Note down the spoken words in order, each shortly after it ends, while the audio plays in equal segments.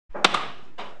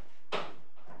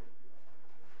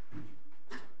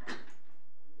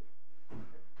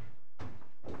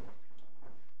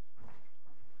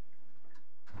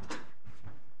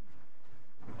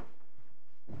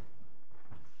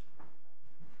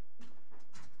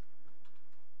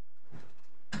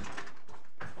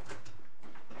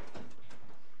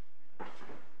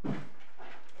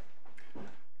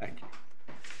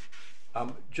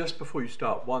Just before you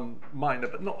start, one minor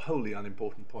but not wholly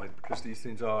unimportant point, because these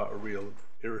things are a real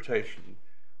irritation.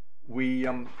 We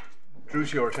drew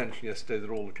to your attention yesterday that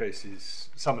all the cases,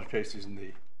 some of the cases in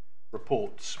the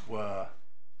reports were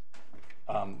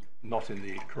not in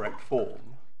the correct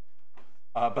form,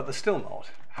 but they're still not.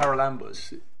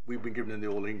 Harolambus, we've been given in the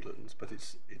All Englands, but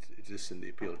it exists in the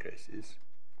appeal cases.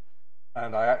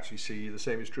 And I actually see the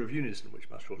same is true of Unison, which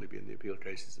must surely be in the appeal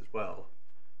cases as well.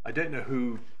 I don't know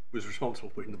who was responsible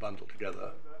for putting the bundle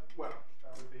together. Well,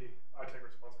 that would be, I take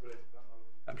responsibility for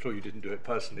that. I'm sure you didn't do it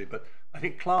personally, but I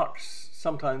think clerks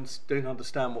sometimes don't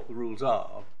understand what the rules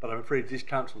are, but I'm afraid it is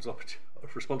counsel's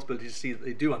responsibility to see that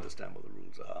they do understand what the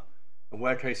rules are. And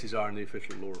where cases are in the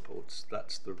official law reports,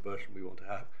 that's the version we want to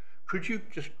have. Could you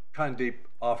just kindly,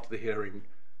 after the hearing,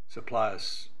 supply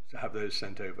us to have those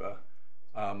sent over?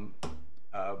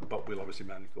 But we'll obviously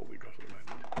manage what we've got at the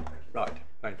moment. Right,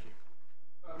 thank you.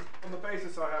 On the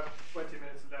basis I have 20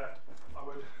 minutes left, I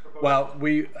would propose...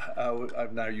 Well,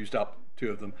 I've now used up 2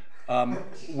 of them.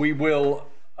 We will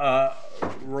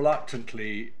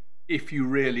reluctantly, if you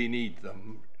really need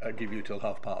them, give you till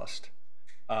past.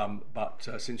 But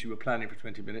since you were planning for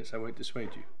 20 minutes, I won't dissuade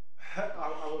you. I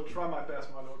will try my best,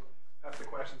 my lord. If the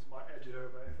questions might edge it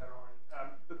over if there are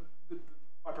any.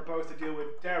 I propose to deal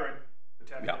with Darren for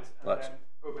 10 minutes and then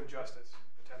Open Justice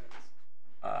for 10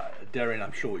 minutes. Darren,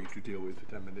 I'm sure you could deal with for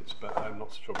 10 minutes, but I'm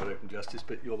not so sure about Open Justice,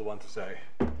 but you're the one to say.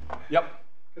 Yep.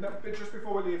 Just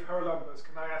before we leave Harolambus,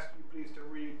 can I ask you please to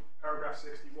read paragraph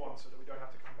 61 so that we don't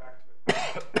have to come back to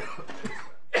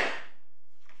it?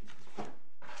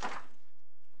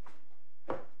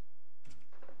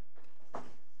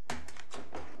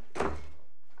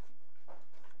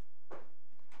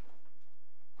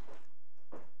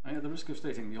 At the risk of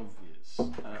stating the obvious,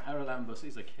 Harolambus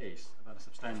is a case about a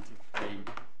substantive claim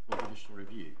for judicial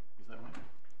review. Is that right?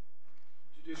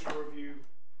 Judicial review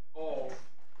of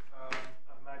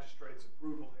a magistrate's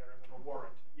approval hearing of a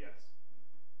warrant, yes.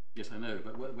 Yes, I know,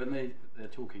 but when they're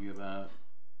talking about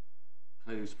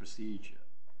closed procedure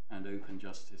and open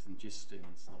justice and gisting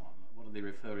and so on, what are they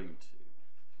referring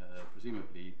to?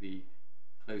 Presumably the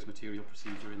closed material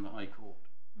procedure in the High Court.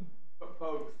 But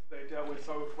both. They dealt with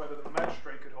both whether the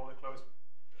magistrate could hold a closed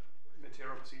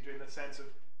material procedure in the sense of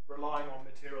relying on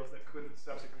materials that couldn't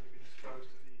subsequently be disclosed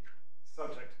to the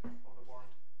subject of the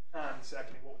warrant, and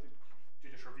secondly, what the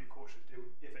Judicial Review Court should do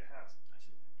if it has.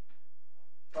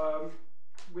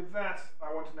 With that, I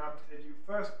want to now take you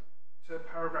first to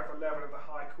paragraph 11 of the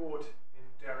High Court in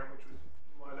Dereham, which was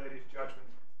My Lady's judgment.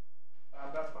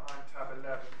 That's behind tab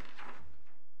 11.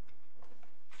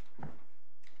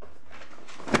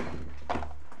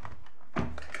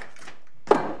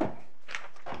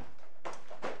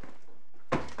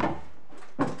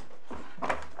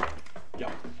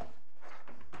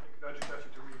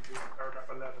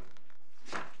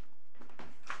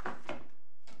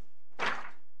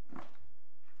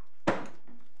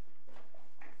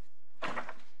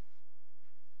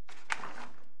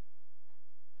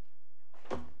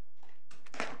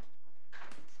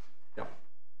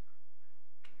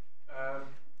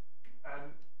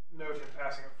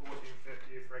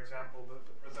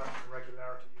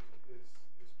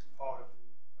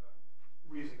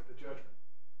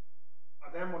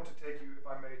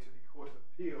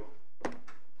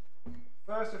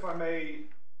 First, if I may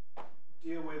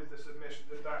deal with the submission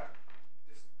that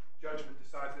this judgment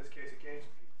decides this case against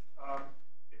me.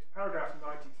 It's paragraph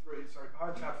 93, sorry,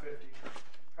 behind tab 15,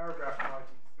 paragraph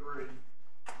 93.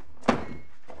 And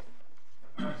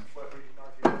perhaps it's worth reading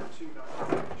 91 to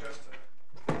 93 just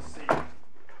to see.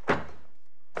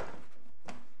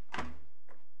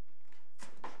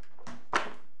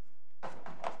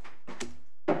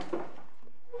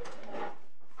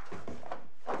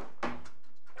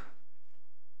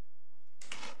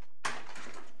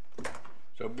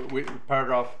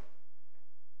 Paragraph?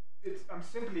 I'm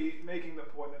simply making the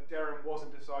point that Darren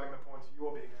wasn't deciding the points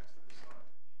you're being asked to decide.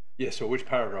 Yes, so which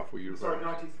paragraph were you referring to?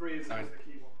 Sorry, 93 is the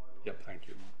key one, my lord. Yep, thank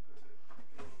you.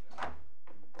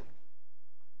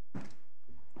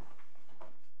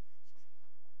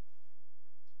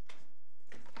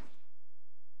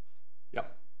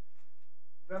 Yep.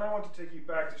 Then I want to take you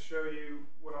back to show you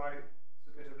what I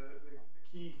submitted, the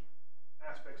key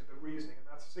aspects of the reasoning, and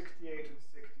that's 68 and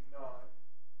 69.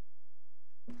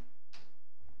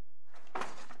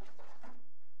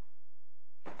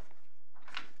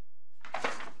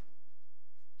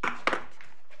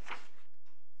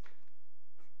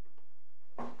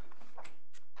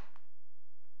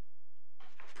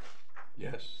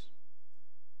 Yes.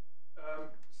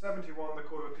 71, the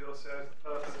Court of Appeal says the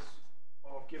purpose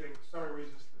of giving summary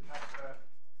reasons to the taxpayer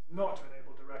not to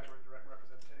enable direct or indirect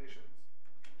representations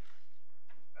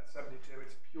 72,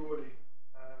 it's purely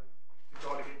to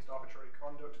guard against arbitrary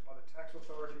conduct by the tax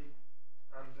authority.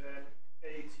 And then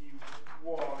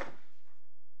 81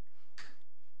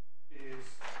 is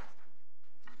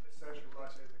essentially what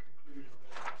I say is the conclusion of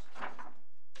the course.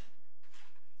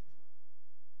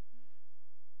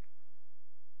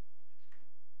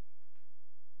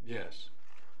 Yes.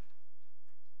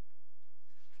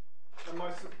 And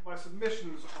my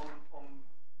submissions on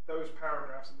those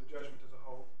paragraphs and the judgment as a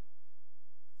whole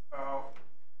are,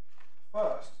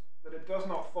 first, that it does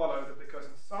not follow that because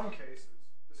in some cases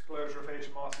disclosure of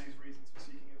HMRC's reasons for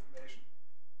seeking information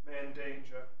may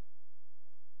endanger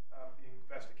the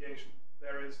investigation,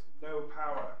 there is no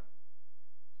power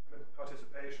to limit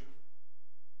participation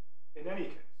in any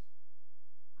case.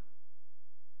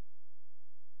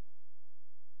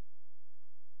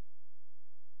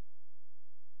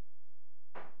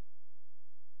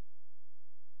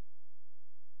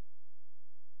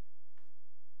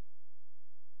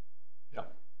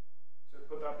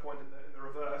 Put that point in the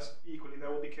reverse, equally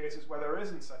there will be cases where there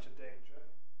isn't such a danger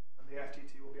and the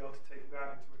FTT will be able to take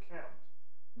that into account.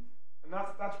 And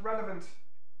that's relevant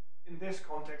in this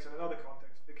context and in other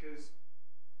contexts, because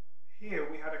here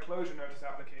we had a closure notice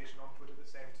application on foot at the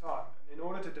same time, and in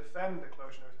order to defend the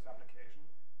closure notice application,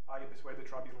 i.e. persuade the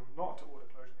tribunal not to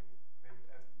order closure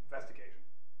investigation,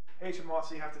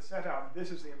 HMRC have to set out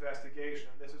this is the investigation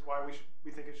and this is why we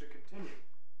think it should continue.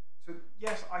 So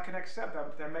yes, I can accept that,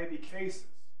 but there may be cases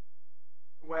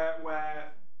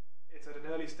where it's at an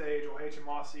early stage or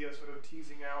HMRC are sort of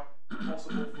teasing out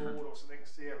possible fraud or something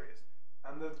serious,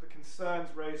 and the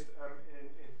concerns raised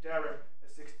in Derrick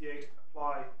at 68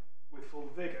 apply with full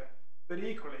vigour. But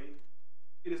equally,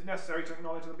 it is necessary to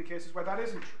acknowledge that there will be cases where that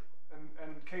isn't true,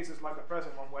 and cases like the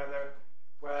present one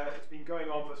where it's been going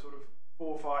on for sort of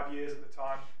 4 or 5 years at the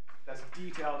time. There's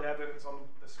detailed evidence on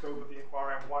the scope of the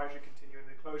inquiry and why it should continue in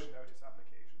the closure notice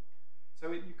application.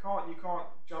 So you can't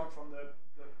jump from the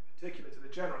particular to the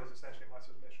general is essentially my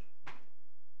submission.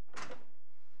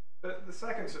 But the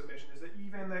second submission is that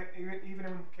even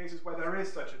in cases where there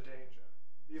is such a danger,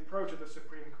 the approach of the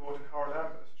Supreme Court in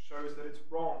Haralambos shows that it's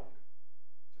wrong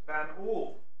to ban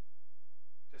all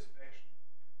participation.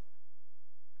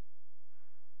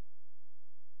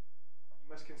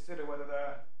 You must consider whether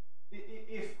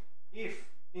if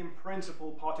in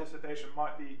principle participation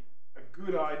might be a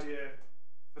good idea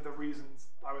for the reasons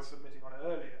I was submitting on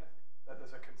earlier, that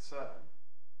there's a concern,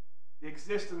 the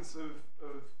existence of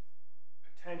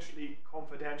potentially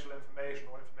confidential information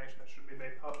or information that should be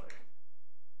made public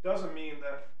doesn't mean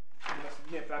that you must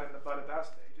nip that in the bud at that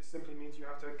stage. It simply means you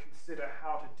have to consider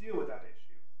how to deal with that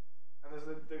issue. And as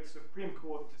the Supreme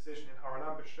Court decision in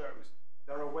Haralambos shows,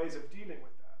 there are ways of dealing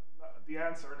with that. The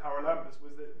answer in Haralambos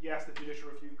was that yes, the Judicial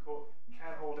Review Court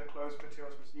can hold a closed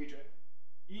materials procedure.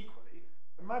 Equally,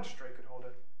 the magistrate could hold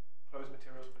a closed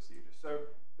materials procedure. So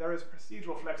there is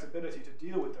procedural flexibility to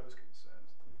deal with those concerns,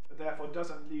 but therefore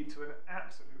doesn't lead to an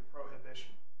absolute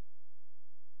prohibition.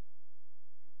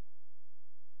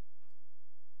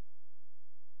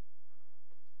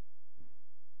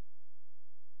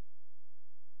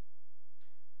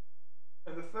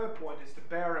 And the third point is to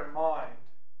bear in mind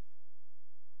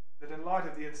that in light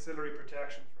of the ancillary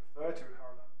protections referred to in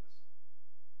Haralambos,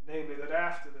 namely that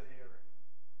after the hearing,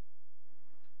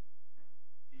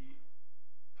 the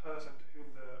person to whom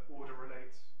the order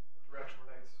relates, the direction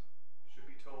relates, should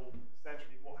be told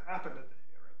essentially what happened at the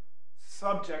hearing,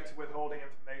 subject to withholding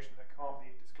information that can't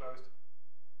be disclosed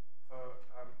for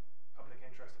public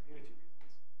interest immunity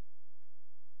reasons.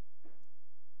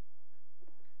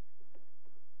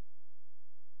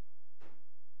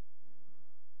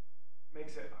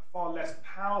 Makes it a far less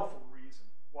powerful reason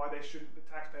why the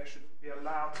taxpayer shouldn't be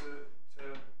allowed to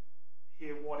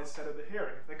hear what is said at the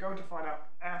hearing. If they're going to find out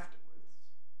afterwards,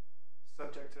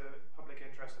 subject to public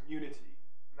interest immunity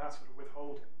and that sort of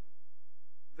withholding,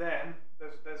 then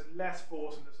there's less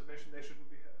force in the submission. They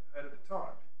shouldn't be heard at the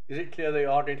time. Is it clear they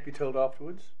are going to be told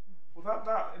afterwards? Well,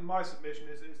 that in my submission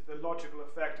is the logical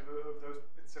effect of those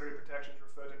ancillary protections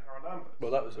referred in Haralambos.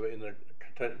 Well, that was in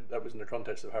the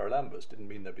context of Haralambos. Didn't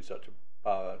mean there'd be such a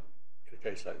power in a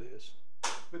case like this.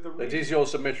 But it is your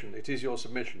submission. It is your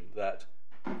submission that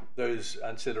those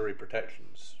ancillary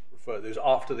protections those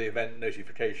after the event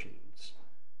notifications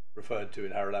referred to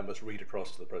in Haralambos read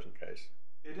across to the present case.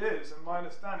 It is, and my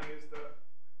understanding is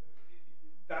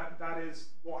that is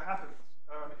what happens.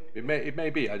 It may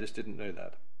be. I just didn't know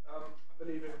that. I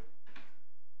believe in.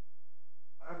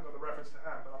 I haven't got the reference to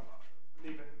hand, but I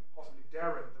believe in possibly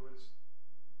Darren. There was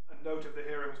a note of the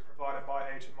hearing was provided by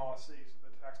HMRC, so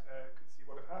the taxpayer could see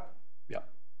what had happened. Yeah.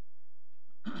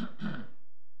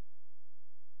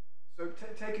 So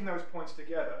taking those points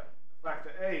together, the fact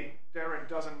that A, Darren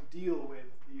doesn't deal with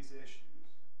these issues,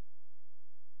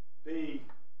 B,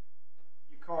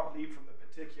 you can't leap from the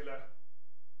particular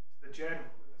to the general,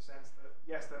 in the sense that,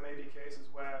 yes, there may be cases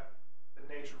where the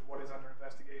nature of what is under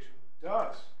investigation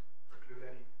does preclude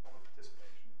any form of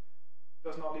participation,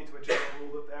 does not lead to a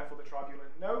general rule that therefore the tribunal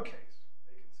in no case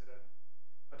may consider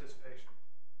participation.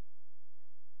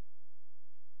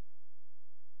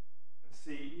 And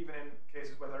C, even in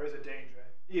cases where there is a danger,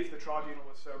 if the tribunal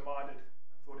was so minded and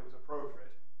thought it was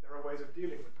appropriate, there are ways of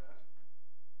dealing with that.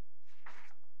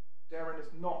 Darren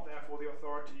is not therefore the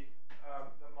authority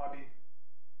that might be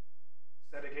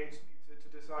set against me to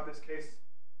decide this case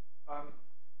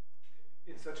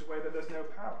in such a way that there's no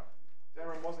power.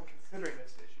 Darren wasn't considering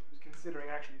this issue. He was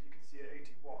considering, actually, as you can see at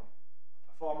 81,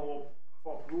 a far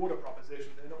broader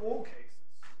proposition that in all cases,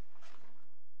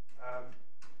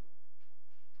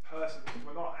 persons who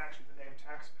are not actually the named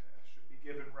taxpayer should be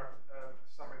given a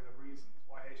summary of the reasons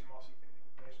why HMRC think the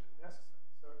information is necessary.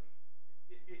 So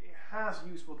it has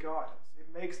useful guidance.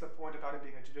 It makes the point about it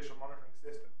being a judicial monitoring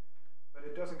system, but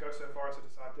it doesn't go so far as to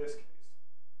decide this case.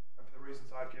 And for the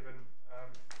reasons I've given,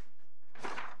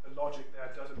 the logic there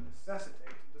doesn't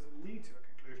necessitate and doesn't lead to a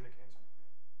conclusion against me.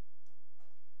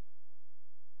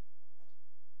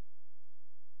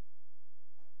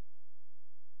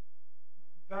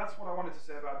 That's what I wanted to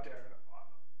say about Darren.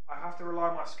 I have to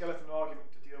rely on my skeleton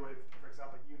argument to deal with, for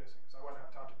example, unison, because I won't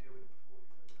have time to deal with it before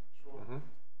you. I'm sure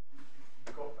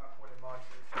you've got that point in mind,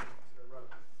 so it's considered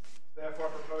relevant.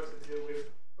 Therefore, I propose to deal with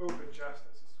open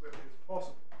justice as swiftly as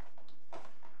possible.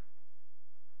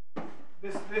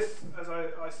 This, as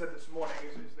I said this morning,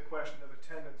 is the question of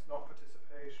attendance, not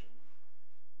participation.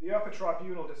 The Upper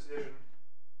Tribunal decision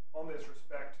in this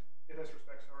respect,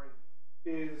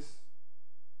 is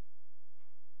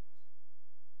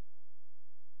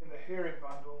in the hearing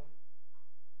bundle,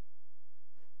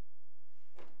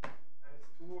 and it's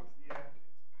towards the end.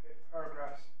 It's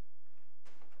paragraphs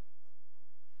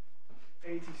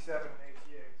 87 and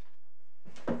 88.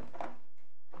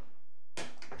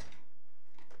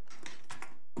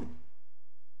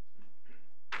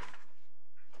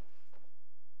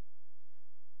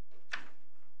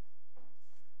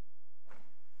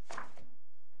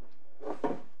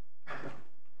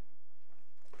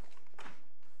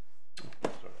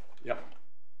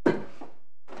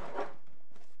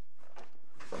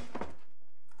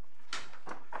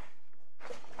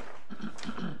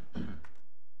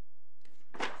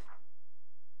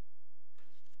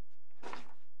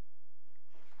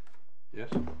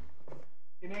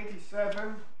 In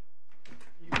 87,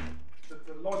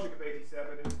 the logic of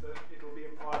 87 is that it will be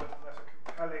in private unless a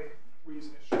compelling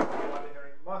reason is shown why the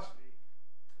hearing must be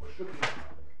or should be in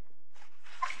public.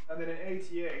 And then in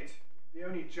 88, the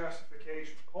only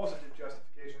justification, positive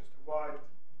justification as to why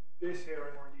this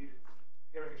hearing, or indeed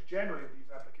hearings generally of these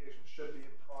applications, should be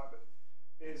in private,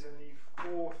 is in the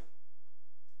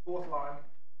fourth line.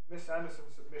 Ms.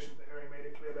 Anderson's submission to the hearing made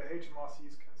it clear that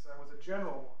HMRC's concern was a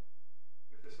general one.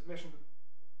 If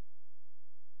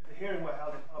the hearing were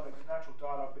held in public, the natural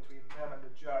dialogue between them and the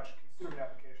judge considering the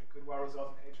application could well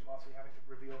result in HMRC having to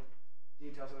reveal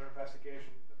details of their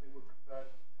investigation that they would prefer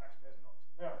taxpayers not to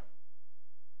know.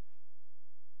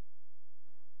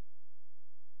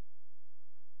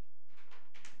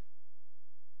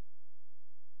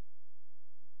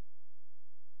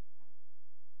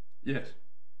 Yes.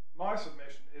 My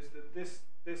submission is that this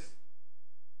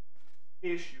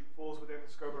issue falls within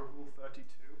the scope of Rule 32,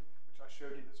 which I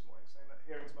showed you this morning, saying that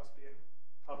hearings must be in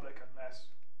public unless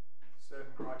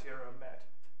certain criteria are met.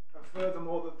 And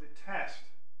furthermore, that the test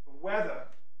for whether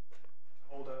to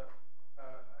hold a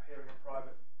hearing in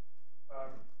private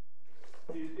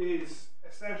is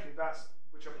essentially that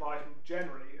which applies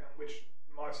generally, and which,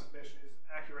 in my submission, is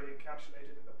accurately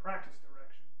encapsulated in the practice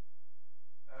direction,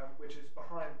 which is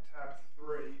behind tab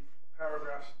 3,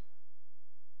 paragraphs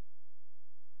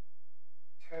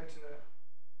 10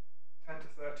 to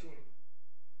 13.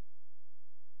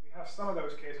 We have some of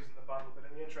those cases in the bundle, but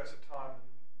in the interest of time, and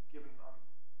given the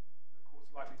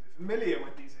court's likely to be familiar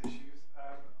with these issues,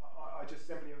 I just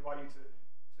simply invite you to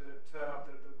turn up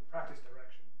the practice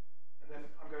direction, and then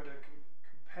I'm going to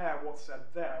compare what's said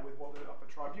there with what the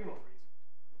Upper Tribunal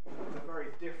reasoned. They're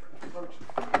very different approaches.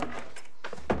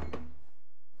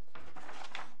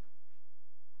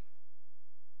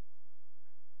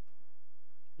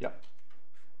 Yeah.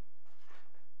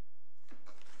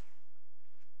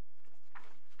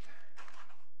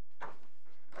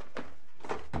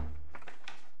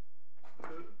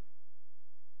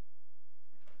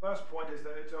 First point is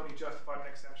that it's only justified in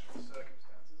exceptional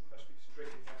circumstances and must be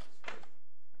strictly necessary.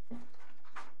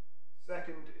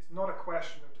 Second, it's not a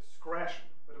question of discretion,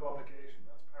 but of obligation.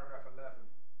 That's paragraph 11.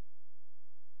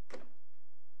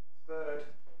 Third,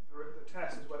 the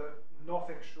test is whether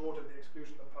nothing short of the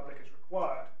exclusion of the public is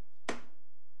required.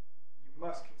 You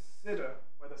must consider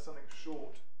whether something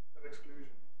short of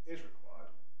exclusion is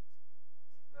required.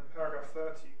 And then paragraph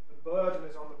 30, the burden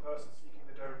is on the person seeking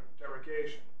the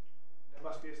derogation. It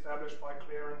must be established by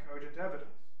clear and cogent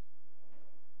evidence.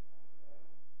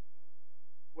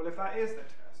 Well, if that is the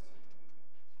test,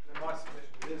 then my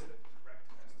submission is the correct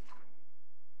test.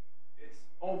 It's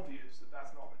obvious that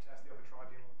that's not the test the Upper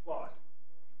Tribunal applied.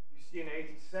 You see in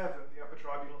 87, the Upper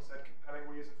Tribunal said compelling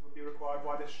reasons would be required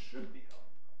why this should be held.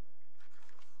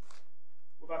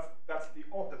 Well, that's the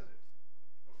opposite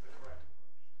of the correct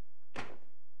approach.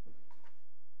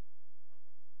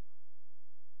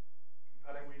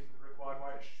 Compelling reasons are required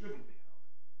why it shouldn't be held.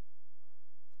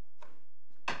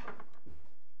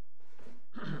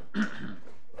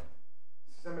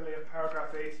 Similarly, in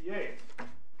paragraph 88,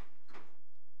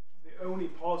 the only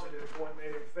positive point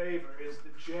made in favour is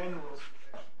the general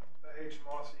submission that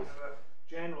HMRC have a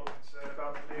general concern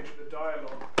about the nature of the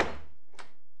dialogue and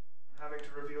having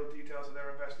to reveal details of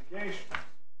their investigation.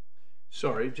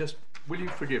 Sorry, just will you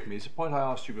forgive me? It's a point I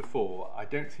asked you before. I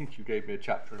don't think you gave me a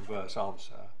chapter and verse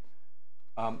answer.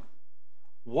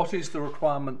 What is the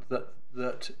requirement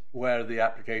that where the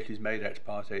application is made ex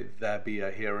parte, there be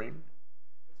a hearing?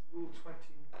 It's Rule 29.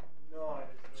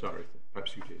 Sorry,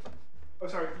 perhaps you did. Oh,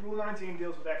 sorry. Rule 19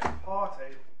 deals with ex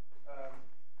parte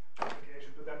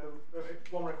application, but then the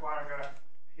one requiring a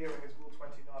hearing is Rule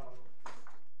 29.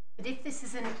 But if this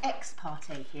is an ex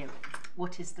parte hearing,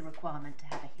 what is the requirement to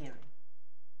have a hearing?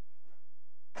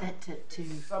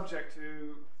 It's subject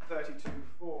to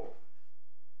 32(4).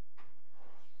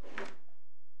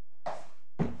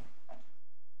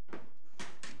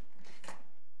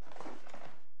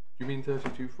 You mean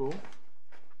 32(4)?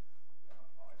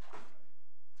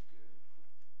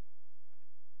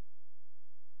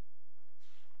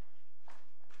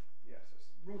 Yes,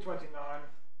 Rule 29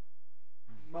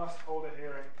 must hold a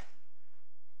hearing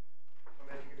for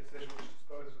making a decision which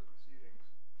disposes of proceedings,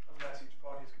 unless each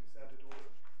party has consented or the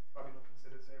tribunal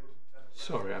considers able to attend.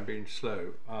 Sorry, I'm being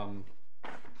slow. And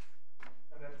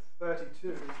then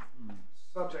 32,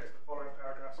 subject to the following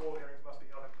paragraphs, all hearings must be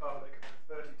held in public, and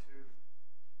then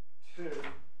 32(2)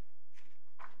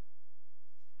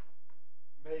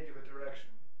 may give a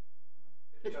direction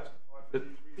if justified for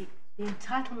these reasons. The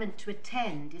entitlement to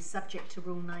attend is subject to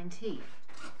Rule 19.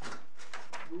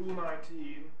 Rule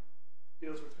 19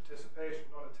 deals with participation,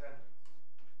 not attendance.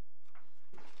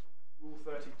 Rule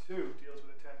 32 deals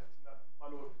with attendance, and that, my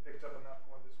Lord picked up on that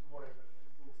point this morning, that in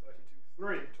Rule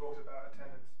 32(3 talks about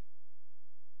attendance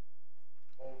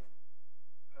of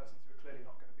persons who are clearly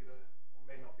not going to be or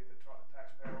may not be the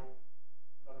taxpayer or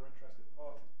another interested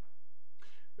party.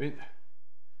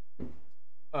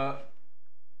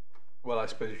 Well, I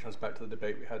suppose it comes back to the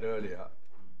debate we had earlier.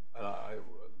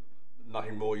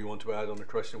 Nothing more you want to add on the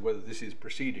question of whether this is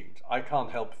proceedings. I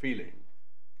can't help feeling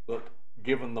that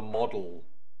given the model,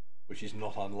 which is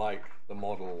not unlike the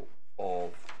model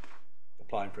of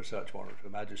applying for a search warrant to a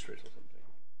magistrate or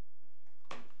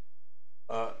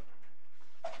something,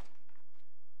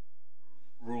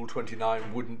 Rule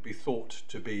 29 wouldn't be thought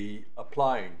to be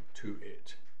applying to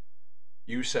it.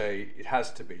 You say it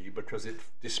has to be because it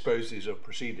disposes of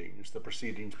proceedings, the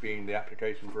proceedings being the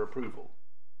application for approval.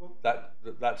 Well,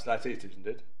 that's it, isn't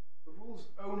it? The rules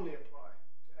only apply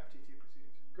to FTT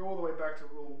proceedings. You go all the way back to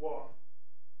Rule 1.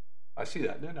 I see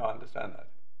that. No, I understand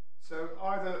that. So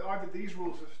either these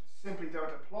rules simply don't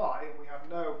apply and we have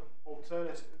no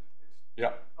alternative, it's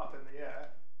up in the air,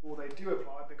 or they do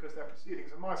apply because they're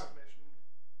proceedings. In my submission,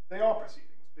 they are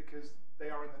proceedings because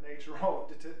they are in the nature of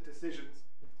decisions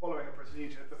following a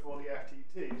procedure before the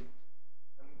FTT, and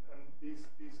these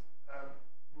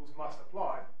rules must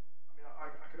apply. I mean,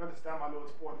 I can understand my Lord's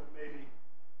point that maybe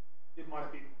it might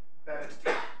have been better to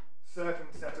take certain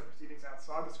sets of proceedings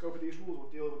outside the scope of these rules or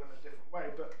deal with them in a different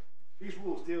way, but these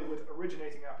rules deal with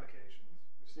originating applications.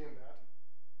 We've seen that.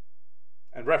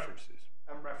 And references.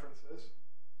 And references.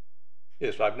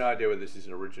 Yes, but I have no idea whether this is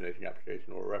an originating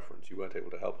application or a reference. You weren't able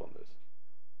to help on this.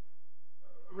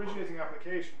 Originating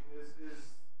application is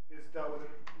dealt with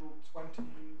in Rule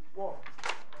 21.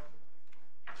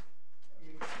 I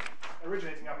mean,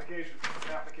 originating application is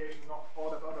an application not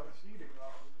part of other proceedings,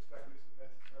 I would respectfully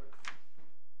submit.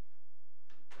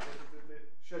 So, the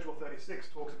Schedule 36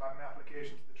 talks about an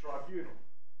application to the tribunal.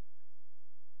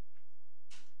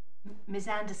 Ms.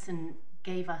 Anderson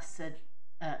gave us a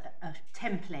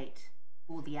template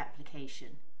for the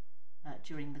application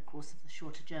during the course of the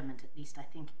short adjournment, at least I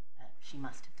think she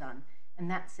must have done. And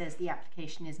that says the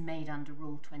application is made under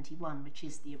Rule 21, which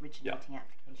is the originating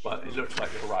application. But it looks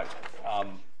like you're right.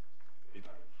 It's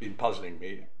been puzzling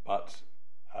me, but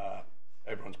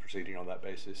everyone's proceeding on that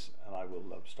basis, and I will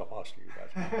stop asking you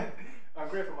about it. I'm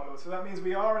grateful, my lord. So that means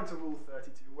we are into Rule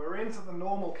 32. We're into the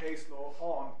normal case law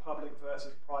on public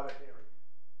versus private hearing,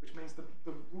 which means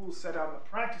the rules set out in the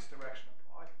practice direction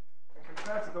apply, and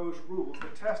compared to those rules,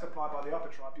 the test applied by the Upper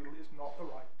Tribunal is not the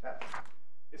right test.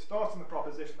 It starts on the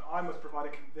proposition that I must provide a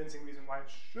convincing reason why it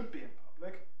should be in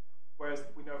public, whereas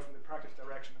we know from the practice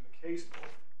direction and the case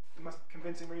law,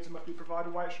 convincing reason must be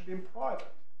provided why it should be in private.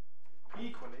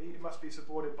 Equally, it must be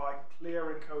supported by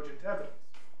clear and cogent evidence,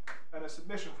 and a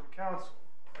submission from counsel,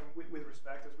 and with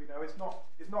respect, as we know, is not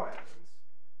evidence,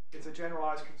 it's a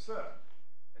generalised concern.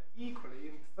 And equally,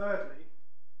 and thirdly,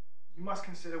 you must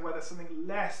consider whether something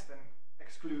less than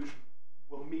exclusion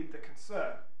will meet the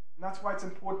concern. And that's why it's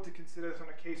important to consider this on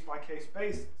a case-by-case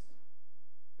basis,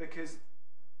 because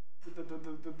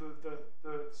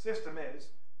the system is,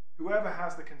 whoever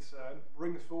has the concern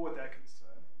brings forward their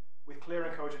concern with clear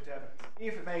and cogent evidence.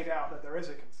 If it made out that there is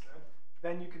a concern,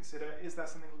 then you consider, is there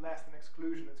something less than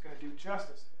exclusion that's going to do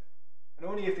justice here? And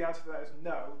only if the answer to that is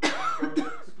no, then you go to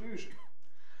exclusion.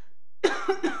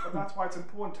 But that's why it's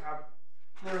important to have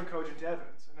clear and cogent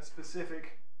evidence and a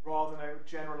specific rather than a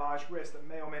generalised risk that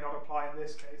may or may not apply in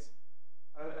this case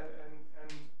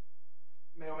and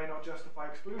may or may not justify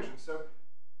exclusion. So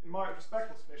in my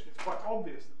respectful submission, it's quite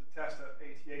obvious that the test at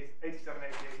 8788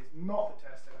 is not the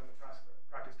test set under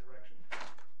practice direction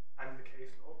and the case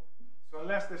law. So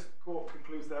unless this court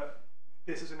concludes that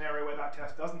this is an area where that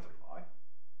test doesn't apply,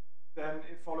 then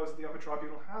it follows that the Upper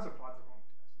Tribunal has applied the wrong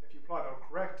test. And if you apply the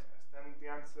correct test, then the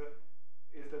answer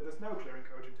is that there's no clear and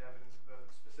cogent evidence of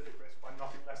a specific risk why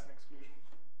nothing less than exclusion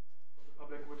of the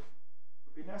public would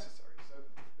be necessary. So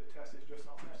the test is just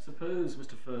not necessary. Suppose,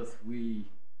 Mr. Firth, we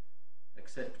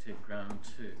accepted ground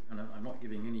 2, and I'm not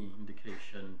giving any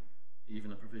indication,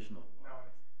 even a provisional one. No.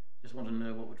 Just want to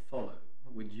know what would follow.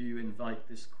 Would you invite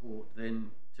this court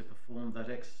then to perform that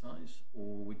exercise,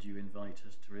 or would you invite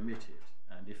us to remit it?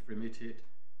 And if remitted,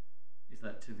 is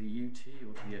that to the UT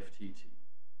or to the FTT?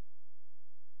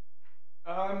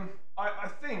 I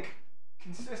think,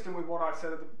 consistent with what I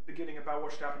said at the beginning about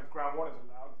what should happen if ground 1 is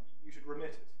allowed, you should remit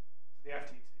it to the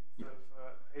FTT. Yeah.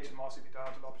 For HMRC be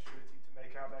down to an opportunity to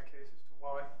make out their case as to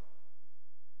why.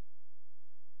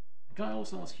 Can I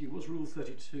also ask you, was Rule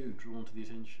 32 drawn to the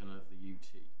attention of the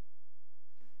UT?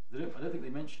 I don't think they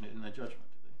mention it in their judgment,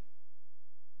 do they?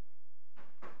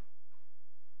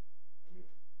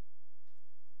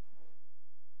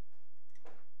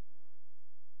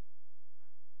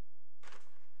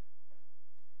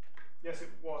 Yes, it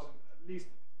was. At least,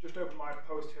 just open my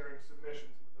post-hearing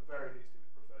submissions, and at the very least, it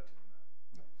was referred to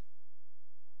in that.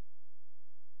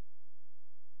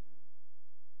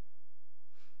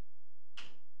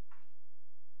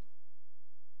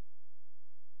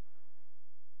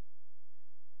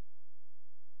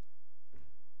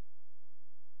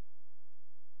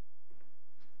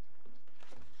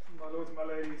 My lords, my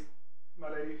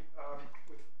ladies,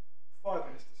 with 5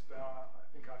 minutes to spare, I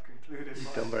think I've concluded my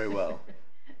You've done very well.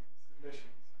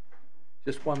 submissions.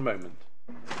 Just one moment.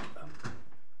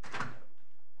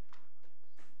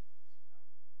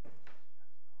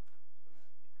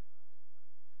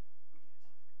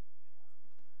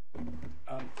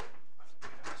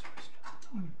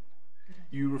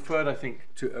 You referred, I think,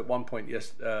 to at one point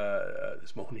this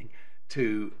morning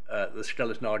to the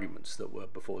skeleton arguments that were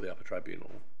before the Upper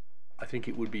Tribunal. I think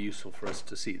it would be useful for us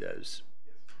to see those.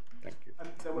 Yes. Thank you. And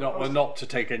there were Not to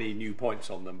take any new points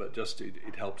on them, but just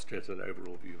it helps to get an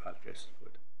overall view of how the case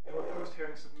would. There were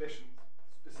post-hearing submissions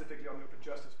specifically on the open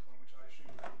justice point, which I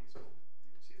assume would be useful for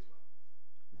you to see as well.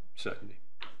 Certainly.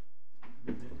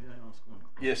 May I ask one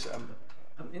question? Yes.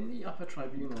 In the Upper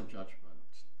Tribunal judgment,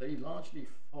 they largely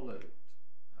followed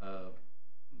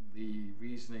the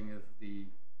reasoning of the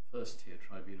first-tier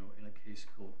tribunal in a case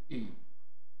called E,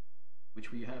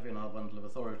 which we have in our bundle of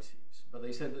authorities, but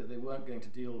they said that they weren't going to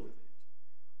deal with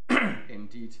it in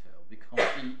detail because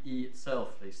E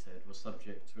itself, they said, was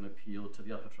subject to an appeal to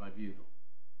the Upper Tribunal.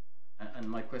 And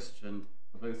my question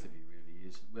for both of you really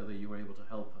is whether you were able to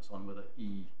help us on whether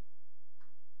E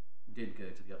did go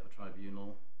to the Upper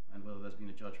Tribunal and whether there's been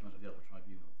a judgment of the Upper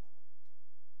Tribunal.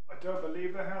 I don't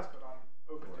believe there has, but I'm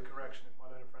open to correction if my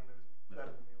learned friend knows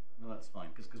better than me on that. No, that's fine,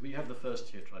 because we have the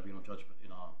first-tier tribunal judgment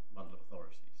in our bundle of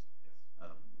authorities, Yes.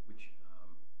 which is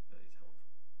helpful.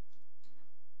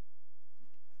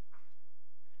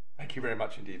 Thank you very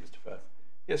much indeed, Mr. Firth.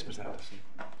 Yes, Mr. Anderson.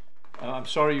 I'm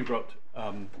sorry you've got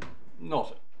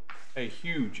not a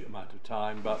huge amount of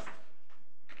time, but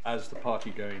as the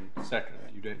party going second,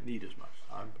 you don't need as much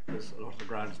time because a lot of the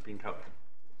ground has been covered.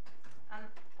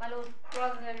 My Lord,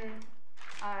 rather than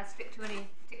stick to any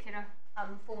particular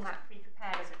format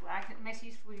pre-prepared, as it were, I think the most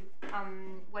useful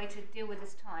way to deal with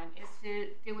this time is to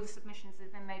deal with the submissions that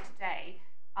have been made today.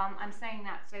 I'm saying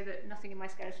that so that nothing in my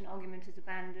skeleton argument is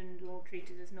abandoned or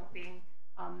treated as not being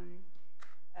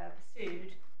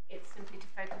pursued. It's simply to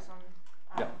focus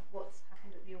on what's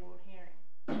happened at the oral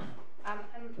hearing.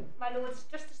 And my Lords,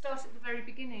 just to start at the very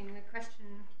beginning, the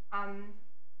question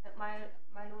that my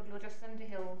Lord Justice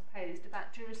Underhill posed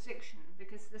about jurisdiction,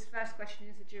 because this first question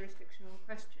is a jurisdictional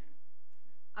question.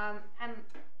 And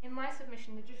in my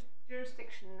submission, the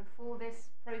jurisdiction for this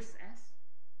process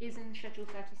is in Schedule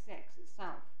 36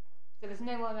 itself. So there's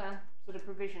no other sort of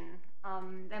provision.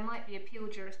 There might be appeal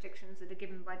jurisdictions that are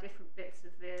given by different bits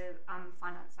of the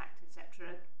Finance Act,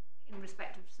 etc., in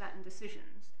respect of certain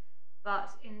decisions.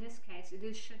 But in this case, it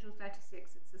is Schedule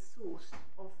 36. It's the source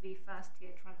of the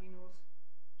first-tier tribunal's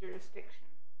jurisdiction.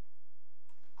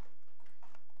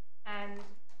 And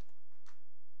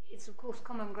it's, of course,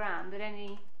 common ground that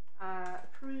any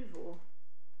approval,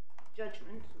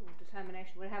 judgment, or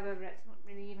determination, whatever, it's not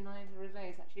really even either of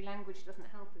those. Actually, language doesn't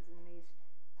help us in these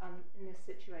in this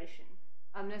situation.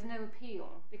 There's no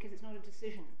appeal because it's not a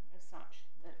decision as such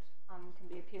that can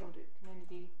be appealed. It can only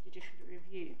be judicially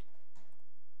reviewed.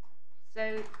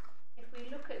 So, if we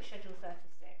look at Schedule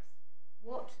 36,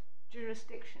 what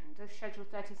jurisdiction does Schedule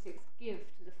 36 give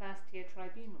to the first-tier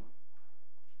tribunal?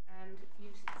 And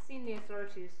you've seen the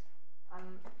authorities,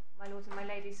 my lords and my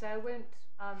ladies, so I won't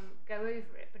go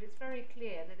over it, but it's very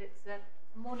clear that it's a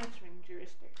monitoring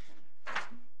jurisdiction.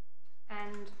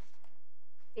 And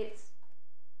it's,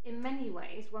 in many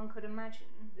ways, one could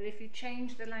imagine that if you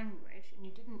changed the language and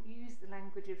you didn't use the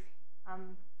language of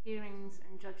hearings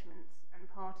and judgments and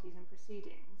parties and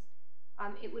proceedings,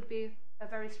 it would be a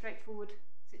very straightforward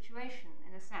situation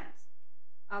in a sense.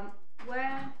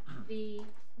 Where the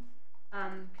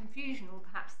confusion or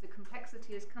perhaps the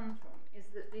complexity has come from is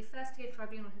that the first-tier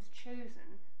tribunal has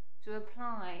chosen to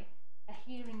apply a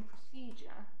hearing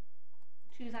procedure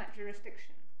to that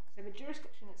jurisdiction. So the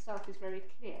jurisdiction itself is very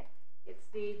clear. It's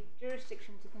the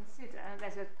jurisdiction to consider,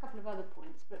 there's a couple of other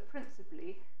points, but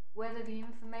principally whether the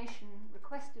information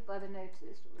requested by the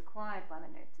notice or required by the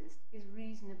notice is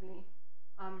reasonably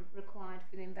required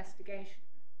for the investigation.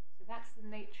 So that's the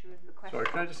nature of the question. Sorry,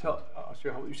 can I just ask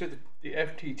you, you said that the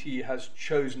FTT has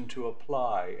chosen to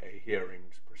apply a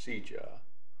hearings procedure,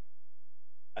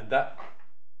 and that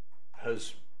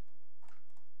has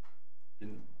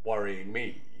been worrying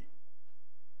me,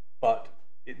 but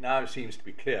it now seems to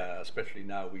be clear, especially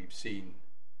now we've seen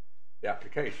the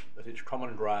application, that it's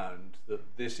common ground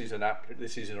that this is an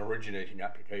originating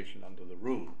application under the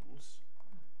rules,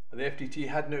 and the FTT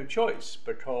had no choice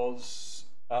because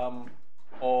of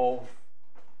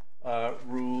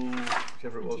rule,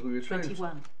 whichever it was we were trying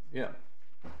 21. Yeah.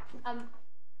 Well,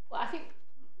 I think,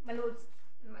 my lords,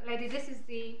 my lady, this is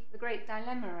the great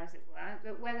dilemma, as it were,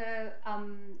 that whether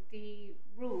the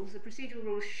rules, the procedural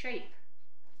rules, shape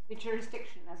the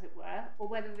jurisdiction, as it were, or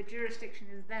whether the jurisdiction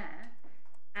is there.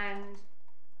 And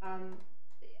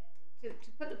to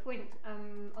put the point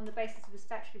on the basis of the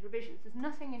statutory provisions, there's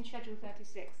nothing in Schedule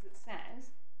 36 that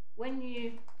says when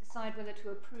you decide whether to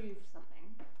approve something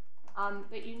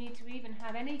that you need to even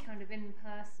have any kind of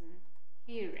in-person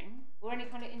hearing or any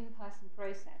kind of in-person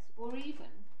process or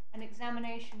even an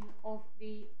examination of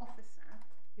the officer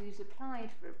who's applied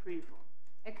for approval.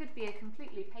 There could be a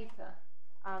completely paper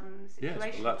situation.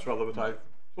 Yes, well, that's rather what I thought.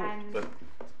 And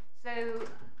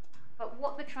but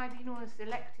what the tribunal has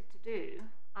elected to do,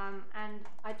 and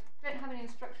I don't have any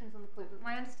instructions on the point, but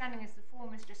my understanding is the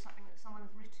form is just something that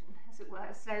someone's written, as it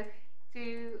were. So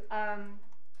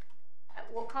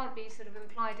what can't be sort of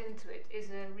implied into it is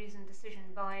a reasoned decision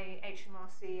by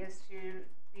HMRC as to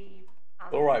the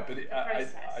all right, but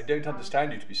process. I don't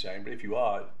understand you to be saying, but if you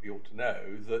are, we ought to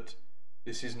know that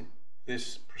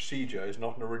this procedure is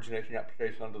not an originating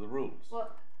application under the rules.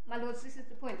 Well, my lords, this is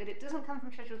the point, that it doesn't come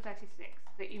from Schedule 36,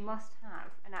 that you must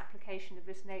have an application of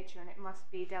this nature and it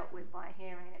must be dealt with by a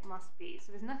hearing and it must be.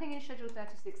 So there's nothing in Schedule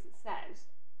 36 that says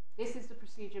this is the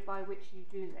procedure by which you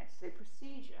do this. So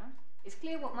procedure, it's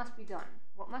clear what must be done.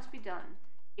 What must be done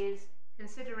is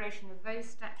consideration of those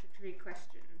statutory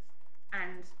questions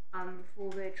and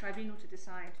for the tribunal to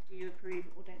decide, do you approve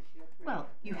or don't you approve? Well,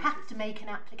 you have to make an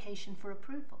application for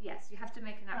approval. Yes, you have to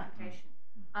make an application.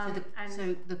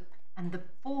 And the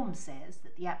form says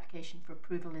that the application for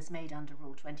approval is made under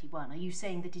Rule 21. Are you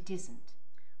saying that it isn't?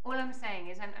 All I'm saying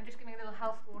is I'm just giving a little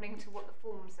health warning to what the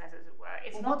form says, as it were.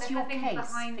 It's well, not what's your case?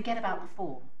 behind Forget about the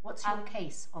form. What's your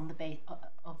case on the base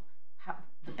of how?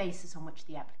 the basis on which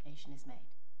the application is made.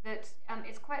 That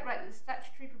it's quite right that the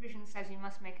statutory provision says you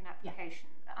must make an application.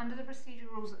 Under the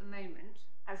procedural rules at the moment,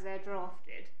 as they're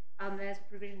drafted, there's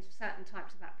provisions for certain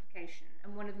types of application,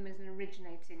 and one of them is an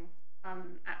originating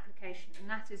application, and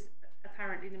that is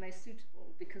apparently the most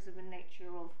suitable because of the nature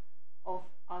of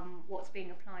what's being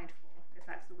applied for, if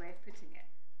that's the way of putting it.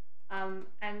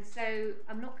 And so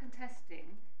I'm not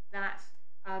contesting that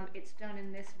it's done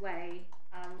in this way,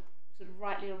 sort of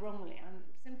rightly or wrongly. I'm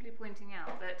simply pointing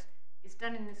out that it's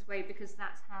done in this way because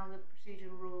that's how the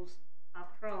procedural rules are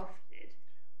crafted.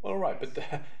 Well, right,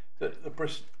 but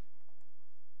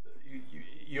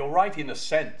you're right in a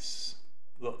sense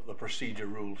that the procedure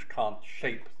rules can't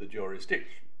shape the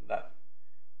jurisdiction. That,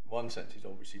 in one sense, is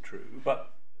obviously true,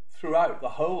 but throughout the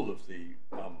whole of the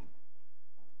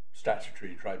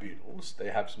statutory tribunals, they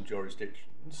have some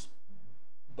jurisdictions,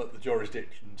 but the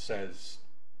jurisdiction says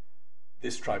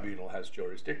this tribunal has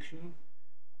jurisdiction,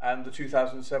 and the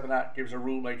 2007 Act gives a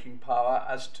rule-making power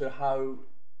as to how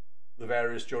the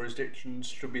various jurisdictions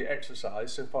should be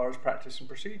exercised so far as practice and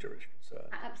procedure is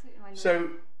concerned. Absolutely, my lord. So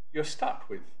you're stuck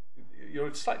with,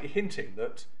 you're slightly hinting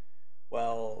that,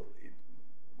 well,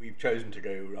 we've chosen to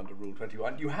go under Rule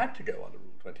 21. You had to go under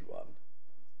Rule 21.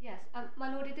 Yes,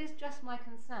 my lord, it is just my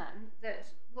concern that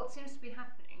what seems to be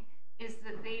happening is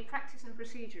that the practice and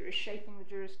procedure is shaping the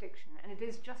jurisdiction, and it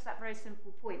is just that very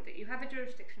simple point that you have a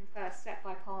jurisdiction first set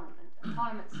by Parliament, and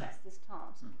Parliament sets this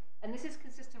task. And this is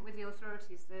consistent with the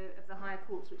authorities of the higher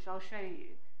courts, which I'll show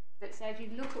you, that says you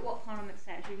look at what Parliament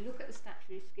says, you look at the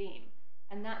statutory scheme,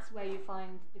 and that's where you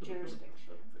find the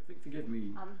jurisdiction. Forgive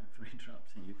me for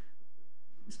interrupting you.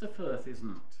 Mr. Firth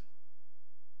isn't,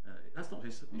 that's not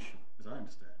his submission, as I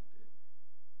understand it.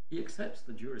 He accepts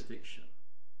the jurisdiction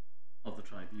of the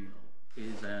tribunal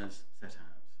is as set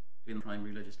out in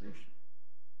primary legislation.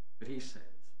 But he says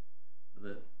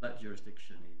that that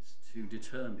jurisdiction is to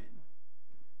determine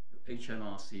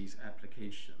HMRC's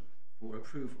application for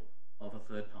approval of a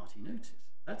third-party notice.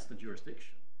 That's the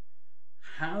jurisdiction.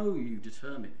 How you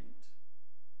determine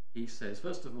it, he says,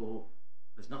 first of all,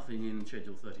 there's nothing in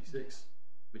Schedule 36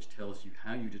 which tells you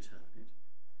how you determine it.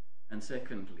 And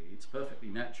secondly, it's perfectly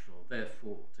natural,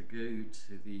 therefore, to go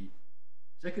to the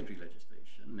secondary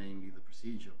legislation, namely the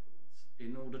procedure rules,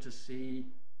 in order to see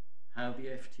how the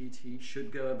FTT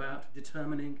should go about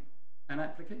determining an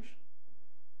application.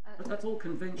 But that's all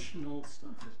conventional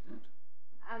stuff, isn't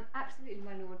it? Absolutely,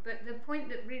 my lord. But the point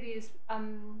that really is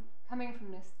coming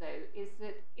from this, though, is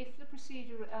that if the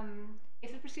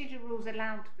procedure rules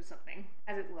allowed for something,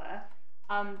 as it were,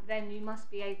 then you must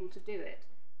be able to do it.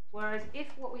 Whereas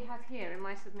if what we have here in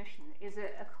my submission is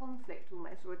a conflict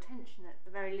almost, or a tension at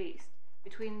the very least,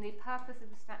 between the purpose of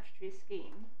the statutory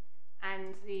scheme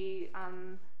and the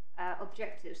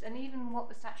objectives, and even what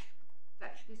the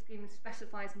statutory scheme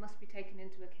specifies must be taken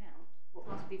into account, what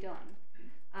must be done.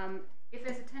 If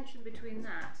there's a tension between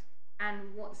that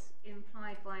and what's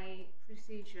implied by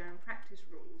procedure and practice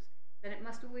rules, then it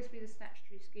must always be the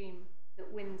statutory scheme that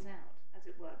wins out, as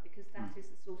it were, because that is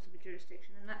the source of a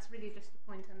jurisdiction. And that's really just the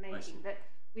point I'm making, that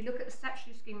we look at the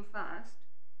statutory scheme first,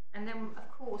 and then, of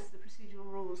course, the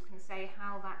procedural rules can say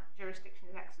how that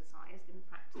jurisdiction is exercised in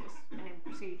practice and in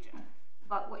procedure.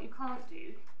 But what you can't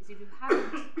do is, if you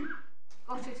haven't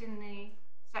got it in the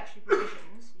statutory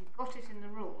provisions, you've got it in the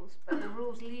rules, but the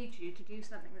rules lead you to do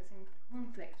something that's in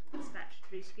conflict with the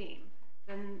statutory scheme,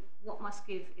 then what must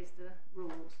give is the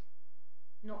rules,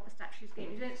 not the statutory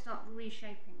scheme. You don't start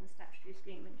reshaping the statutory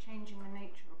scheme and changing the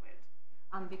nature of it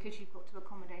because you've got to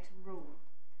accommodate a rule.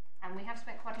 And we have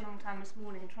spent quite a long time this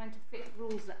morning trying to fit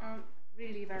rules that aren't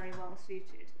really very well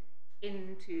suited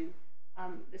into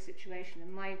the situation.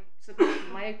 And my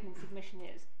opening submission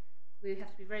is we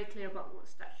have to be very clear about what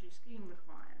the statutory scheme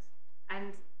requires.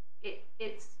 And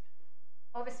it's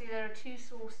obviously there are two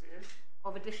sources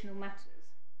of additional matters,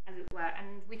 as it were,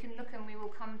 and we can look and we will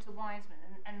come to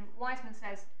Wiseman. And Wiseman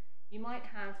says you might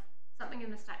have something in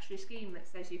the statutory scheme that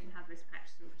says you can have this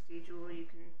practice and procedure, or you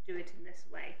can do it in this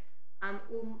way.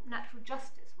 Or natural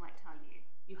justice might tell you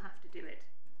you have to do it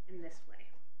in this way.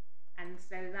 And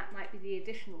so that might be the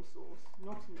additional source,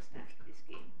 not in the statutory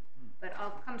scheme. But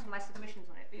I'll come to my submissions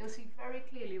on it. But you'll see very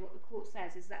clearly what the court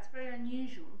says is that's very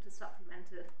unusual to supplement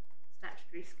a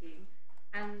statutory scheme.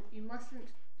 And you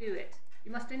mustn't do it.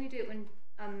 You must only do it when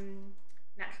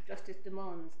natural justice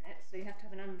demands it. So you have to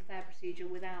have an unfair procedure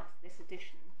without this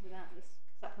addition, without this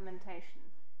supplementation.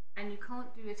 And you can't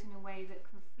do it in a way that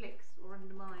conflicts or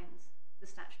undermines the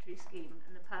statutory scheme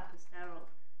and the purpose thereof.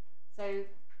 So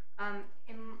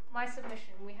in my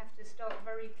submission, we have to start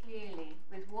very clearly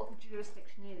with what the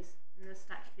jurisdiction is in the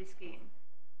statutory scheme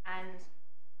and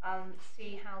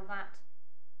see how that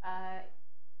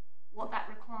what that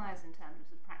requires in terms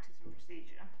of practice and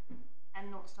procedure, and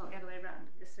not start the other way around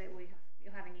and just say, well,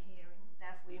 you're having a hearing,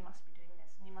 therefore you must be doing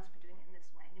this, and you must be doing it in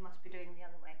this way, and you must be doing it the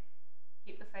other way.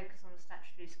 Keep the focus on the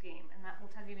statutory scheme, and that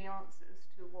will tell you the answers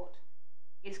to what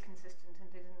is consistent and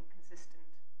isn't consistent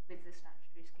with the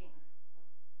statutory scheme.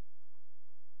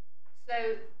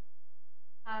 So,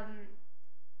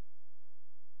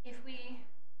 if we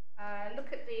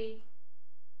look at the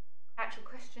actual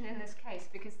question in this case,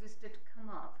 because this did come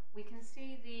up, we can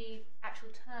see the actual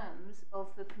terms of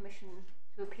the permission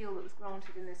to appeal that was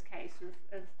granted in this case of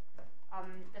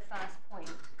the first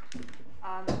point.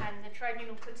 And the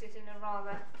tribunal puts it in a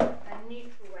rather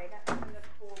neutral way. That's in the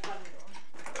core bundle.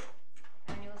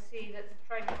 And you'll see that the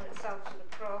tribunal itself sort of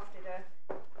crafted a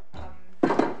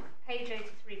page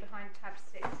 83 behind tab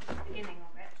 6 at the beginning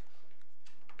of it.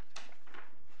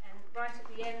 And right at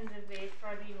the end of the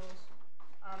tribunal's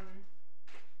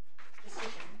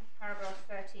decision, paragraph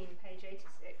 13, page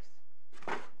 86,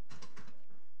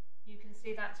 you can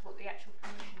see that's what the actual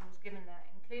permission was given there,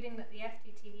 including that the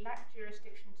FTT lacked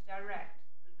jurisdiction to direct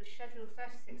that the Schedule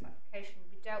 36 application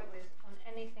would be dealt with on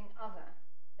anything other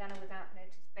than a without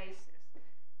notice basis.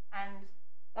 And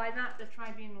by that, the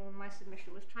tribunal in my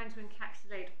submission was trying to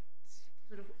encapsulate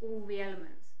sort of all the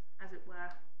elements, as it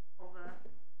were, of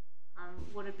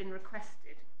what had been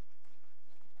requested.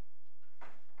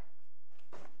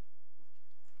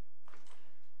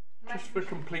 Just for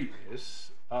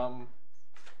completeness,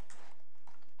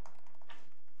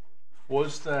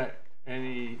 was there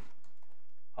any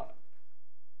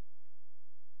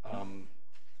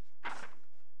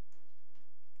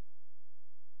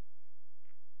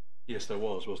yes, there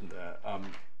was, wasn't there?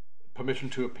 Permission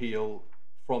to appeal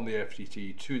from the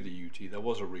FTT to the UT. There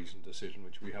was a reasoned decision,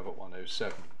 which we have at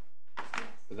 107.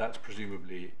 But that's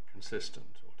presumably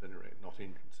consistent, or at any rate, not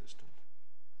inconsistent.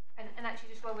 And actually,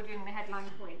 just while we're doing the headline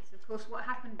points, of course, what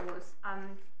happened was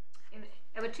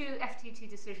there were two FTT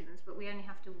decisions, but we only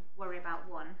have to worry about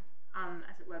one,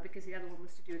 as it were, because the other one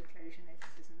was to do with closure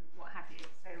notices and what have you.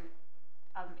 So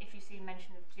if you see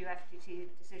mention of two FTT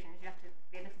decisions, you have to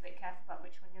be a little bit careful about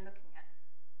which one you're looking at.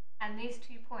 And these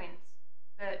 2 points,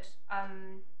 that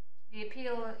the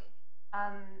appeal,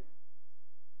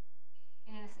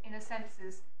 in a sense,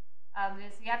 is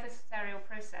there's the adversarial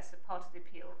process of part of the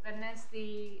appeal. Then there's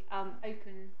the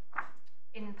open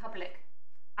in public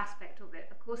aspect of it.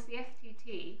 Of course, the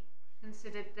FTT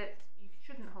considered that you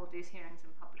shouldn't hold these hearings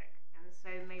in public, and so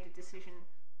made a decision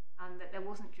that there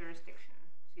wasn't jurisdiction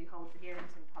to hold the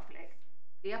hearings in public.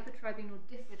 The Upper Tribunal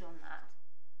differed on that,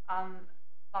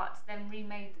 but then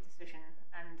remade the decision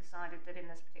and decided that in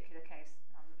this particular case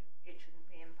it shouldn't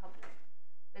be in public.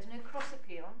 There's no cross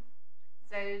appeal.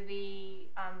 So the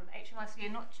HMRC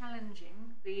are not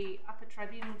challenging the Upper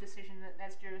Tribunal decision that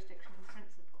there's jurisdiction in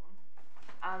principle.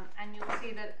 And you'll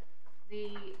see that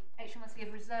the HMRC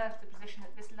have reserved the position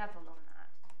at this level on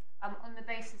that, on the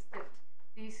basis that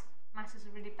these matters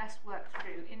are really best worked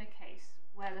through in a case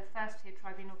where the first tier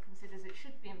tribunal considers it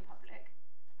should be in public.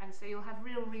 And so you'll have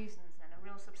real reasons and a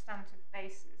real substantive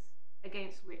basis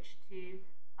against which to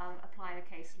apply the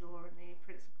case law and the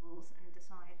principles and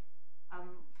decide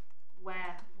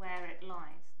where it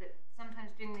lies. That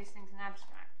sometimes doing these things in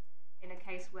abstract, in a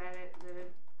case where the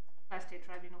first tier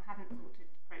tribunal haven't thought it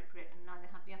appropriate, and neither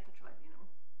have the Upper Tribunal,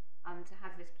 to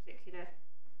have this particular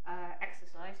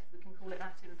exercise, if we can call it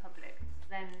that, in public,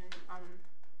 then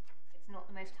it's not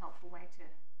the most helpful way to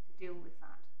deal with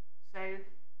that. So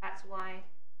that's why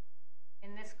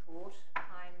in this court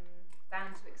I'm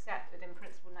bound to accept that in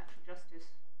principle open justice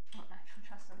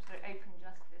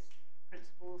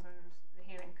principles, and the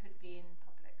hearing could be in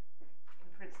public in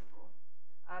principle.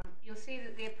 You'll see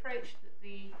that the approach that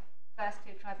the first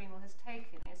tier tribunal has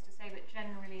taken is to say that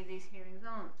generally these hearings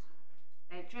aren't.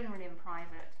 They're generally in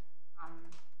private,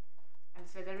 and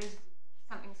so there is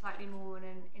something slightly more in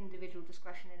an individual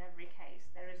discretion in every case.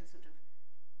 There is a sort of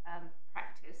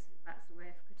practice, if that's the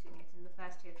way of putting it, in the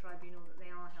first tier tribunal that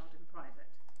they are held in private,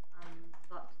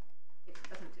 but it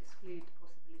doesn't exclude the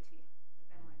possibility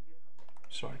that there might be a public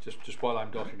hearing. Sorry, just while I'm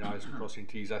dotting I's and crossing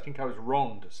T's, I think I was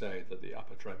wrong to say that the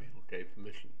Upper Tribunal gave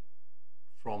permission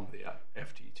from the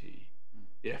FTT.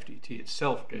 The FTT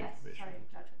itself gave permission. Sorry,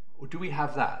 Judge. Or do we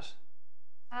have that?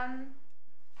 I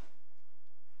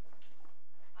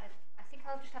think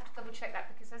I'll just have to double check that,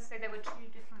 because as I say, there were two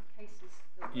different cases.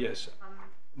 That were, Yes.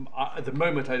 At the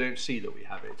moment, I don't see that we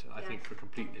have it. I think for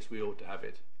completeness, we ought to have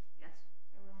it. Yes,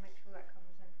 so we'll make sure that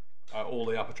comes in. All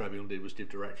the Upper Tribunal did was give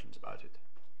directions about it.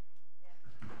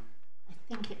 Yeah. I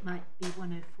think it might be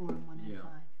 104 and 105. Yeah,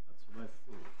 that's what I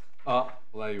thought.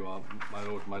 Well, there you are. My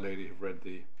lord and my lady have read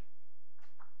the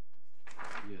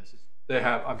Yes. They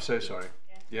have. I'm so sorry.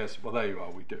 Yes. Yes. Well, there you are.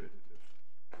 We do.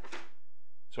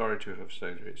 Sorry to have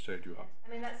stayed you up.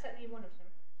 I mean, that's certainly one of them.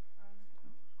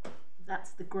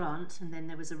 That's the grant, and then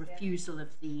there was a refusal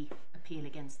of the appeal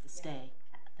against the stay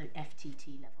at the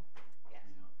FTT level. Yes.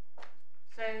 Yeah.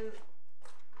 So,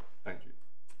 Thank you.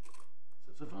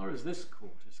 So far as this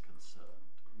court is concerned,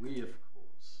 we of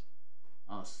course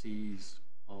are seized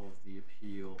of the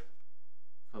appeal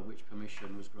for which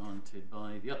permission was granted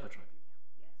by the Upper Tribunal.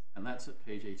 yes, And that's at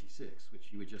page 86, which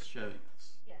you were just showing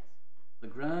us. yes, The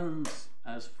grounds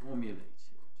as formulated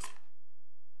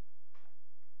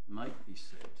might be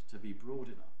said to be broad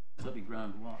enough. Certainly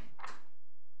ground one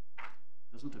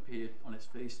doesn't appear on its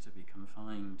face to be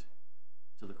confined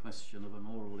to the question of an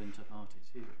oral inter partes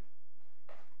hearing.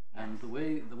 And the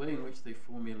way in which they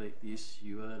formulate the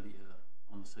issue earlier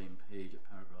on the same page at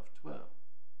paragraph 12,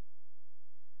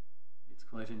 it's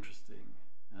quite interesting.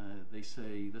 They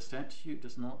say the statute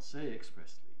does not say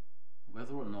expressly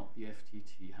whether or not the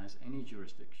FTT has any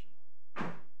jurisdiction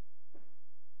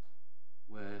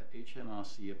where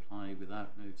HMRC apply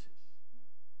without notice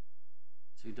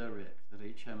to direct that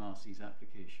HMRC's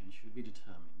application should be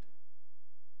determined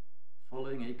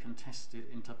following a contested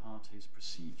inter partes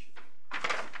procedure.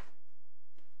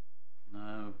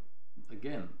 Now,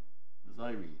 again, as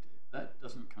I read it, that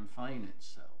doesn't confine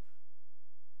itself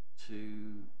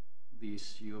to the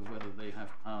issue of whether they have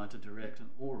power to direct an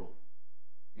oral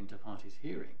inter partes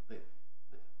hearing.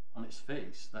 On its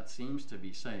face, that seems to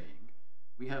be saying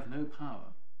we have no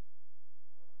power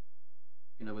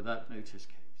in a without notice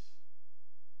case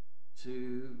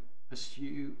to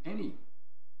pursue any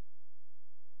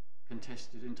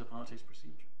contested inter partes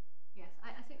procedure. yes.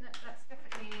 I think that's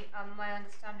definitely my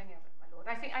understanding of it, my lord.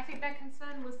 I think their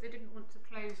concern was they didn't want to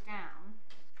close down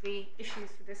the issues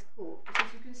for this court,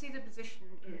 because you can see the position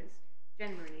is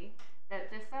generally that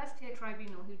the first tier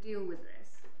tribunal who deal with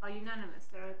this are unanimous.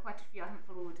 There are quite a few, I haven't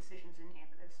put all the decisions in here,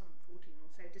 but there's some 14 or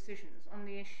so decisions on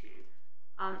the issue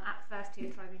at first tier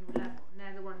tribunal level, and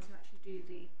they're the ones who actually do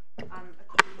the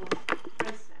approval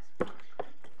process.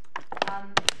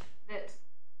 That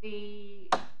the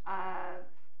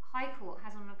High Court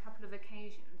has on a couple of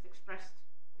occasions expressed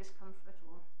discomfort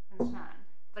or concern,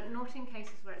 but not in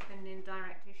cases where it's been an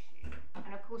indirect issue.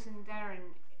 And of course in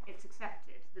Darren it's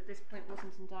accepted that this point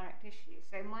wasn't an indirect issue.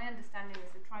 So my understanding is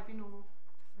the tribunal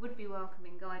would be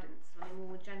welcoming guidance on a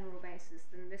more general basis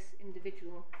than this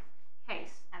individual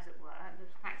case, as it were, the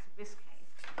facts of this case.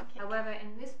 Okay. However,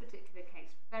 in this particular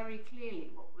case, very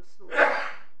clearly what was sought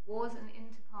was an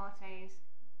inter partes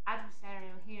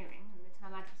adversarial hearing, and the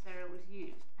term adversarial was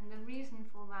used. And the reason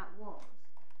for that was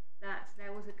that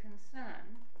there was a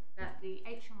concern that the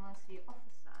HMRC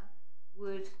officer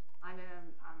would either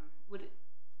would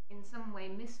in some way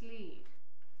mislead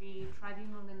the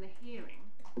tribunal in the hearing,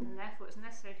 and therefore it's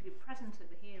necessary to be present at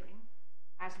the hearing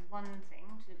as one thing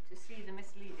to see the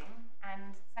misleading,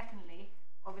 and secondly,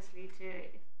 obviously,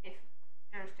 if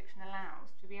jurisdiction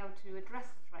allows, to be able to address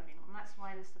the tribunal. And that's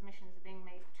why the submissions are being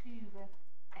made to the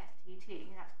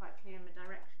FTT, that's quite clear in the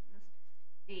directions,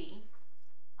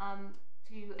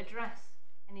 to address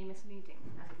any misleading,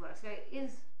 as it were. So it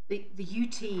is... The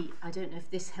UT, I don't know if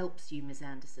this helps you, Ms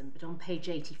Anderson, but on page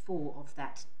 84 of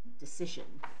that decision,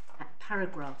 at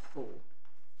paragraph 4,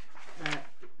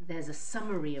 there's a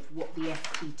summary of what the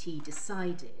FTT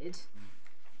decided,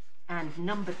 and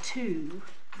number 2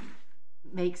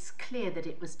 makes clear that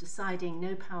it was deciding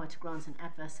no power to grant an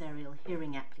adversarial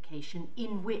hearing application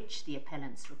in which the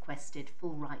appellants requested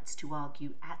full rights to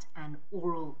argue at an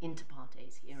oral inter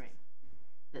partes hearing,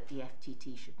 that the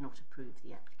FTT should not approve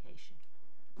the application.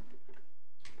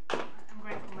 I'm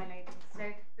grateful, my lady. So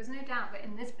there's no doubt that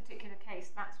in this particular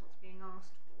case that's what's being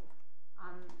asked for,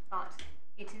 but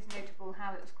it is notable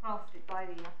how it was crafted by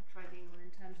the Upper Tribunal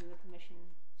in terms of the permission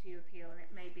to appeal, and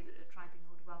it may be that the tribunal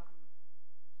would welcome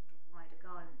sort of wider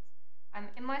guidance.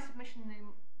 In my submission,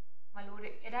 though, my lord,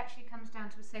 it actually comes down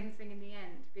to the same thing in the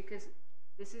end, because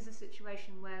this is a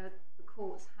situation where the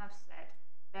courts have said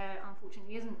there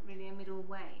unfortunately isn't really a middle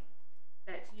way,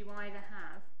 that you either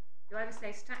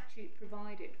say statute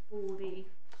provided for the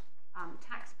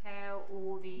taxpayer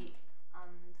or the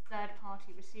third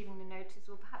party receiving the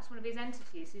notice, or perhaps one of his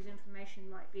entities whose information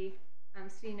might be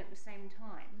seen at the same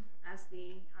time as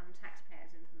the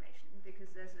taxpayer's information, because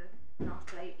there's an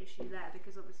after issue there,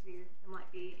 because obviously there might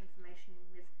be information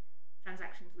with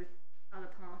transactions with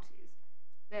other parties,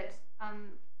 that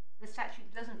the statute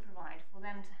doesn't provide for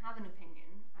them to have an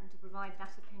opinion and to provide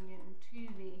that opinion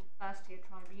to the first tier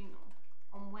tribunal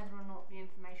on whether or not the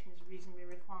information is reasonably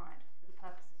required for the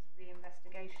purposes of the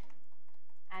investigation.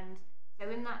 And so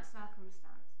in that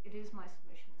circumstance, it is my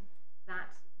submission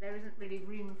that there isn't really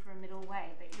room for a middle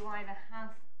way, that you either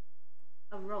have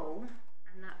a role,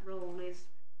 and that role is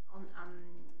on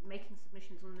making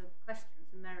submissions on the questions,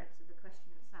 the merits of the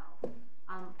question itself,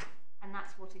 and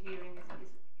that's what a hearing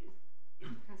is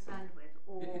concerned with.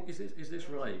 Or is this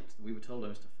right? We were told by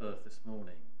Mr. Firth this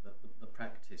morning that the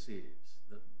practice is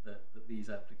that these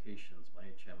applications by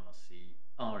HMRC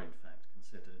are in fact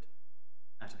considered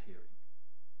at a hearing.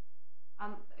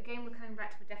 Again, we're coming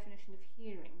back to the definition of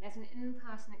hearing. There's an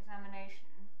in-person examination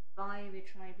by the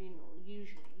tribunal,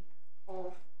 usually,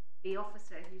 of the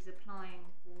officer who's applying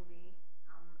for the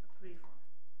approval.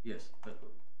 Yes, but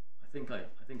I think I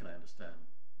understand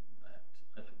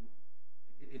that.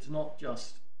 It's not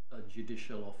just a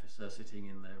judicial officer sitting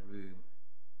in their room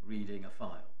reading a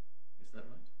file. Is that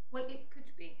right? Well, it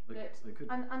could be, but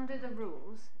under the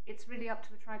rules, it's really up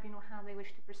to the tribunal how they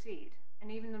wish to proceed.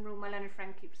 And even the rule my learned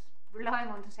friend keeps relying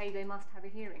on to say they must have a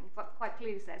hearing, but quite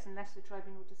clearly says unless the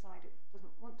tribunal decide it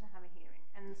doesn't want to have a hearing.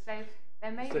 And so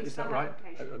there may be some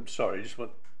application. I'm sorry,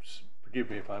 forgive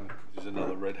me if there's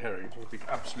another red herring. I want to be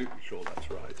absolutely sure that's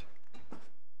right.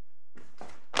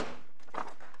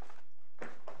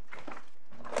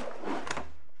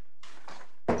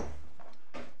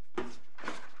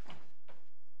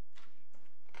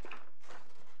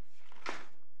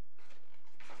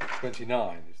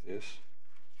 $29 is this?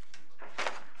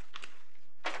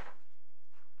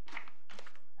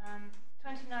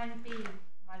 29B,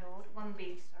 my lord,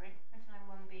 1B, sorry,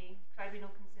 29(1)B. Tribunal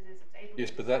considers it's able Yes,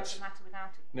 to but decide that's the matter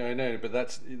without it. no, but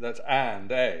that's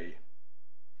and A.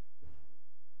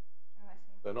 Oh, I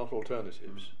see. They're not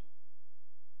alternatives.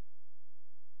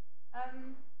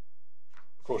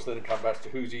 Of course, then it comes back to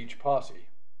who's each party.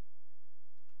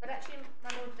 But actually, my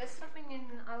lord, there's something in.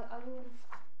 I will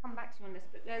come back to you on this,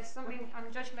 but there's something.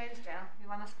 Judge Mosedale,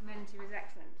 who I must commend to, is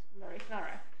excellent, very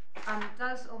thorough.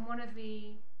 Does on one of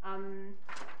the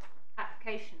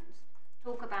applications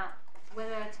talk about whether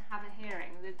to have a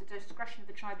hearing, the discretion of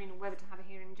the tribunal whether to have a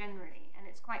hearing generally, and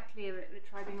it's quite clear that the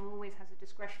tribunal always has a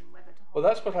discretion whether to hold.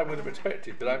 Well, that's what I would have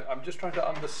expected, but I'm just trying to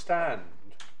understand.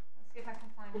 Let's see if I can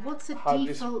find that. What's a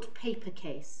default paper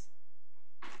case?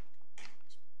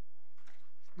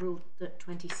 Rule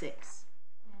 26,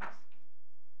 Yes.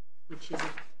 which is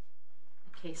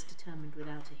a case determined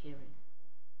without a hearing.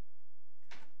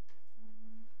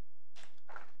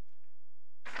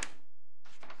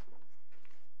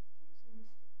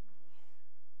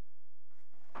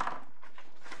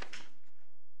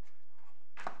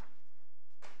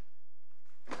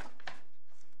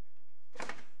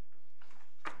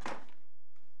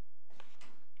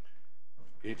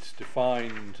 It's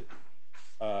defined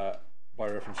by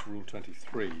reference to Rule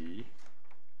 23.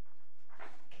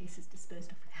 Case is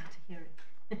disposed of without a hearing.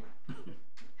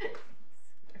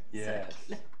 Yes.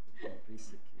 I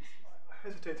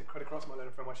hesitate to cut across my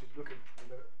learned friend while she's looking,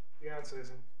 and the answer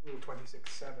is in Rule 26(7).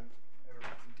 They were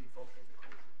the default paper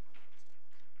case.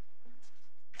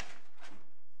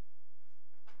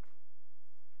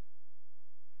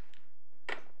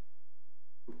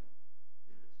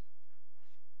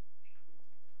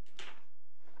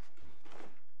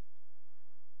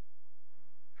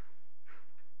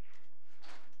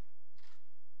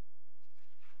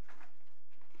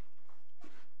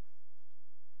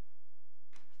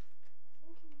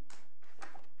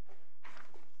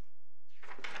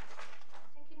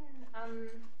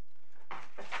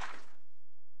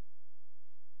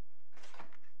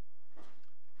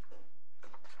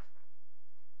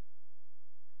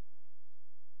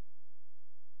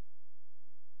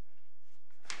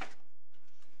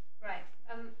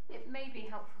 It may be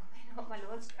helpful, may not, my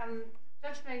lords.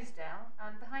 Judge Mosedale,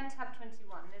 behind tab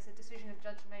 21, there's a decision of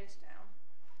Judge Mosedale,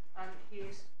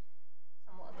 who's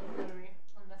somewhat of a guru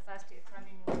on the first year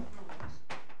tribunal rules.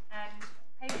 And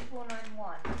page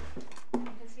 491,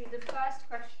 you can see the first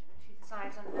question she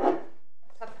decides under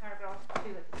subparagraph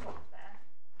 2 at the top there,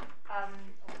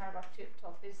 or paragraph 2 at the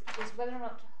top, is whether or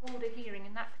not to hold a hearing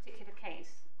in that particular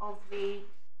case of the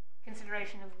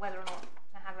consideration of whether or not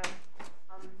to have an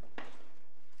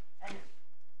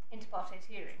inter partes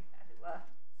hearing, as it were.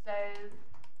 So,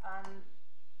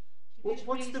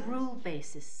 What's the rule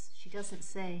basis? She doesn't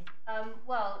say.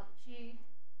 Well, she.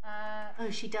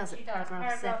 She does at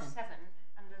paragraph 7.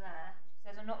 Under there, she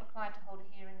says, "I'm not required to hold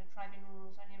a hearing. The tribunal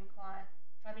rules only require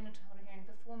the tribunal to hold a hearing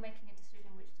before making a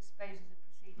decision which disposes of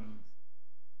proceedings."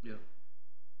 Yeah.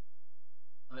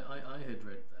 I had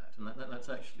read that, and that's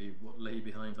actually what lay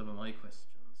behind some of my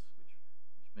questions, which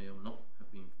may or not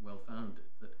have been well founded.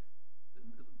 That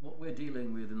what we're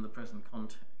dealing with in the present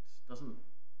context doesn't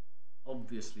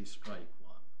obviously strike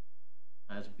one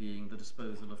as being the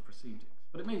disposal of proceedings,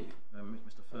 but it may be.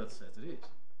 Mr. Firth says it is.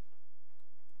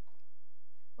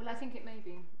 Well, I think it may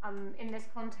be. In this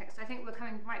context, I think we're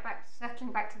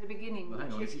circling back to the beginning. Well,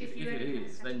 hang on, if it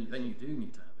is, then you do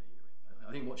need to have a hearing.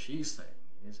 I think what she's saying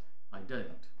is, I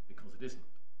don't, because it isn't.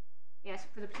 Yes,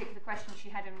 for the particular question she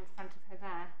had in front of her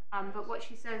there. But what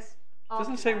she says... She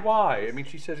doesn't say why. I mean,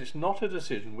 she says it's not a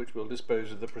decision which will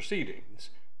dispose of the proceedings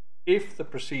if the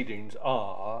proceedings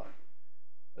are,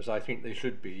 as I think they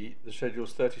should be, the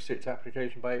Schedules 36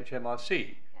 application by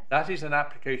HMRC. Yes. That is an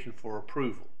application for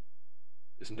approval,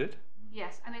 isn't it?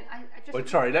 Yes, I mean, I just... Oh,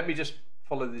 sorry, let me just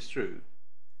follow this through.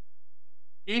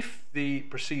 If the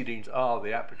proceedings are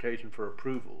the application for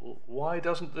approval, why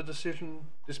doesn't the decision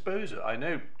dispose of it? I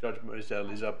know Judge Moselle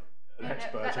is an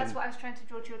expert. That's what I was trying to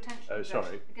draw to your attention. Oh,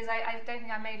 sorry. Because I don't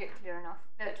think I made it clear enough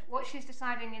that what she's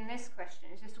deciding in this question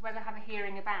is just whether to have a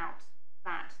hearing about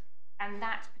that. And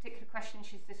that particular question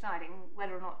she's deciding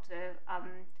whether or not to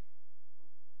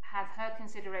have her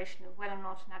consideration of whether or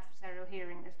not an adversarial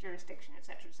hearing has jurisdiction,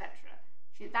 etc., etc.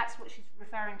 That's what she's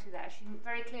referring to there. She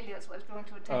very clearly, that's what I was drawing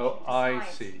to attention. Oh, I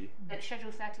see. That Schedule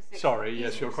 36... Sorry,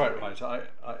 yes, you're quite right. So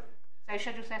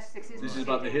Schedule 36 is... This is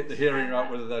about the hearing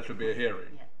about whether there should be a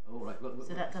hearing. Yeah. All right.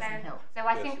 So that doesn't help. So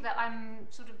I think that I'm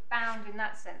sort of bound in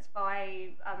that sense by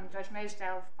Judge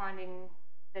Mosdale finding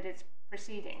that it's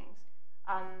proceedings.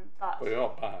 But well, you're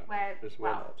not bound, because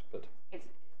we're not. But it's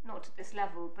not at this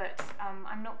level, but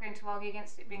I'm not going to argue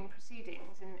against it being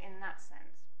proceedings in that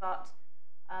sense. But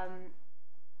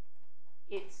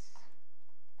it's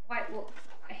quite what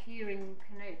a hearing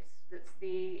connotes.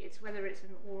 It's whether it's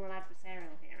an oral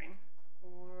adversarial hearing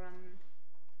or...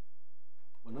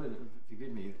 Well, no,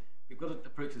 forgive me, you've got to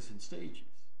approach this in stages.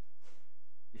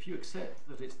 If you accept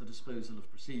that it's the disposal of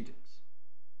proceedings,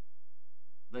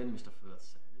 then Mr. Firth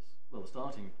says, well, the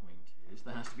starting point is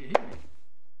there has to be a hearing.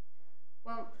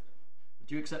 Well...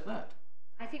 Do you accept that?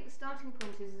 I think the starting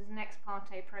point is an ex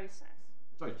parte process.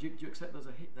 Sorry, do you accept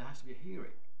there has to be a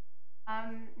hearing?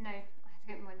 No, I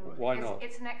don't, my lord. Why not?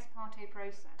 It's an ex parte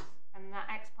process, and that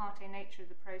ex parte nature of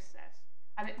the process.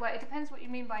 I mean, well, it depends what you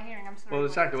mean by hearing. I'm sorry. well,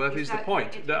 exactly. Well, that is the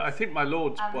point. I think my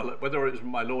lord's well, whether it's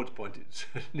my lord's point, it's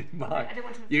certainly mine. I don't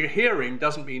want to. Your hearing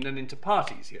doesn't mean an inter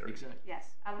partes hearing. Exactly.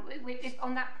 Yes.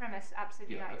 On that premise,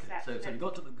 absolutely, Yeah, I okay. accept.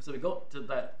 So we got to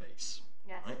that base.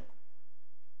 Yes. Right?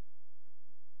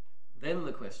 Then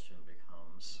the question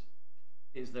becomes: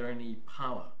 is there any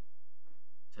power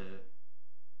to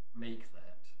make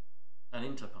that an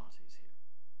inter partes hearing?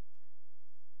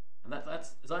 And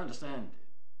that's, as I understand it,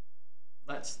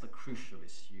 that's the crucial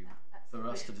issue for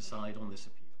us to decide on this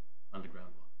appeal,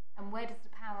 Underground 1. And where does the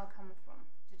power come from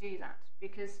to do that?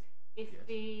 Because if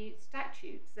the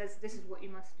statute says this is what you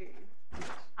must do,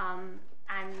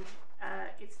 and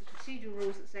it's the procedural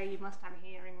rules that say you must have a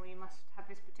hearing or you must have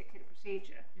this particular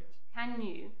procedure, can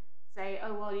you say,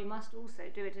 oh, well, you must also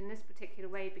do it in this particular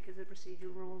way because of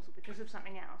procedural rules or because of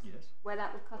something else, where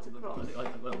that would cut across?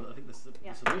 I think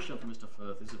the submission from Mr.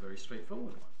 Firth is a very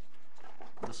straightforward one.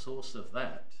 The source of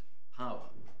that power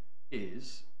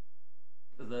is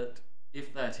that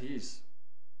if that is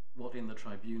what in the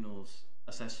tribunal's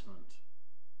assessment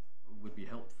would be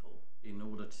helpful in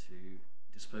order to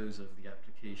dispose of the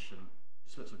application,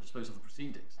 dispose of the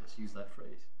proceedings, let's use that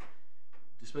phrase,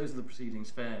 dispose of the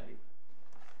proceedings fairly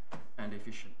and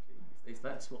efficiently, if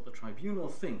that's what the tribunal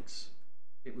thinks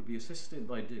it would be assisted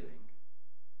by doing,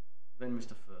 then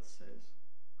Mr. Firth says,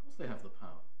 of course they have the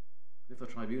power. If the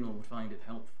tribunal would find it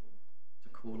helpful to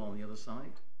call on the other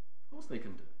side, of course they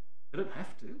can do it. They don't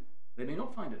have to. They may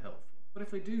not find it helpful. But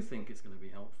if they do think it's going to be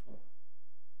helpful,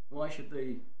 why should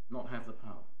they not have the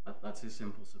power? That's his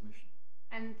simple submission.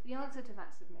 And the answer to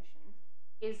that submission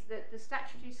is that the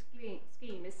statutory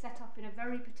scheme is set up in a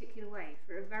very particular way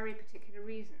for a very particular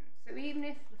reason. So even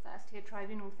if the first tier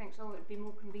tribunal thinks, oh, it would be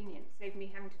more convenient to save me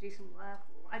having to do some work,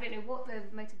 or I don't know what the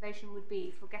motivation would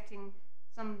be for getting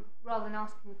some, rather than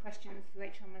asking the questions to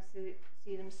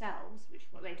HMRC themselves, which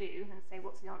is what they do, and say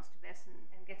what's the answer to this,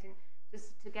 and getting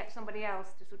just to get somebody else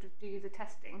to sort of do the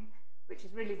testing, which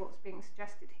is really what's being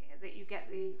suggested here, that you get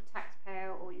the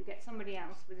taxpayer or you get somebody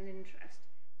else with an interest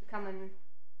to come and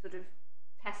sort of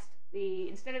test the,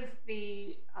 instead of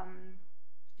the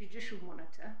judicial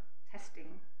monitor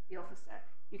testing the officer,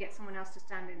 you get someone else to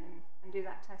stand in and do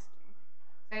that testing.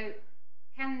 So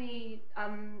can the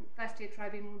first tier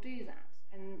tribunal do that?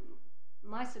 And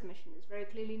my submission is very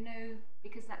clearly no,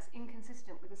 because that's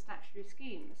inconsistent with the statutory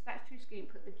scheme. The statutory scheme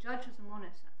put the judge as a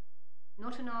monitor,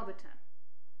 not an arbiter.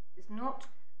 It's not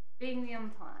being the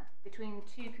umpire between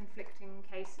two conflicting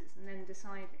cases and then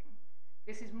deciding.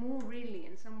 This is more really,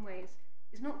 in some ways,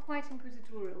 it's not quite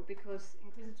inquisitorial, because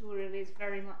inquisitorial is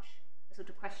very much a sort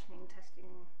of questioning,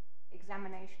 testing,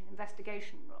 examination,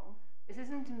 investigation role. This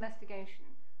isn't investigation.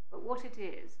 But what it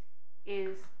is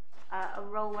a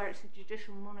role where it's a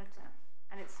judicial monitor,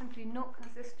 and it's simply not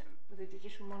consistent with a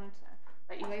judicial monitor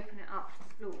that you open it up to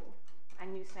the floor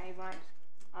and you say, right,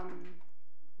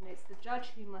 it's the judge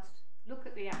who must look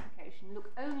at the application,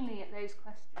 look only at those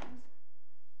questions.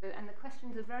 So, and the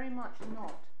questions are very much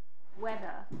not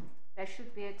whether there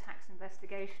should be a tax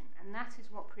investigation, and that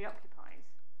is what preoccupies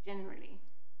generally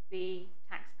the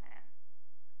taxpayer.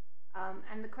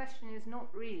 And the question is not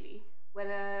really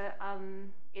whether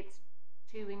it's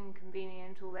too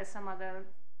inconvenient or there's some other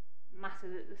matter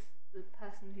that the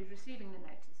person who's receiving the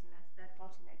notice and their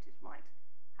third-party notice might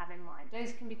have in mind.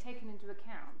 Those can be taken into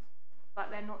account,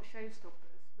 but they're not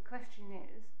showstoppers. The question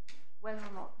is whether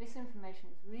or not this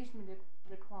information is reasonably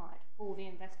required for the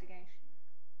investigation.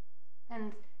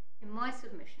 And in my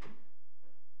submission,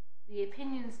 the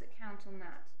opinions that count on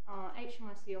that are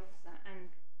HMRC officer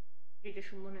and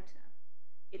judicial monitor.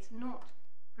 It's not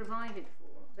provided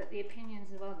for that the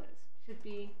opinions of others should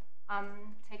be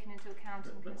taken into account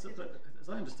and considered. But as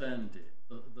I understand it,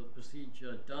 the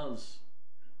procedure does,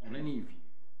 on any view,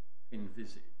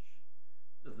 envisage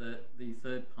that the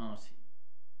third party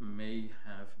may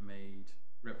have made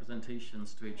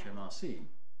representations to HMRC,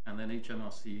 and then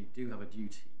HMRC do have a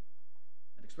duty,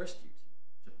 an express duty,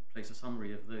 to place a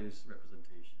summary of those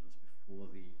representations before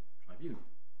the tribunal.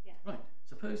 Yes. Right.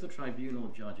 Suppose the tribunal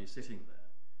judge is sitting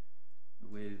there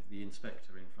with the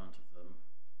inspector in front of them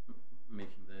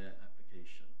making their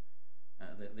application.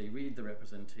 They read the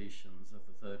representations of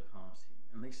the third party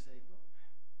and they say, well,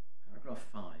 paragraph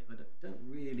 5, I don't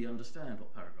really understand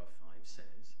what paragraph 5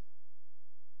 says.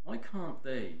 Why can't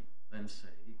they then say,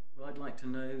 well, I'd like to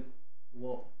know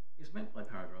what is meant by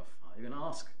paragraph 5 and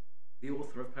ask the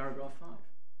author of paragraph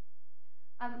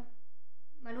 5?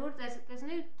 My Lord, there's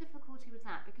no difficulty with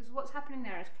that, because what's happening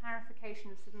there is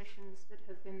clarification of submissions that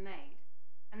have been made,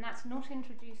 and that's not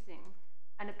introducing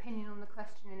an opinion on the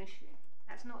question in issue.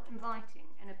 That's not inviting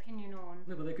an opinion on.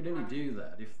 No, but they could only do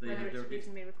that if they. Whether it's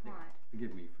reasonably required.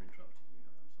 Forgive me for interrupting you.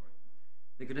 I'm sorry.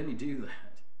 They could only do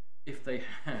that if they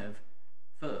have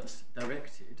first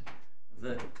directed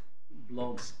that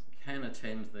blogs can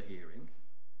attend the hearing,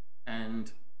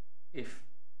 and if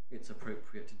it's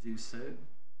appropriate to do so,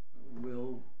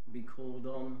 will be called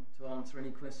on to answer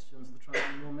any questions the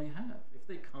tribunal may have. If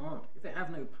they can't, if they have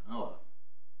no power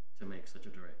to make such a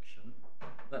direction,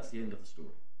 that's the end of the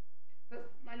story.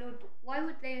 But, my Lord, why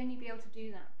would they only be able to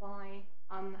do that by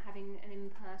having an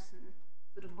in-person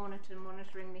sort of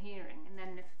monitoring the hearing, and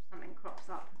then if something crops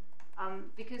up?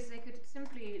 Because they could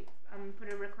simply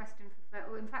put a request in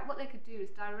for, or in fact what they could do is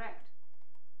direct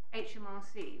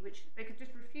HMRC, which they could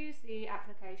just refuse the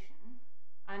application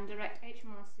and direct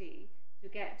HMRC to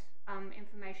get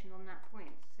information on that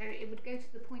point. So it would go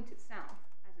to the point itself,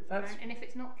 as it were, and if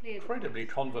it's not clear... Incredibly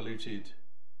convoluted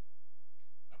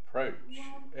approach.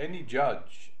 Well, any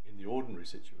judge in the ordinary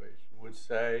situation would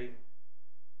say,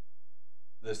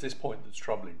 there's this point that's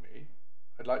troubling me,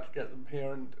 I'd like to get them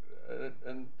here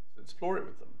and explore it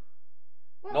with them.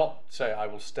 Well, not say I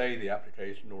will stay the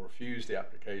application or refuse the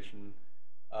application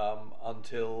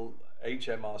until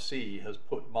HMRC has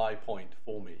put my point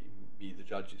for me, the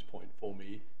judge's point for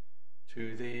me,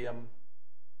 to the...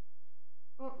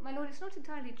 Well, my Lord, it's not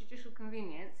entirely judicial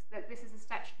convenience that this is a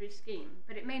statutory scheme,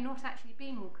 but it may not actually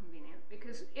be more convenient,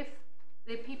 because if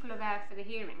the people are there for the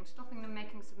hearing, stopping them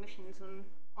making submissions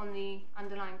on the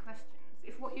underlying questions,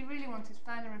 if what you really want is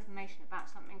further information about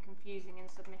something confusing in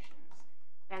submissions,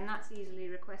 then that's easily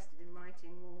requested in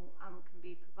writing or can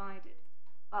be provided.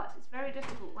 But it's very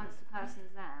difficult once the person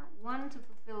is there, one, to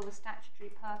fulfil the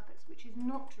statutory purpose, which is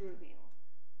not to reveal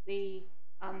the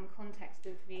context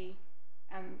of the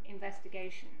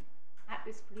investigation at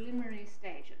this preliminary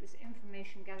stage, at this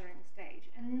information gathering stage,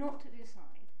 and not to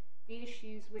decide the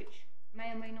issues which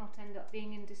may or may not end up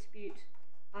being in dispute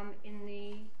in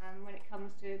the when it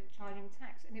comes to charging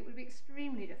tax. And it would be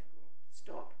extremely difficult to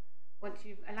stop, once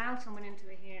you've allowed someone into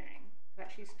a hearing, to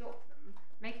actually stop them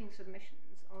making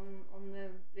submissions on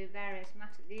the various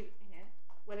matters, you know,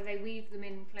 whether they weave them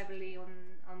in cleverly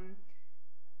on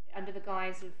under the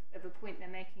guise of a point they're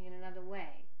making in another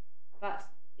way. But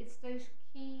it's those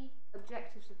key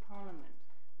objectives of Parliament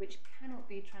which cannot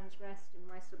be transgressed in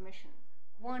my submission.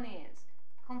 One is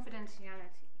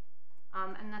confidentiality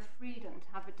and the freedom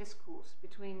to have a discourse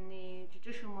between the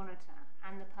judicial monitor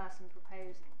and the person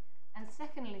proposing. And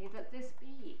secondly, that this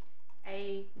be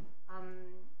an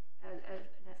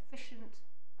efficient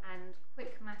and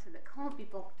quick matter that can't be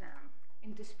bogged down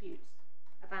in disputes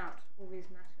about all these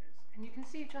matters. And you can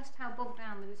see just how bogged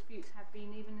down the disputes have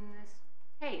been even in this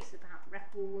case about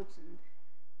records and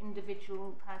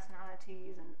individual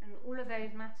personalities and all of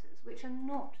those matters, which are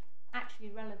not actually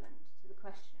relevant to the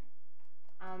question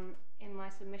in my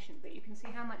submission. But you can see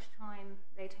how much time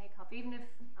they take up, even if,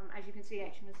 as you can see,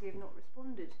 HMRC have not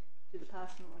responded to the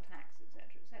personal attacks, etc.,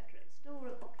 etc. It's still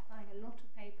occupying a lot of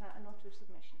paper, a lot of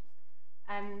submissions.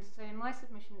 And so in my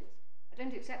submission, I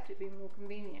don't accept it being more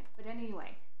convenient, but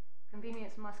anyway,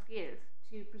 convenience must give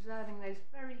to preserving those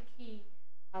very key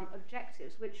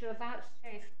objectives, which are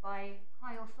vouchsafed by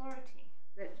high authority,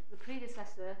 that the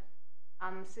predecessor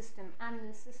system and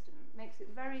this system makes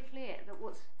it very clear that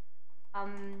what's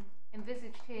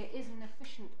envisaged here is an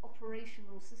efficient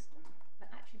operational system that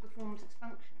actually performs its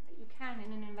function, that you can,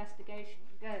 in an investigation,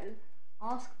 go,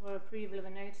 ask for approval of a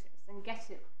notice and get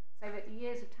it so that the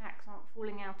years of tax aren't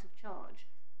falling out of charge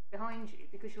behind you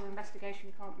because your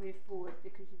investigation can't move forward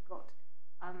because you've got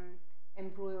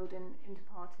embroiled in inter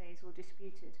partes or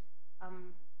disputed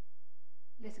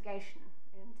litigation,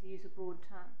 to use a broad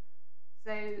term.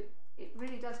 So it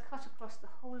really does cut across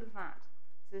the whole of that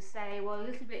to say, well, a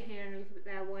little bit here and a little bit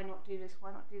there, why not do this,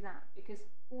 why not do that? Because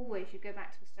always you go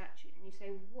back to the statute and you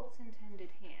say, what's intended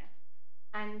here?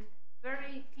 And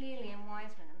very clearly in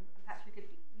Wiseman, and perhaps we could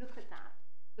look at that,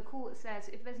 the court says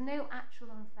if there's no actual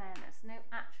unfairness, no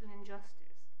actual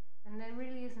injustice, then there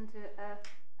really isn't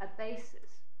a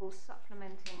basis for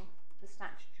supplementing the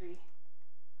statutory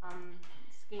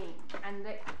scheme, and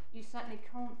that you certainly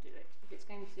can't do it if it's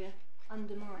going to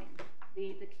undermine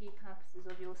the key purposes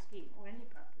of your scheme, or any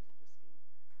purpose of the scheme.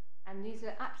 And these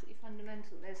are absolutely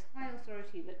fundamental. There's high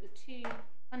authority that the two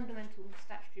fundamental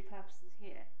statutory purposes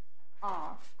here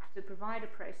are to provide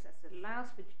a process that allows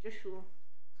for judicial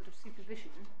sort of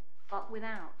supervision, but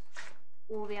without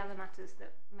all the other matters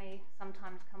that may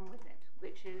sometimes come with it,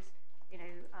 which is,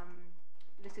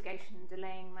 litigation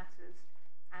delaying matters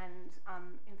and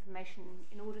information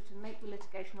in order to make the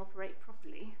litigation operate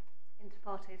properly, inter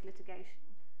partes litigation.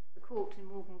 The court in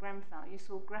Morgan Grenfell, you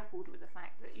saw, grappled with the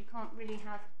fact that you can't really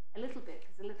have a little bit,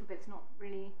 because a little bit's not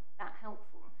really that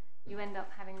helpful. You end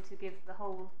up having to give the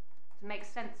whole, to make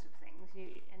sense of things,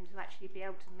 and to actually be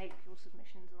able to make your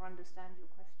submissions or understand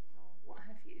your question or what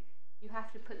have you. You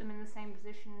have to put them in the same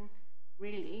position,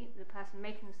 really, the person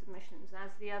making the submissions,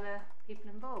 as the other people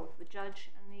involved, the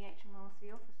judge and the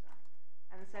HMRC officer.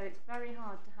 And so it's very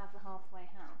hard to have the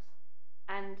halfway house.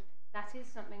 And that is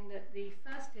something that the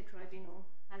first tier tribunal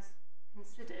has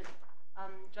considered,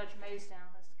 Judge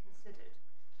Mosedale has considered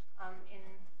in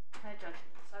her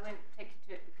judgment. So I won't take you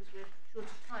to it because we're short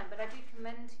of time, but I do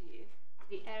commend to you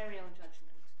the aerial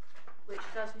judgment, which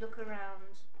does look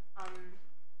around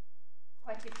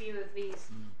quite a few of these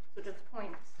sort of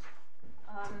points.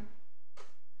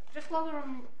 Just while we're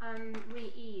on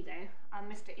re-E though,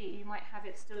 Mr. E, you might have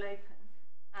it still open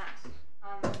at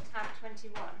tab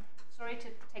 21. Sorry to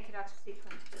take it out of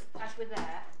sequence, but as we're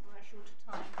there, we're short of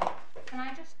time. Can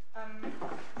I just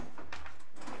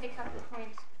pick up the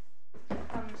point that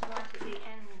comes right at the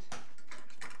end?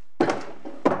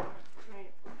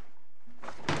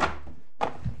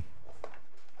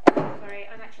 Sorry,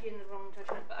 I'm actually in the wrong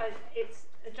judgment, but it's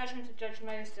a judgment of Judge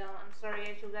Mosedale. I'm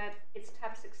sorry, as you're there, it's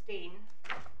tab 16,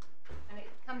 and it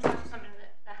comes out of something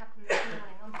that happened this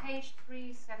morning. On page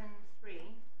 373,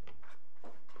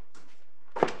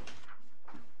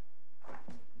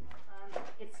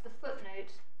 it's the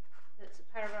footnote that's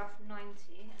at paragraph 90,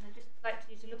 and I'd just like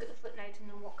you to look at the footnote and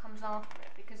then what comes after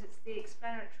it, because it's the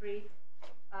explanatory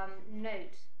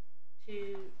note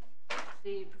to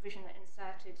the provision that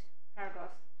inserted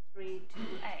paragraph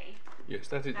 3(2)(a). Yes,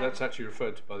 that's actually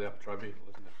referred to by the Upper Tribunal,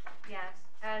 isn't it? Yes,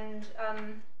 and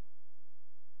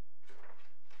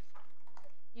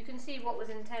you can see what was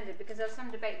intended, because there was some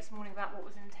debate this morning about what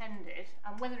was intended,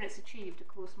 and whether it's achieved, of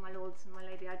course, my lords and my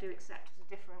lady, I do accept is a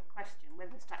different question,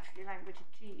 whether the statutory language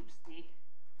achieves the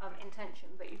intention,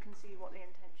 but you can see what the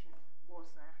intention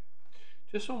was there.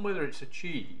 Just on whether it's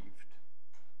achieved,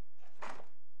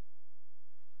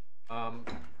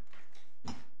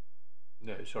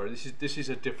 no, sorry, this is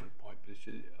a different point, but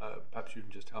perhaps you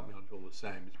can just help me on it all the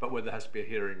same. It's about whether there has to be a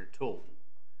hearing at all.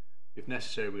 If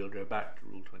necessary, we'll go back to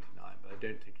Rule 29, but I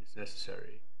don't think it's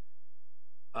necessary.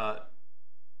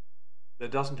 There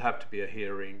doesn't have to be a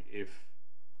hearing if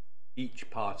each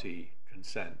party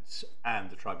consents and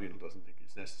the tribunal doesn't think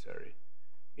it's necessary.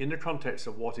 In the context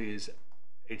of what is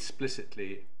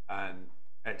explicitly an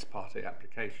ex parte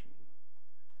application,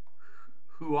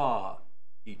 who are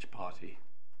each party?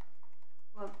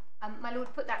 Well, my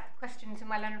lord put that question to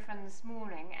my learned friend this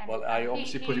morning. And well, I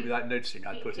obviously put it without noticing.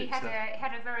 He had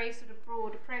a very sort of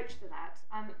broad approach to that,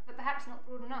 but perhaps not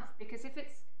broad enough, because if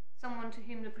it's someone to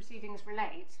whom the proceedings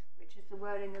relate, which is the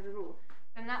wording of the rule,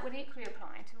 then that would equally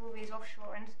apply to all these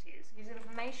offshore entities whose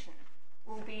information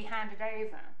will be handed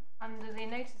over under the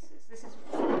notices. This is,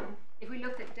 if we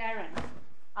look at Derren,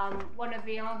 one of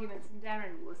the arguments in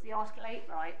Derren was the Article 8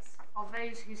 rights of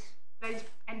those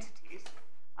entities.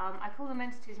 I call them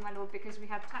entities, my lord, because we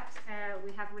have taxpayer,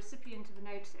 we have recipient of the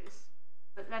notice,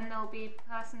 but then there'll be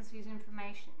persons whose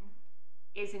information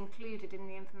is included in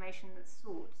the information that's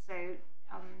sought. So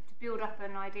to build up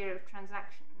an idea of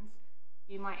transactions,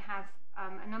 you might have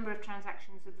a number of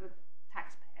transactions of the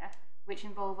taxpayer which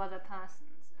involve other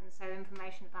persons, and so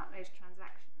information about those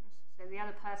transactions. So the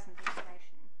other person's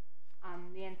information,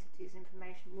 the entity's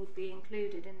information, would be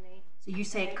included in the. So you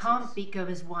say it can't go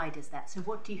as wide as that. So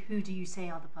who do you say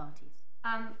are the parties?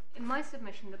 In my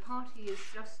submission, the party is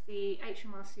just the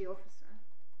HMRC officer.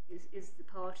 Is the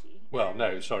party. Well,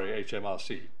 no, sorry,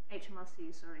 HMRC.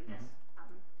 HMRC, sorry, yes.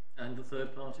 And the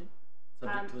third party,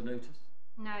 subject to the notice?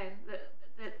 No,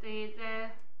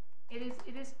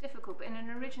 it is difficult, but in an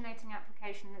originating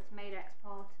application that's made ex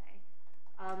parte,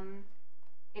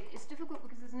 it's difficult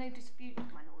because there's no dispute,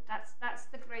 my lord. That's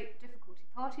the great difficulty.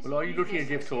 Parties. Well, are you looking a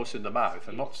gift horse in the mouth?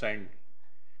 I'm not saying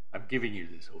I'm giving you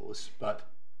this horse, but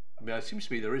I mean, it seems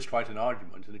to me there is quite an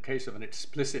argument. In the case of an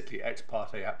explicitly ex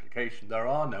parte application, there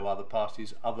are no other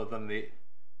parties other than the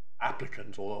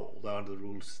applicant, or although under the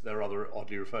rules they're rather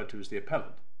oddly referred to as the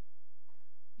appellant.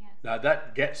 Yes. Now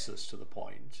that gets us to the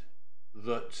point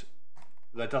that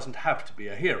there doesn't have to be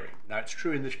a hearing. Now it's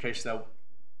true in this case that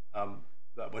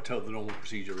we're told the normal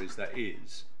procedure is there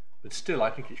is, but still I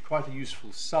think it's quite a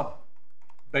useful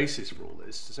sub-basis for all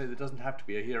this to say there doesn't have to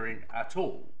be a hearing at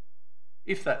all.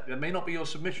 If that may not be your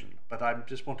submission, but I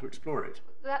just want to explore it.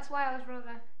 That's why I was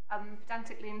rather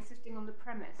pedantically insisting on the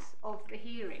premise of the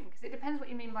hearing, because it depends what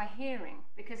you mean by hearing.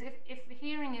 Because if the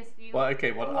hearing is the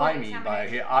what I mean by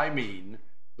here, I mean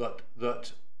that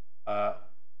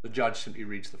the judge simply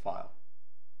reads the file.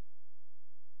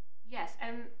 Yes,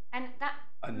 and that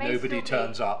and may nobody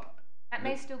turns up. That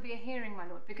may still be a hearing, my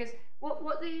lord, because what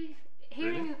the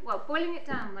hearing, Really? well, boiling it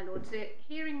down, my lord, the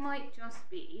hearing might just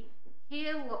be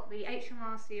hear what the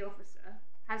HMRC officer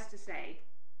has to say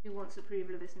who wants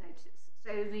approval of this notice.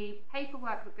 So the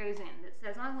paperwork that goes in that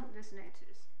says, I want this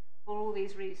notice for all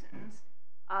these reasons,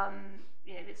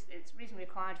 it's reasonably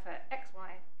required for X, Y,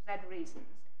 Z reasons.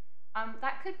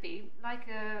 That could be like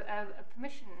a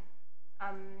permission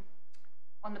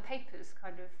on the papers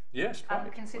kind of Yes,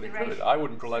 right. consideration. Well, I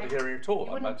wouldn't call that a hearing at all. You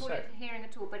I wouldn't might call say. it a hearing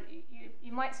at all, but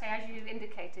you might say, as you've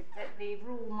indicated, that the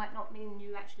rule might not mean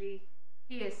you actually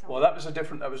hear something. Well, that was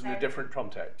in a different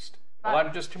context.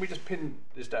 Well, can we just pin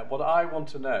this down? What I want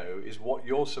to know is what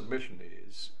your submission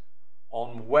is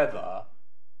on whether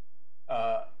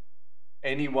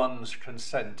anyone's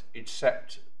consent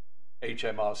except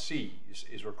HMRC's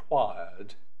is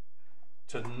required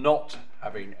to not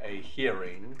having a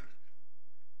hearing,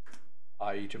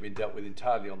 i.e. to be dealt with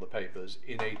entirely on the papers,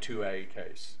 in a 2A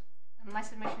case. And my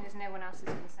submission is no one else's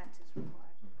consent is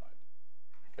required.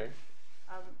 Right. Okay.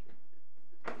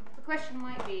 The question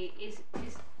might be, is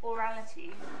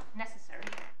orality necessary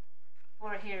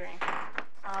for a hearing?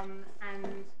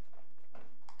 And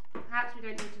perhaps we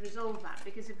don't need to resolve that,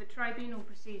 because if a tribunal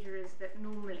procedure is that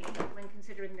normally, when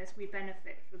considering this, we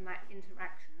benefit from that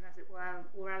interaction, as it were,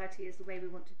 orality is the way we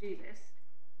want to do this,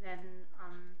 then...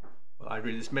 Well, I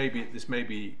agree. It may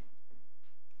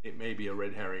be a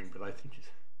red herring, but I think it's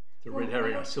a red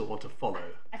herring I still want to follow.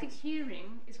 I think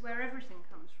hearing is where everything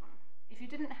comes from. If you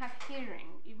didn't have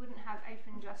hearing, you wouldn't have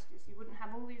open justice, you wouldn't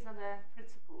have all these other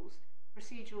principles,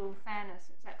 procedural fairness,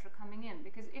 etc. coming in.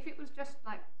 Because if it was just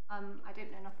like, I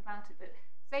don't know enough about it, but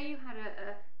say you had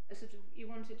a sort of, you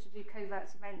wanted to do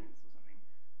covert surveillance or something.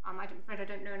 I'm afraid I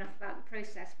don't know enough about the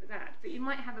process for that, but you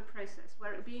might have a process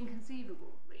where it would be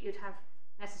inconceivable that you'd have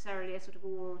necessarily a sort of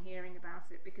oral hearing about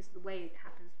it, because the way it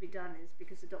happens to be done is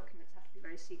because the documents have to be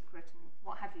very secret and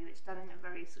what have you. It's done in a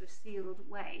very sort of sealed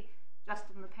way, just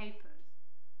on the papers.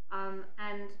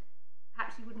 And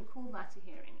perhaps you wouldn't call that a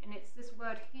hearing. And it's this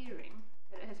word hearing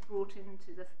that has brought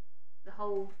into the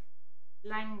whole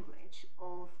language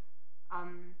of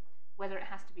whether it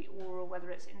has to be oral,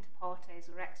 whether it's inter partes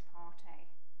or ex parte.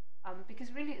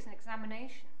 Because really it's an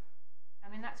examination. I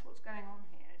mean, that's what's going on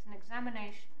here. It's an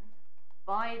examination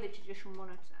by the judicial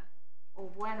monitor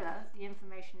of whether the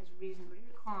information is reasonably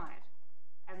required.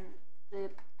 And the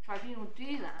tribunal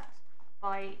do that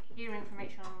by hearing from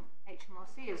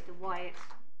HMRC as to why it's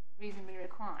reasonably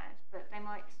required, but they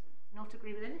might not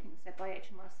agree with anything said by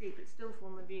HMRC, but still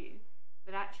form a view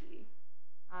that actually,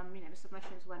 the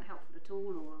submissions weren't helpful at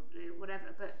all, or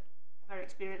whatever. But very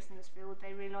experienced in this field,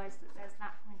 they realise that there's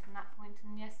that point and that point,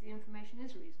 and yes, the information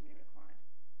is reasonably required.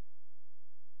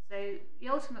 So the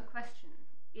ultimate question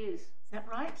is that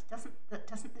right? Doesn't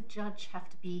the judge have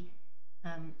to be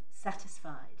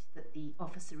satisfied that the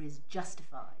officer is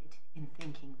justified in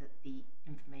thinking that the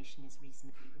information is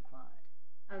reasonably required?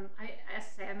 As I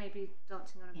say, I may be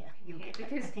dancing on a pin here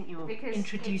because I think you're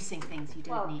introducing things you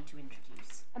don't need to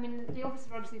introduce. I mean, the officer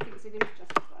obviously thinks it is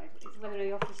justified. It's whether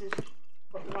the officer's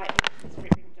got the right evidence for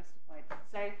it being justified.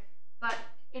 So, but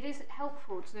it is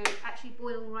helpful to actually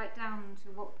boil right down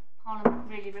to what Parliament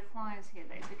really requires here,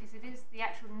 though, because it is the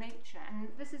actual nature, and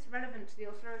this is relevant to the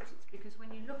authorities, because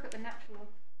when you look at the natural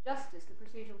justice, the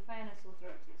procedural fairness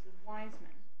authorities of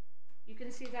Wiseman, you can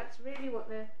see that's really what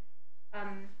the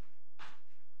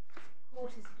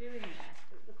court is doing there.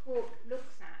 The court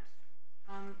looks at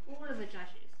all of the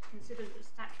judges, consider that the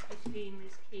statutory scheme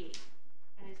is key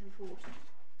and is important.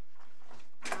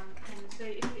 And so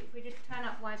if we just turn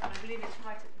up Wiseman, I believe it's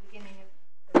right at the beginning of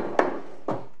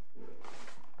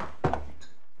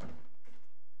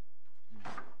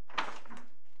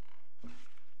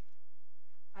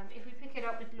if we pick it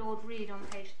up with Lord Reed on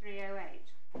page 308,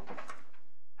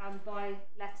 by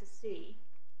letter C,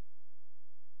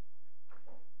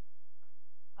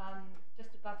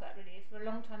 just above that really, for a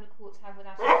long time the courts have,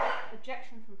 without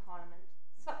objection from Parliament,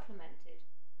 supplemented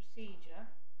procedure,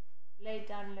 laid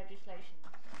down legislation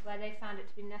where they found it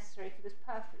to be necessary for this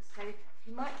purpose. So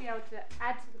you might be able to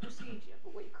add to the procedure,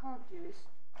 but what you can't do is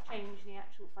change the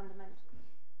actual fundamentals.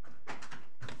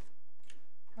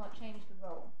 Can't change the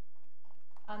role.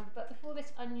 But before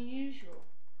this unusual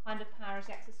kind of power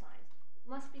is exercised, it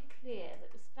must be clear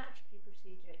that the statutory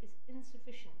procedure is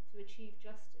insufficient to achieve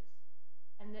justice,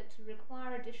 and that to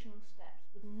require additional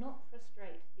steps would not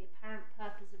frustrate the apparent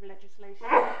purpose of legislation.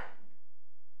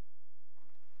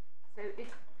 So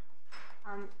if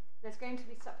there's going to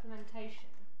be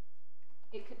supplementation,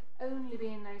 it can only be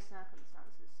in those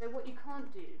circumstances. So what you can't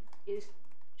do is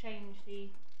change the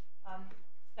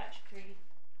statutory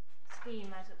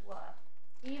scheme, as it were,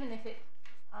 even if it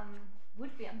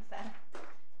would be unfair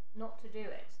not to do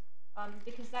it,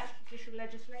 because that's judicial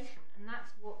legislation, and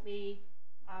that's what the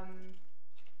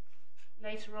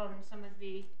later on some of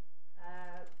the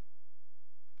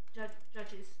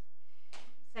judges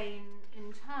say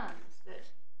in terms that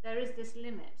there is this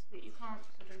limit that you can't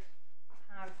sort of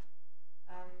have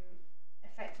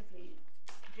effectively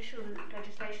judicial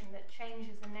legislation that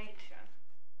changes the nature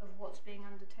of what's being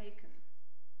undertaken.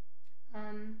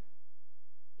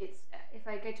 It's if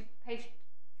I go to page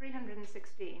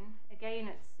 316, again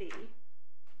at C,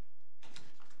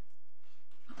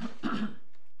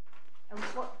 and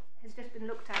what has just been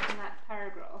looked at in that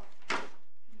paragraph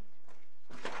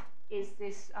is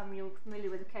this, you're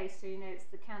familiar with the case, so you know it's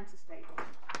the counter statement.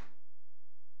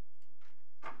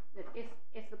 That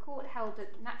if the court held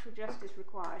that natural justice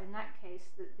required, in that case,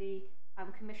 that the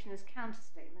Commissioner's counter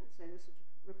statement, so the sort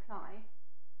of reply,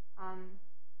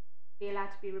 be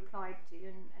allowed to be replied to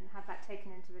and have that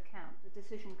taken into account, the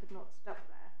decision could not stop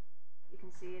there. You can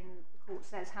see in the court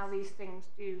says how these things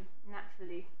do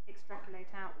naturally extrapolate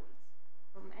outwards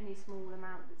from any small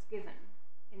amount that's given.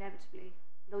 Inevitably,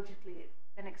 logically, it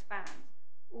then expands.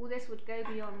 All this would go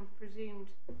beyond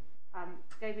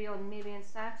go beyond merely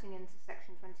inserting into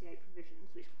Section 28 provisions,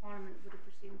 which Parliament would have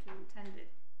presumed to have intended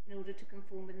in order to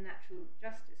conform with natural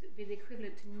justice. It would be the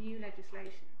equivalent to new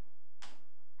legislation.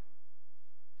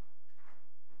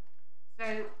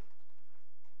 So,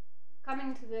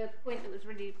 coming to the point that was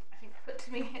really, I think, put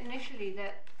to me initially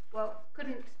that, well,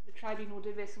 couldn't the tribunal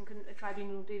do this and couldn't the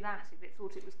tribunal do that if it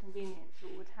thought it was convenient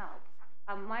or would help?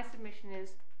 My submission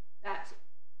is that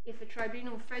if the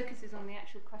tribunal focuses on the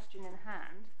actual question in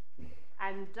hand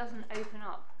and doesn't open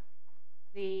up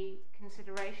the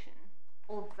consideration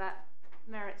of that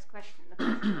merits question, the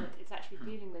question that it's actually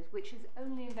dealing with, which is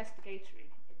only investigatory.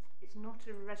 It's not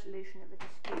a resolution of a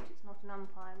dispute. It's not an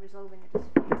umpire resolving a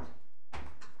dispute.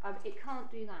 It can't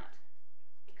do that.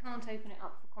 It can't open it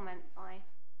up for comment by,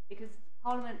 because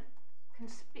Parliament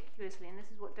conspicuously, and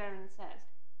this is what Darren says,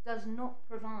 does not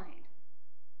provide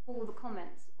for the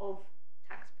comments of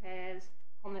taxpayers,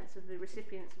 comments of the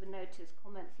recipients of a notice,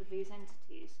 comments of these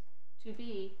entities to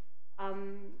be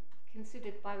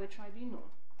considered by the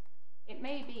tribunal. It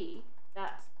may be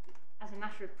that, as a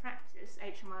matter of practice,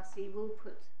 HMRC will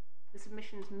put the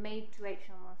submissions made to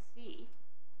HMRC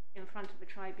in front of a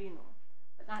tribunal,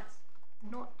 but that's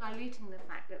not diluting the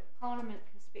fact that Parliament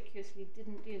conspicuously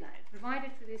didn't do that. It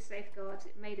provided for these safeguards,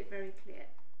 it made it very clear.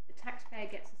 The taxpayer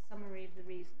gets a summary of the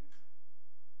reasons.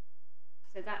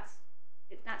 So that's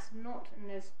not, and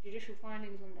there's judicial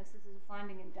findings on this is a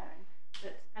finding in Darren,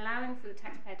 that allowing for the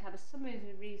taxpayer to have a summary of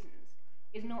the reasons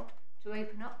is not to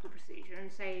open up the procedure and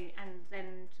say, and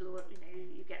then to,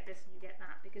 you get this and you get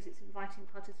that, because it's inviting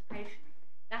participation.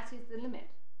 That is the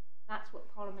limit. That's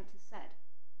what Parliament has said.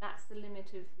 That's the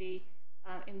limit of the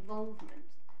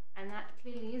involvement, and that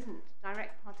clearly isn't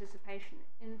direct participation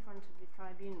in front of the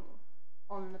tribunal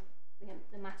on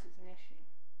the matters in issue.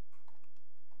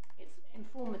 It's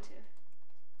informative.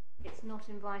 It's not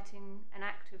inviting an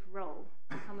active role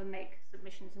to come and make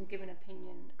submissions and give an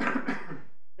opinion, and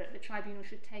that the tribunal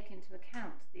should take into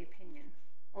account the opinion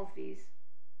of these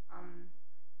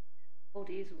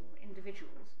bodies or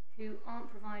individuals who aren't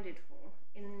provided for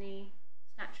in the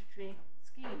statutory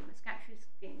scheme. The statutory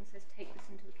scheme says take this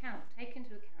into account. Take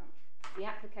into account the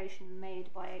application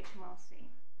made by HMRC.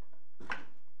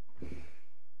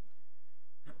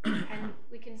 And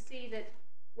we can see that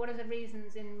one of the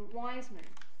reasons in Wiseman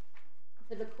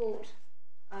for the court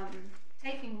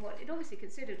taking what it obviously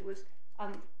considered was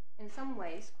in some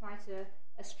ways quite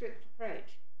a strict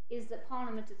approach, is that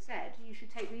Parliament had said you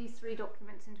should take these 3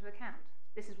 documents into account.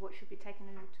 This is what should be taken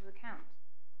into account.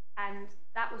 And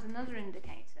that was another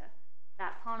indicator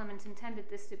that Parliament intended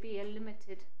this to be a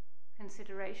limited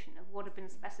consideration of what had been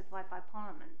specified by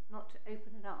Parliament, not to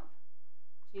open it up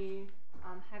to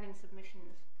having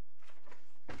submissions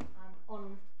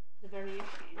on the very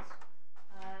issues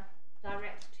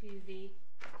direct to the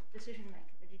decision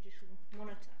maker, the judicial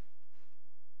monitor.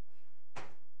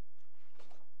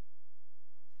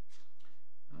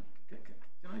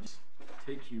 Can I just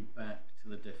take you back to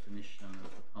the definition of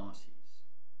the parties?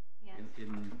 Yes.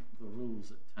 In the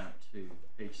rules at tab 2,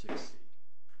 page 60.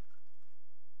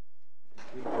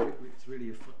 It's really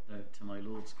a footnote to my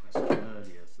Lord's question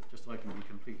earlier, so just so I can be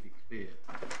completely clear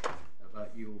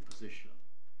about your position.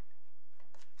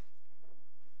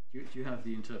 Do you have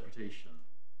the interpretation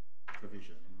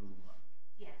provision in Rule 1?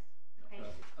 Yes.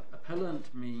 Yeah.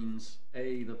 Appellant means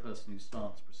A, the person who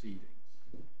starts proceedings.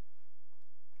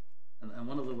 And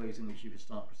one of the ways in which you could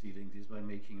start proceedings is by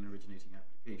making an originating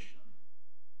application.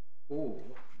 Or,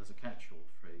 there's a catch-all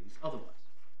phrase, otherwise.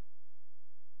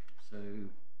 So,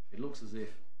 it looks as if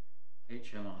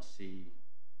HMRC,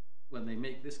 when they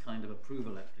make this kind of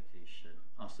approval application,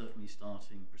 are certainly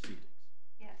starting proceedings.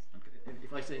 Yes. And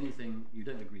if I say anything you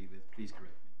don't agree with, please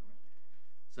correct me.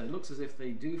 Right? So it looks as if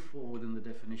they do fall within the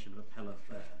definition of appellant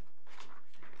there.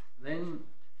 Then,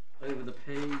 over the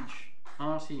page,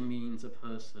 party means a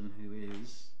person who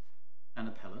is an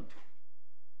appellant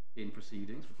in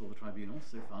proceedings before the tribunal,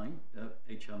 so fine.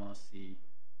 HMRC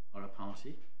are a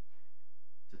party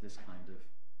to this kind of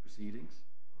proceedings.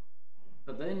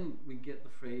 But then we get the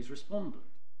phrase respondent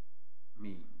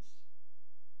means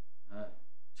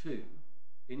 2,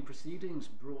 in proceedings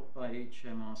brought by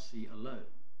HMRC alone,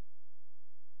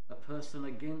 a person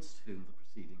against whom the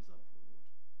proceedings are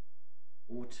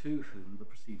brought, or to whom the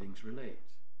proceedings relate.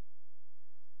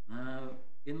 Now,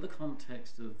 in the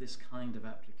context of this kind of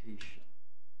application,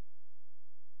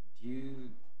 do you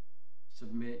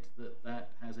submit that that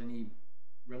has any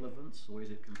relevance, or is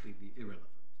it completely irrelevant?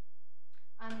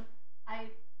 I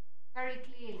very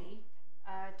clearly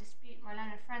dispute my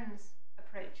learned friend's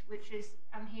approach, which is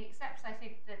he accepts, I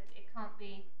think, that it can't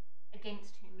be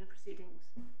against whom the proceedings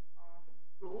are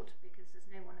brought, because there's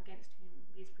no one against whom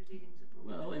these proceedings are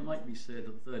brought. Well, it might be said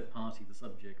that the third party, the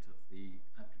subject of the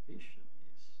application,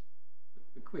 is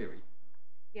the query.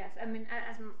 Yes, I mean,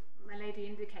 as my lady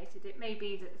indicated, it may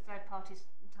be that the third party is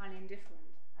entirely indifferent,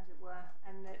 as it were,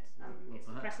 and that it's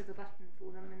the press of the button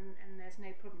for them, and there's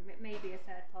no problem. It may be a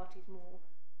third party's more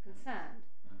concerned.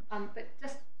 But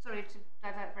just, sorry to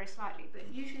divert very slightly, but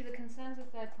usually the concerns of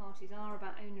third parties are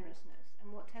about onerousness,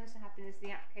 and what tends to happen is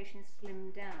the application is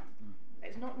slimmed down.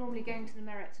 It's not normally going to the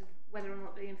merits of whether or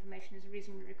not the information is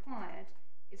reasonably required.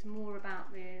 It's more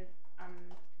about the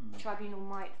tribunal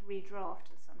might redraft,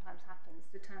 as sometimes happens,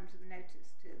 the terms of the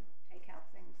notice to take out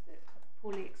things that are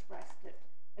poorly expressed,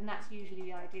 and that's usually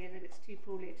the idea that it's too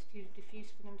poorly, it's too diffuse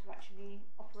for them to actually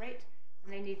operate,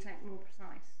 and they need something more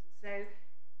precise. So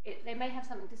they may have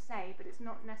something to say, but it's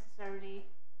not necessarily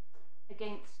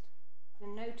against the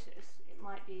notice. It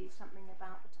might be something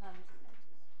about the terms of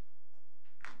notice.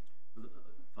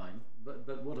 Fine,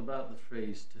 but what about the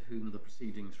phrase "to whom the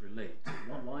proceedings relate"?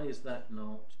 Why is that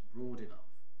not broad enough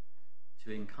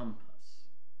to encompass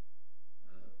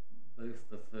both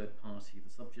the third party,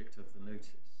 the subject of the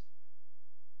notice,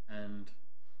 and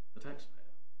the taxpayer?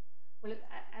 Well,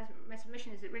 as my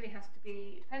submission is, it really has to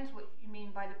be, it depends what you mean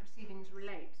by the proceedings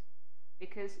relate,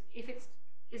 because if it's,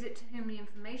 is it to whom the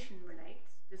information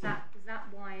relates, is that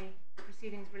why the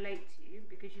proceedings relate to you,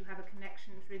 because you have a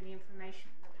connection through the information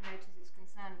that the notice is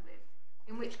concerned with,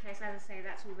 in which case, as I say,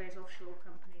 that's all those offshore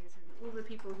companies and all the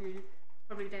people who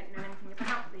probably don't know anything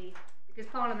about because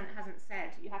Parliament hasn't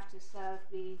said you have to serve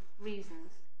the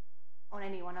reasons on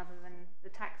anyone other than the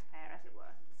taxpayer, as it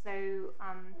were. So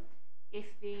if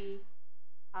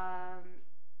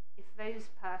those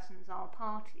persons are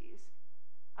parties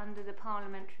under the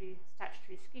parliamentary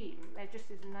statutory scheme, there just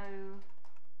is no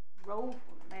role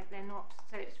for them. They're not.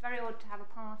 So it's very odd to have a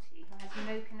party who has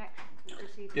no connection to the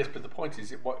proceedings. Yes, but the point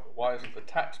is, why isn't the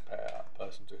taxpayer a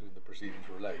person to whom the proceedings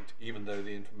relate, even though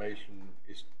the information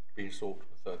is being sought from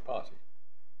a third party?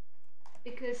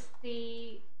 Because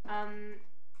the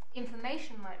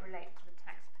information might relate to the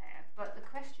taxpayer, but the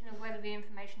question of whether the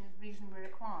information is reasonably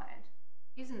required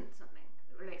isn't something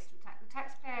that relates to the taxpayer. The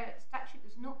taxpayer statute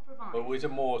does not provide. Well, is a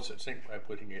more succinct way of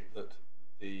putting it that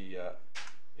the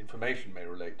information may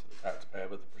relate to the taxpayer,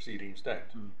 but the proceedings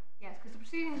don't? Yes, because the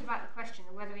proceedings are about the question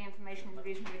of whether the information is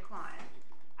reasonably required.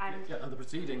 And and the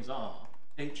proceedings are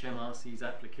HMRC's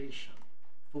application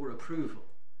for approval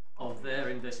of their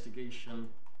investigation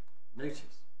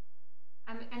notice.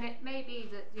 And it may be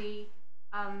that the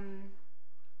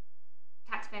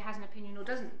taxpayer has an opinion or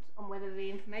doesn't on whether the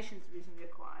information is reasonably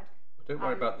required. But don't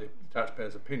worry about the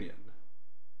taxpayer's opinion.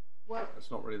 Well,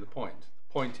 that's not really the point.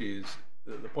 The point is,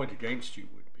 the point against you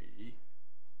would be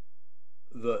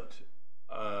that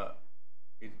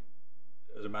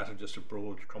as a matter just of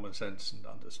broad common sense and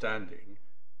understanding,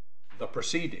 the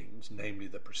proceedings, namely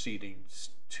the proceedings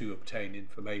to obtain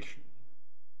information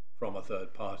from a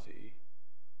third party,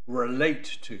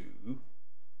 relate to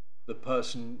the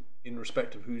person in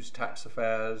respect of whose tax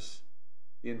affairs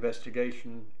the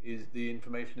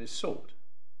information is sought.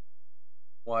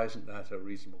 Why isn't that a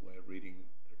reasonable way of reading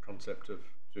the concept of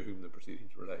to whom the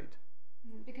proceedings relate?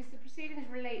 Because the proceedings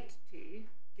relate to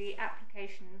the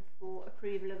application for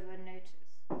approval of a notice,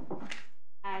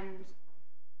 and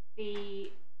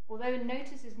although a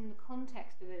notice is in the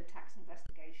context of a tax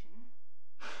investigation,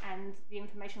 and the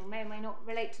information may or may not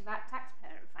relate to that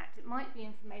taxpayer. In fact, it might be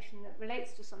information that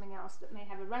relates to something else that may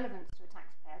have a relevance to a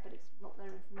taxpayer, but it's not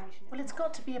their information. Well, it's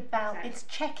got to be about, it's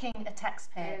checking a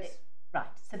taxpayer. Right,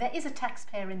 so there is a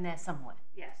taxpayer in there somewhere.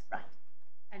 Yes. Right.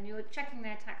 And you're checking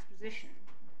their tax position.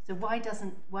 So why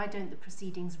don't the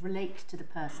proceedings relate to the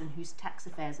person whose tax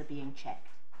affairs are being checked?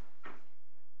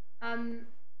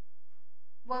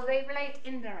 Well, they relate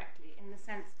indirectly in the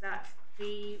sense that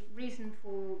the reason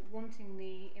for wanting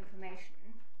the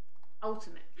information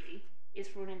ultimately is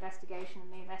for an investigation,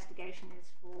 and the investigation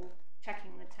is for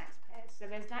checking the taxpayers. So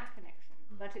there's that connection,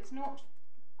 but it's not.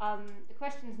 The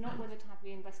question is not whether to have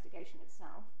the investigation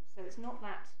itself. So it's not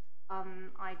that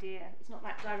idea. It's not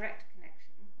that direct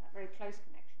connection, that very close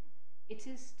connection. It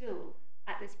is still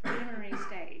at this preliminary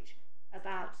stage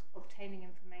about obtaining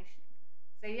information.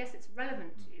 So yes, it's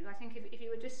relevant to you. I think if you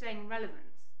were just saying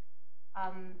relevance,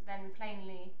 then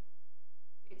plainly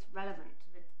it's relevant to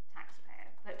the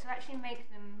taxpayer. But to actually make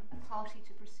them a party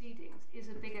to proceedings is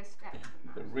a bigger step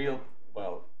than that.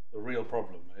 The real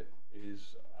problem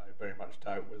is I very much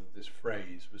doubt whether this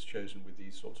phrase was chosen with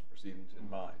these sorts of proceedings in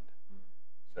mind.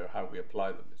 So how we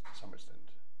apply them is to some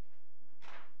extent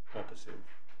purposive.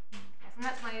 Yes, and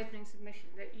that's my opening submission,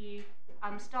 that you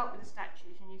start with the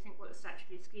statute and you think what the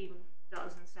statutory scheme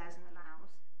does and says and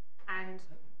allows, and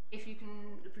if you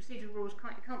can, the procedural rules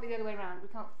it can't be the other way around.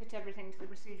 We can't fit everything to the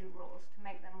procedural rules to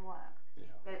make them work. Yeah.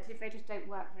 But if they just don't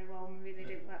work very well, maybe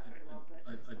they don't work very well.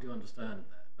 But I do understand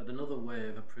that. But another way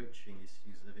of approaching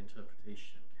issues of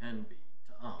interpretation can be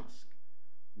to ask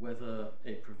whether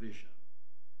a provision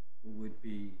would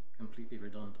be completely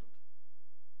redundant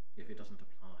if it doesn't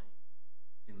apply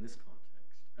in this context.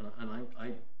 And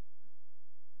I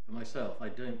for myself, I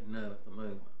don't know at the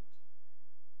moment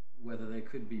whether there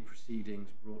could be proceedings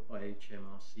brought by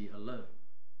HMRC alone.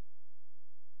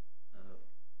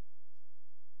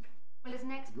 Well, it's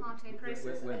an ex parte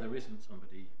process. Where there isn't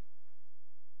somebody,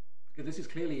 because this is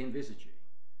clearly envisaging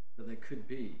that there could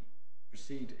be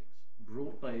proceedings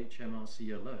brought by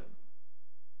HMRC alone,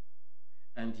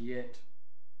 and yet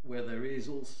where there is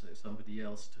also somebody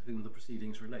else to whom the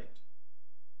proceedings relate.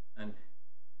 And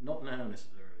not now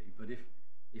necessarily, but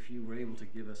if you were able to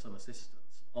give us some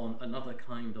assistance on another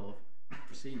kind of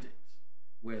proceedings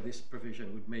where this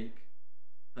provision would make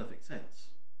perfect sense,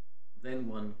 then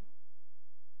one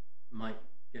might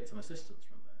get some assistance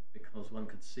from that, because one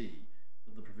could see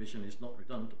that the provision is not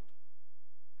redundant.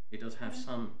 It does have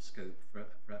some scope for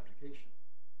application.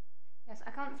 Yes,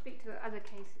 I can't speak to other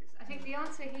cases. I think the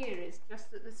answer here is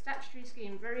just that the statutory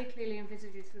scheme very clearly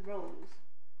envisages the roles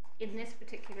in this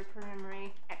particular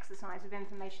preliminary exercise of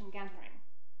information gathering.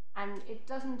 And it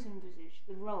doesn't envisage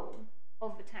the role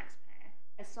of the taxpayer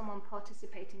as someone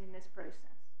participating in this process.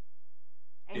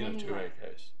 In a 2A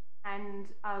case. And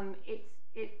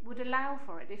it would allow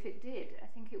for it if it did. I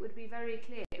think it would be very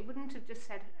clear. It wouldn't have just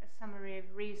said a summary of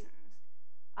reasons.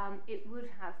 it would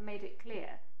have made it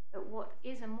clear that what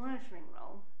is a monitoring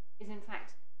role is in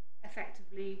fact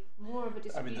effectively more of a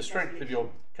dispute. I mean, the strength of your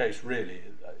case really,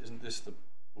 isn't this the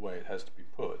way it has to be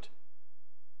put?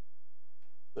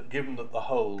 But given that the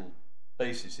whole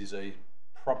basis is a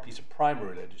piece of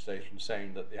primary legislation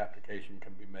saying that the application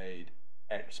can be made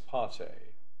ex parte,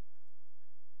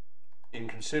 in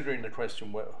considering the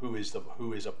question who is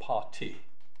a party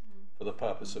for the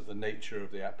purpose of the nature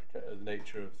of the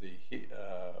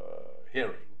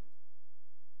hearing,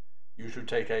 you should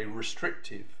take a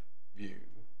restrictive view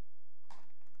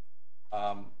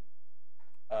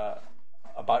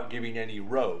about giving any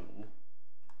role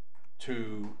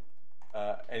to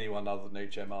anyone other than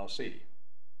HMRC.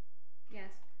 Yes,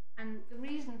 and the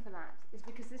reason for that is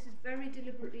because this is very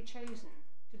deliberately chosen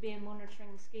to be a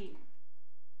monitoring scheme.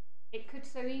 It could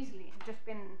so easily have just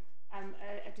been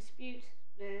a dispute.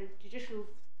 The judicial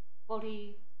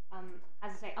body,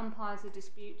 as I say, umpires a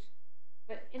dispute,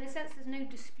 but in a sense, there's no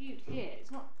dispute here.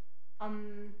 It's not.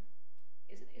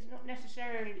 It's not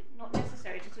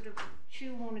necessary to sort of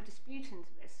shoehorn a dispute into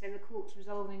this. So the court's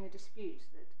resolving a dispute.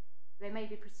 That there may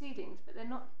be proceedings, but they're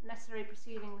not necessarily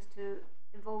proceedings to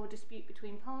involve a dispute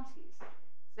between parties.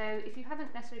 So if you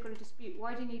haven't necessarily got a dispute,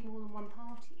 why do you need more than one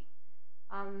party?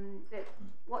 That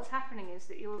what's happening is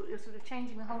that you're sort of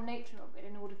changing the whole nature of it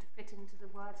in order to fit into the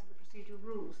words of the procedural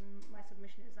rules, and my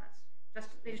submission is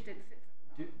they just don't fit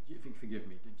for that. Do you think, forgive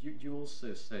me, do you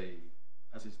also say,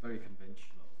 as is very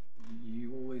conventional,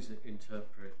 you always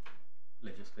interpret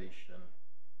legislation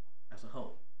as a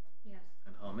whole? Yes.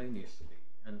 And harmoniously,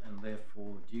 and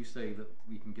therefore do you say that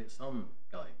we can get some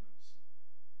guidance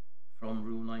from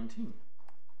Rule 19?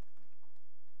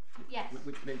 Yes.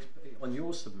 Which makes, on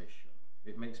your submission,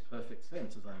 it makes perfect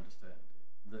sense, as I understand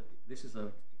it, that this is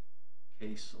a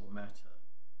case or matter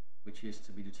which is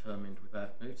to be determined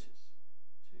without notice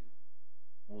to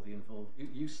all the involved.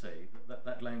 You say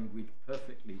that language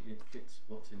perfectly fits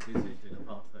what's envisaged in a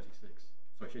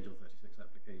Schedule 36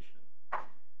 application,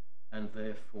 and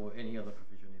therefore any other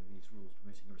provision in these rules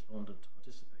permitting a respondent to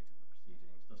participate in the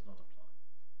proceedings does not apply.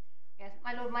 Yes,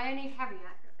 my lord, my only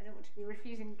caveat, I don't want to be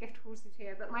refusing gift horses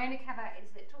here, but my only caveat is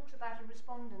that it talks about a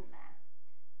respondent there.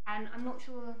 And I'm not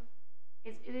sure,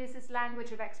 it is this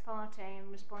language of ex parte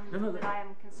and respondent that I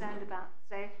am concerned about.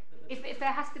 So if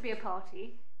there has to be a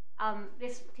party,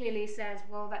 this clearly says,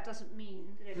 well, that doesn't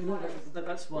mean that it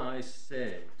that's why I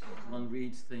said one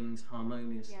reads things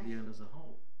harmoniously and as a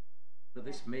whole. That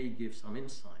this may give some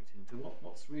insight into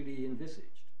what's really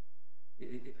envisaged.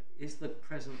 Is the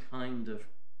present kind of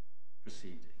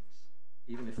proceedings,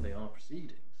 even if they are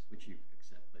proceedings, which you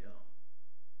accept they are,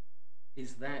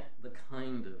 is that the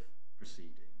kind of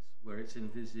proceedings where it's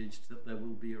envisaged that there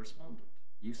will be a respondent?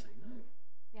 You say no.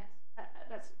 Yes,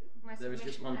 that's my submission. There is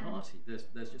just one party.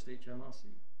 There's just HMRC.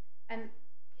 And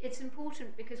it's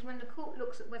important because when the court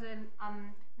looks at whether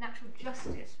natural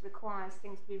justice requires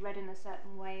things to be read in a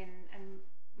certain way and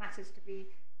matters to be,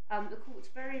 the court's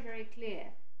very, very clear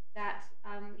that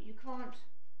you can't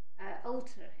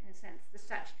alter, in a sense, the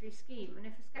statutory scheme. And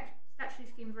if the statutory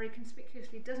scheme very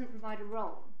conspicuously doesn't provide a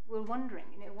role, we're wondering,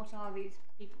 what are these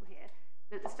people here?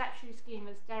 That the statutory scheme,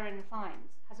 as Darren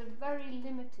finds, has a very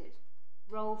limited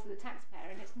role for the taxpayer,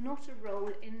 and it's not a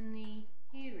role in the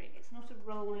hearing. It's not a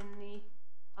role in the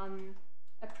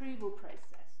approval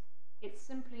process. It's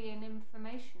simply an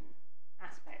information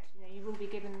aspect. You will be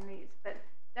given these, but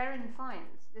Darren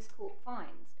finds, this court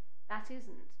finds, that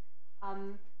isn't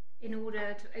in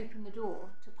order to open the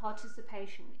door to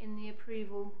participation in the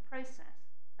approval process.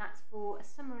 That's for a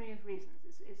summary of reasons.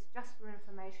 It's just for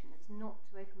information. It's not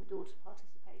to open the door to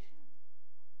participation.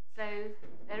 So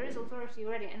there is authority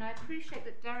already, and I appreciate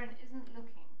that Darren isn't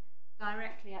looking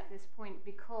directly at this point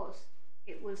because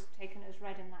it was taken as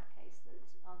read in that case that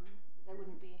there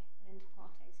wouldn't be an inter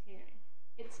partes hearing.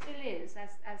 It still is,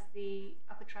 as the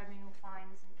Upper Tribunal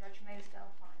finds and Judge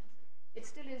Mosedale finds, it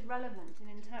still is relevant in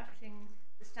interpreting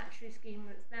the statutory scheme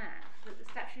that's there. But the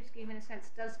statutory scheme, in a sense,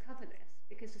 does cover this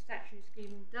because the statutory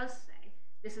scheme does say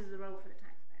this is the role for the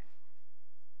taxpayer.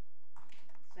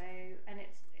 So, and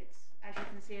it's as you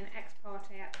can see, an ex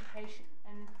parte application.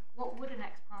 And what would an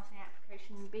ex parte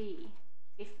application be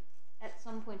if at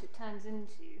some point it turns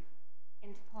into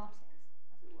inter partes,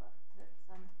 as it were? That,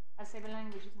 as I say, the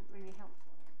language isn't really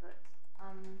helpful here, but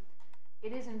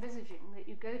it is envisaging that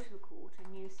you go to a court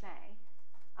and you say,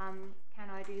 can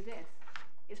I do this?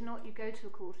 It's not you go to a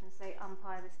court and say,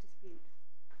 umpire this dispute.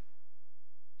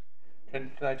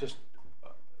 Can I just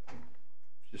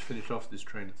finish off this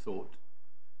train of thought?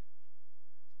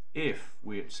 If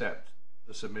we accept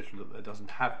the submission that there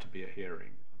doesn't have to be a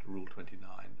hearing under Rule 29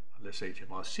 unless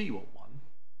HMRC want one,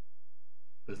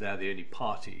 because they're the only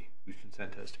party whose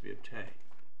consent has to be obtained.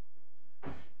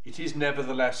 It is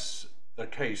nevertheless the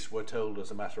case, we're told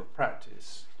as a matter of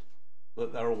practice,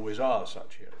 that there always are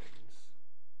such hearings.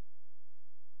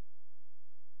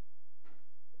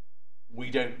 We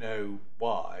don't know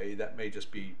why. That may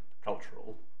just be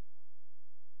cultural,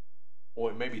 or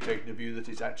it may be taking the view that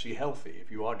it's actually healthy. If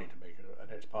you are going to make an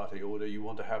ex parte order, you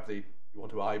want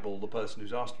to eyeball the person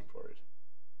who's asking for it.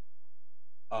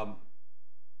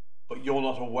 But you're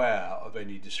not aware of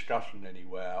any discussion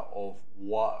anywhere of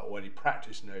what, or any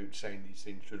practice note saying these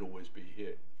things should always be here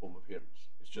in the form of hearings.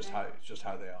 It's just how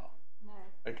they are. No.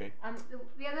 Okay.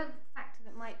 The other factor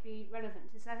that might be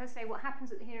relevant is, as I say, what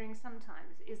happens at the hearing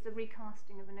sometimes is the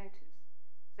recasting of a notice.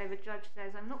 So the judge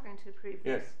says, I'm not going to approve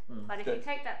this, but if you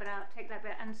take that bit out, take that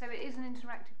bit, and so it is an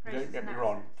interactive process. Don't get me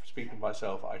wrong, speaking for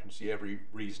myself, I can see every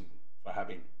reason for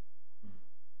having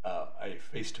a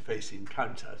face-to-face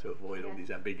encounter to avoid all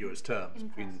these ambiguous terms.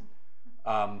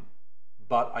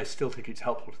 But I still think it's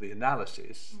helpful to the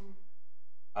analysis,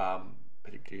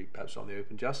 particularly perhaps on the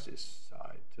open justice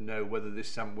side, to know whether this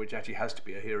is something which actually has to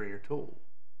be a hearing at all.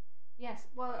 Yes,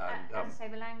 well, as I say,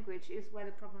 the language is where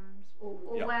the problems, or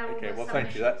where all the well, submissions,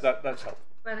 thank you. That's helpful.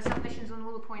 Where the submissions on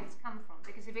all the points come from.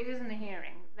 Because if it isn't a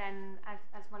hearing, then,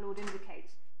 as my lord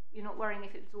indicates, you're not worrying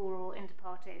if it's oral, inter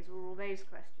partes, or all those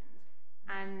questions.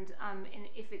 And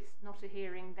if it's not a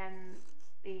hearing, then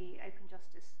the open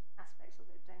justice aspects of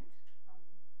it don't.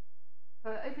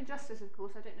 For open justice, of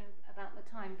course, I don't know about the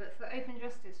time, but for open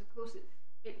justice, of course,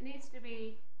 it needs to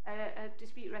be a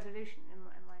dispute resolution in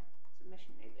my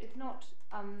submission. It's not,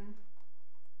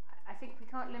 I think we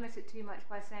can't limit it too much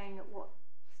by saying at what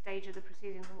stage of the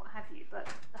proceedings and what have you,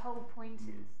 but the whole point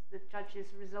is the judge is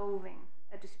resolving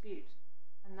a dispute,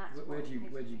 and that's where do you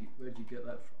get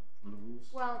that from the rules?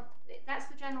 Well, that's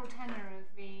the general tenor of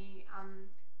the,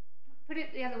 put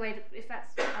it the other way, if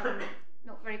that's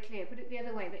not very clear, put it the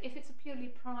other way, that if it's a purely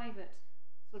private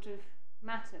sort of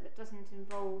matter that doesn't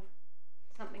involve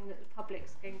something that the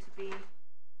public's going to be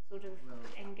sort of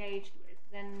engaged with,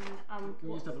 then can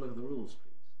we just have a look at the rules, please?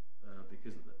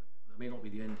 Because that may not be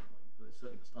the end point, but it's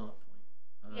certainly the start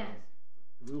point. Yes.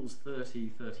 Rules 30,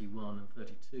 31 and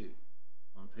 32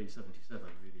 on page 77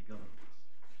 really govern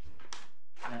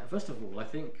this. First of all, I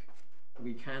think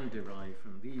we can derive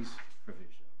from these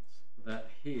provisions that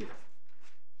here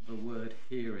the word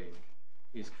hearing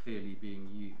is clearly being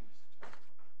used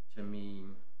to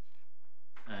mean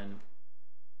an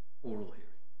oral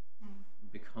hearing,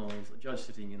 because a judge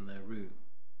sitting in their room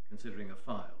considering a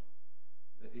file,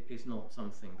 it is not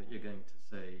something that you're going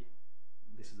to say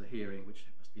this is a hearing which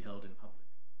must be held in public.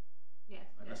 Yes.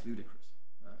 That's ludicrous.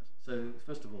 So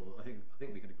first of all, I think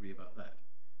we can agree about that.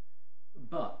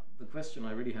 But the question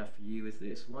I really have for you is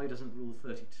this: why doesn't Rule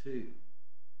 32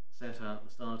 set out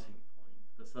the starting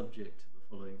point that, subject to the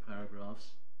following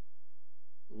paragraphs,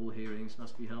 all hearings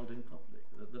must be held in public?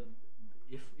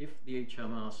 If the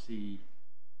HMRC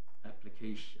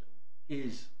application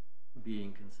is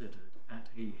being considered at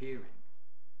a hearing,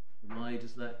 why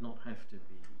does that not have to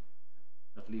be,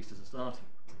 at least as a starting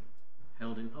point,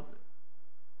 held in public?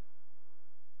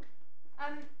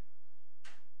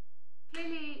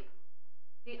 Clearly,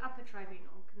 the Upper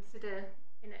Tribunal consider,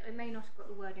 it may not have got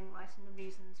the wording right and the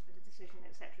reasons for the decision,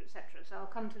 etc., etc. So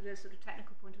I'll come to the sort of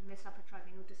technical point of this Upper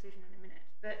Tribunal decision in a minute.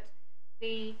 But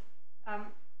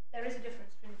there is a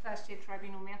difference between the first-tier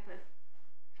tribunal and the Upper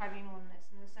Tribunal on this,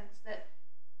 in the sense that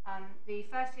the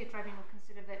first-tier tribunal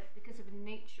consider that because of the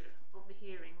nature of the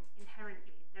hearing,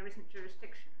 inherently there isn't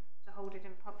jurisdiction to hold it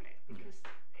in public because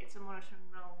it's a monitoring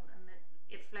role and that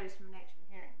it flows from the nature of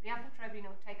the hearing. The Upper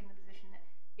Tribunal have taken the position that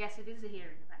yes, it is a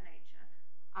hearing of that nature,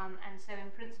 and so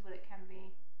in principle it can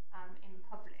be in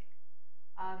public.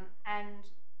 And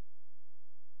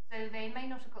so they may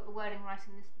not have got the wording right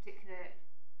in this particular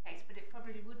case, but it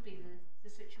probably would be the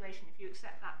situation, if you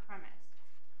accept that premise,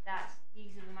 that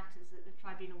these are the matters that the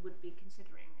tribunal would be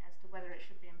considering as to whether it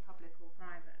should be in public or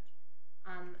private.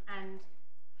 And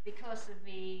because of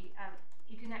the,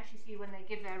 you can actually see when they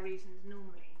give their reasons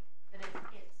normally that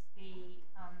it's the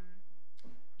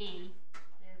E,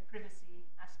 the privacy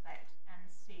aspect, and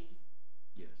C,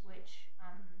 which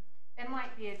there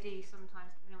might be a D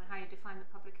sometimes, depending on how you define the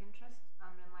public interest.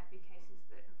 There might be cases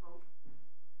that involve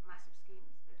massive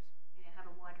schemes that have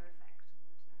a wider effect,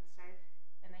 and so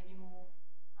there may be more.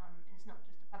 It's not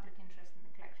just a public interest in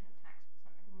the collection of tax, but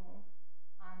something more.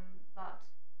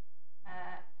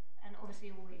 And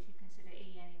obviously always you consider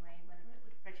E anyway, whether it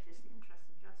would prejudice the interests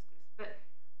of justice. But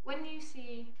when you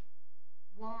see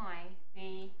why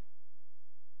the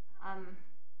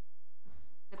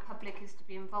public is to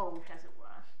be involved, as it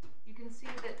were, you can see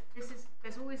that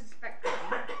there's always a spectrum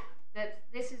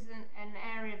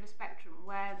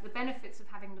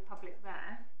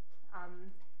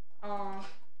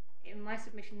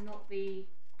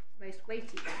most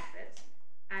weighty benefits,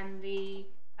 and the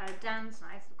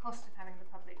downsides, the cost of having the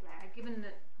public there, given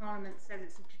that Parliament says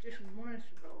it's a judicial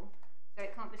monitor role, so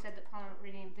it can't be said that Parliament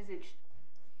really envisaged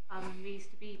these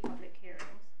to be public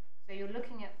hearings. So you're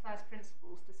looking at first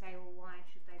principles to say, well, why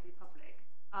should they be public?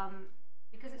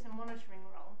 Because it's a monitoring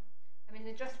role. I mean,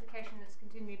 the justification that's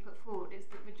continually put forward is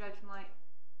that the judge might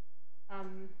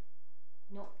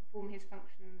not perform his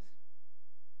functions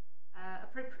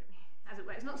appropriately, as it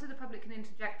were. It's not so the public can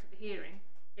interject at the hearing,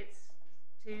 it's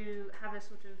to have a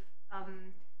sort of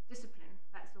discipline,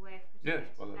 that's the way of putting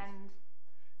it. Well, and,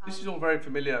 this is all very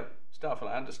familiar stuff, and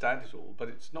I understand it all, but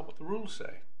it's not what the rules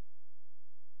say.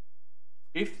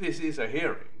 If this is a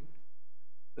hearing,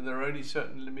 then there are only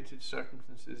certain limited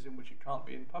circumstances in which it can't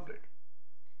be in public.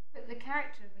 But the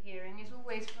character of the hearing is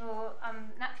always for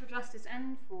natural justice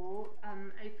and for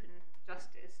open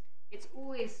justice. It's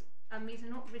always, these are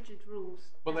not rigid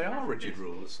rules. Well, they are rigid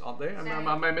rules, aren't they? Am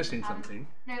I missing something?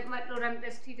 No, my Lord,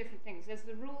 there's two different things. There's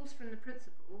the rules from the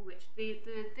principle, which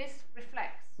this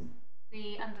reflects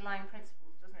the underlying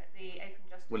principles, doesn't it? The open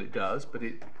justice. Well, it does, but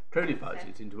it codifies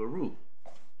it into a rule.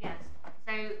 Yes.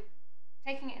 So,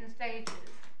 taking it in stages,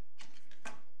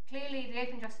 clearly the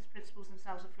open justice principles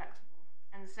themselves are flexible,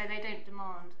 and so they don't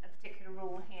demand a particular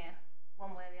rule here,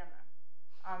 one way or the other.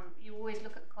 You always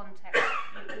look at the context,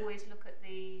 you always look at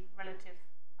the relative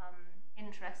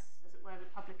interests, as it were, the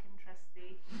public interests,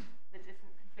 the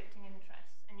different conflicting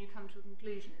interests, and you come to a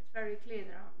conclusion. It's very clear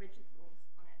there aren't rigid rules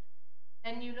on it.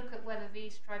 Then you look at whether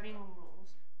these tribunal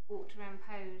rules ought to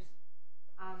impose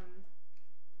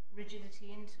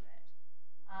rigidity into it.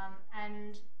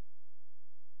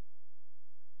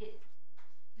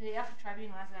 The Upper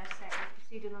Tribunal, as I say,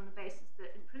 proceeded on the basis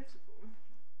that, in principle,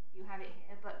 you have it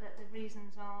here, but that the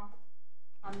reasons are,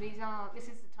 this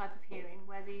is the type of hearing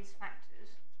where these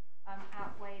factors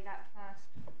outweigh that first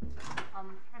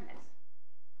premise.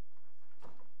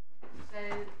 So,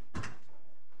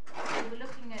 we're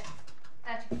looking at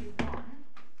 32.1,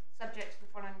 subject to the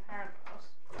following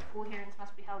paragraphs. All hearings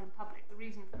must be held in public. The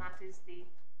reason for that is the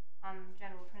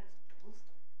general principles.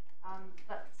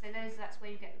 So that's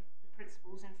where you get the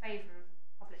principles in favour of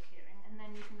public hearing, and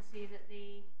then you can see that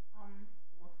the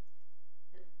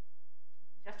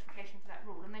justification for that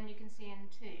rule, and then you can see in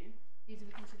 2, these are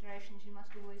the considerations you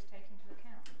must always take into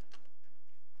account.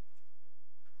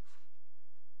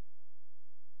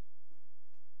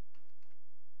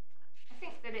 I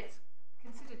think that it's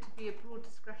considered to be a broad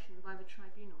discretion by the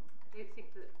tribunal. I don't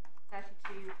think that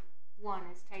 32.1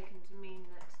 is taken to mean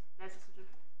that there's a sort of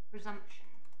presumption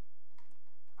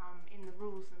in the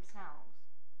rules themselves.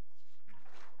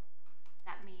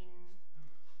 That means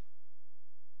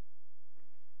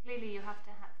clearly you have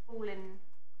to fall in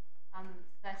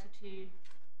 32.2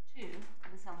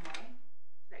 in some way.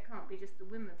 So it can't be just the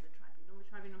whim of the tribunal. The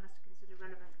tribunal has to consider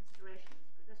relevant considerations,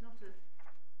 but there's not a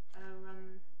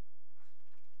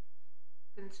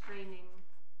constraining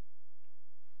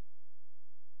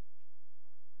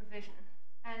provision.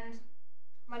 And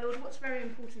my Lord, what's very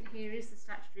important here is the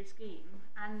statutory scheme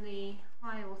and the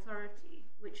high authority,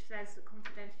 which says that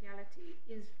confidentiality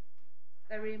is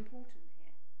very important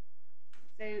here.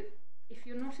 So if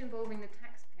you're not involving the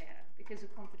taxpayer because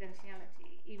of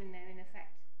confidentiality, even though in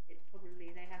effect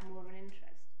they have more of an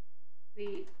interest,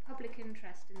 the public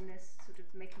interest in this sort of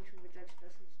making sure the judge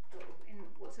does his job in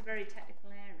what's a very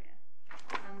technical area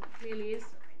clearly is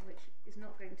something which is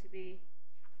not going to be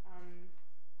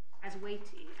as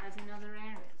weighty as in other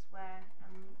areas where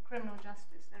criminal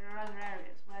justice, there are other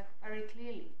areas where very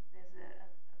clearly there's a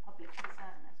public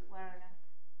concern, as it were, and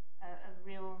a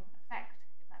real effect,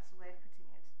 if that's the way of putting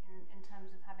it, in terms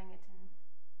of having it in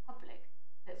public,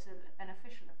 that's a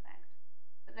beneficial effect.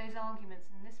 But those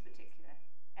arguments in this particular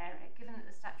area, given that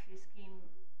the statutory scheme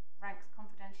ranks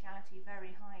confidentiality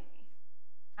very highly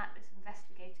at this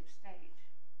investigative stage.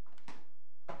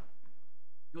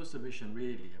 Your submission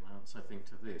really amounts, I think,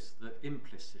 to this, that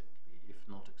implicitly, if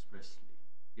not expressly,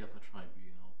 the Upper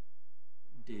Tribunal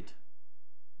did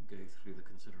go through the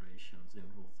considerations in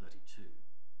Rule 32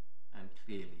 and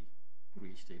clearly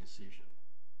reached a decision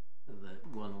that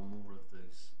one or more of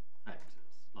those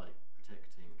factors, like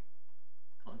protecting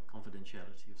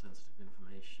confidentiality of sensitive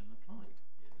information, applied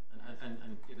here.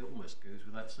 And it almost goes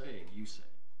without saying, you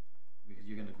say, because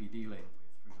you're going to be dealing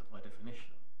with, by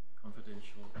definition,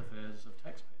 confidential affairs of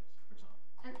taxpayers, for example.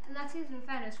 And that is, in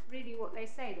fairness, really what they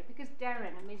say, that because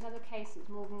Derren and these other cases,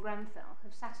 Morgan Grenfell,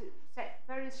 have set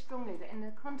very strongly that in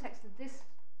the context of this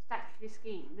statutory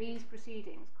scheme, these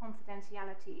proceedings,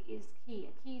 confidentiality is key,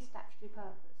 a key statutory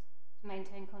purpose to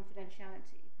maintain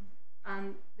confidentiality.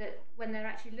 That when they're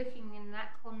actually looking in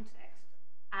that context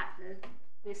at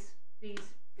this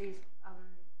these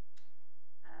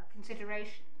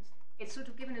considerations, it's sort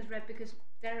of given as read because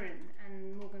Derrin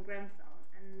and Morgan Grenfell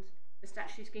and the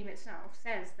statutory scheme itself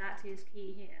says that is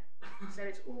key here. So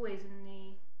it's always in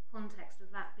the context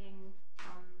of that being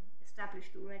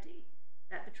established already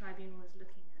that the tribunal is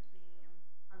looking at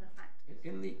the other factors.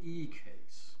 In the E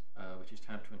case, which is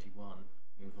tab 21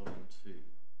 in volume 2,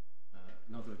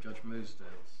 another of Judge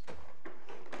Mosedale's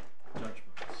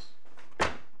judgments,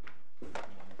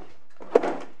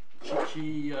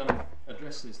 she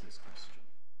addresses this question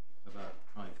about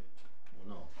private or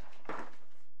not.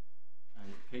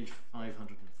 And page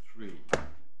 503,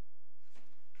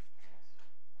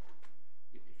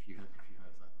 if you have that, Ms.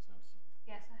 Anderson.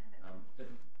 Yes, I have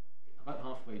it. About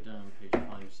halfway down page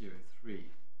 503,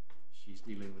 she's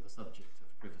dealing with the subject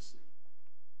of privacy.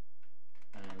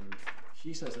 And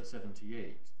she says at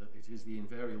 78 that it is the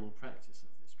invariable practice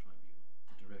of this tribunal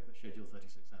to direct that Schedule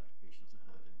 36 applications are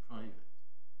heard in private.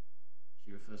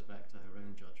 She refers back to her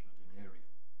own judgment in Ariel.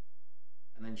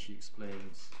 And then she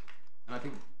explains, and I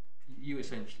think you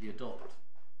essentially adopt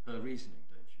her reasoning,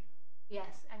 don't you?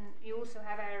 Yes, and you also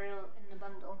have Ariel in the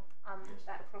bundle, Yes,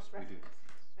 that cross-reference.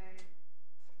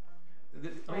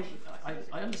 So,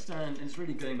 I understand, and it's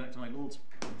really going back to my Lord's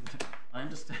point, I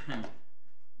understand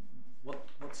what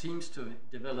seems to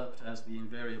have developed as the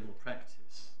invariable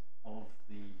practice of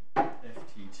the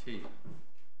FTT,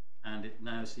 and it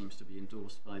now seems to be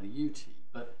endorsed by the UT,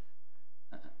 but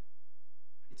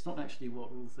it's not actually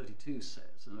what Rule 32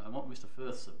 says, and what Mr.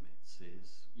 Firth submits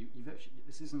is, you've actually,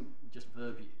 this isn't just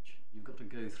verbiage, you've got to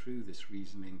go through this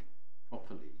reasoning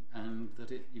properly, and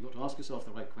that you've got to ask yourself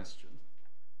the right question.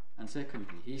 And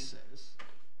secondly, he says,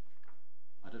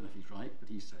 I don't know if he's right, but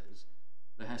he says,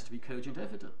 there has to be cogent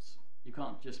evidence. You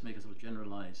can't just make a sort of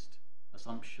generalised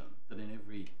assumption that in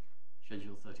every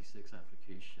Schedule 36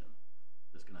 application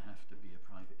there's going to have to be a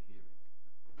private hearing.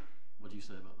 What do you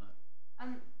say about that?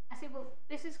 I say, well,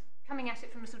 this is coming at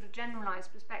it from a sort of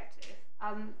generalised perspective.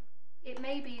 It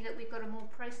may be that we've got a more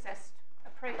processed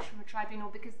approach from the tribunal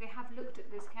because they have looked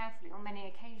at this carefully on many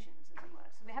occasions, as it were.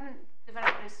 So they haven't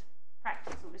developed this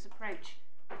practice or this approach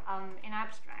in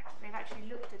abstract. They've actually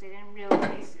looked at it in real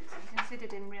cases and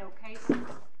considered in real cases,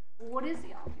 well, what is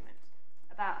the argument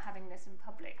about having this in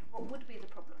public? What would be the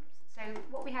problems? So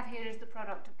what we have here is the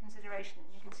product of consideration, and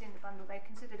you can see in the bundle they've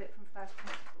considered it from first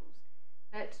principles.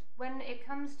 That when it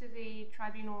comes to the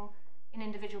tribunal in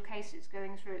individual cases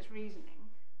going through its reasoning,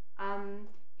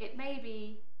 it may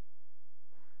be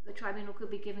the tribunal could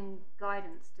be given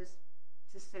guidance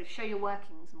to sort of show your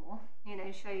workings more, you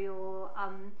know, show your,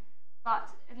 but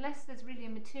unless there's really a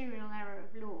material error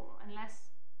of law, unless,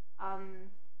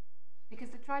 because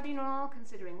the tribunal are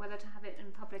considering whether to have it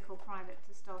in public or private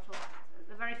to start off,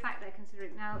 the very fact they're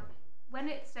considering, now, when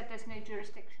it said there's no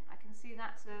jurisdiction, I can see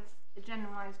that's a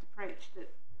generalised approach that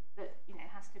you know,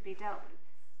 has to be dealt with.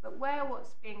 But where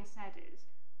what's being said is,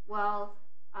 well,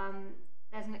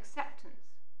 there's an acceptance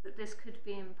that this could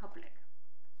be in public.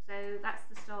 So that's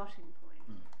the starting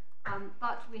point.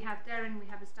 But we have Derrin, we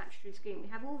have a statutory scheme, we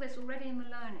have all this already in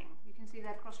the learning. You can see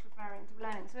they're cross-referring to the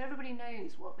learning. So everybody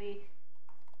knows what the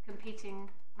competing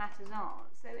matters are.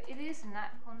 So it is in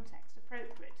that context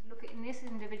appropriate to look at in this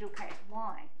individual case,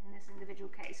 why in this individual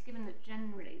case, given that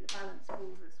generally the balance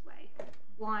falls this way,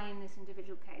 why in this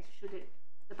individual case should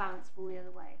the balance fall the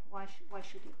other way? Why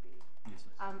should it be? Yes,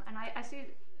 And I see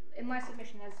in my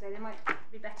submission, as I say, they might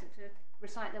be better to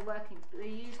recite their workings, but they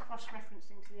use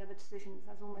cross-referencing to the other decisions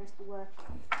as almost the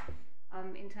working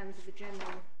in terms of the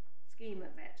general scheme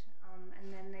of it,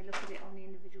 and then they look at it on the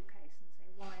individual case and say,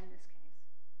 why in this case?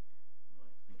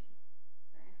 Right, thank you.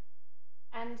 So,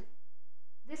 and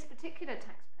this particular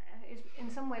taxpayer is in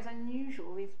some ways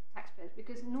unusual, these taxpayers,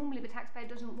 because normally the taxpayer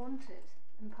doesn't want it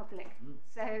in public.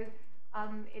 So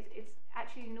it's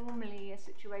actually normally a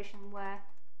situation where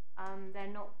they're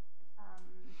not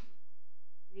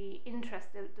the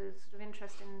interest, the sort of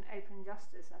interest in open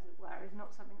justice, as it were, is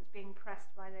not something that's being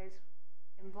pressed by those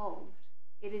involved.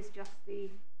 It is just the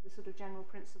sort of general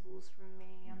principles from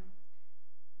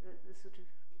the sort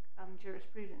of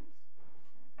jurisprudence.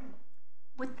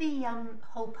 Would the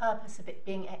whole purpose of it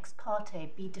being ex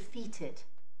parte be defeated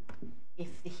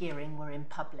if the hearing were in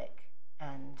public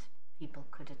and people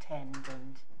could attend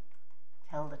and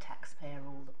tell the taxpayer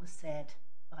all that was said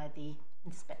by the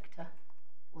inspector,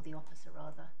 or the officer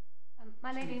rather,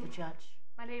 My lady, to the judge?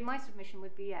 My lady, my submission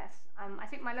would be yes. I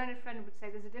think my learned friend would say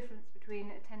there's a difference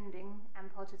between attending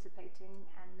and participating,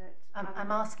 and that...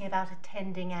 I'm asking about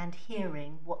attending and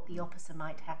hearing what the officer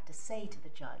might have to say to the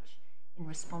judge in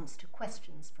response to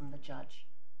questions from the judge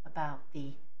about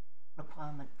the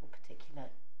requirement for particular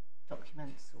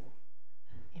documents or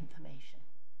information.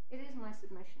 it is my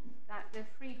submission that the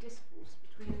free discourse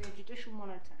between the judicial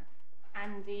monitor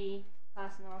and the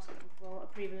person asking for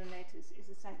approval and notice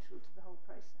is essential to the whole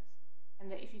process,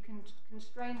 and that if you can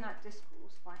constrain that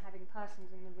discourse by having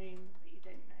persons in the room that you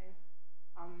don't know,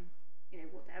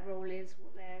 what their role is,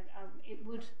 it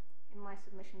would, in my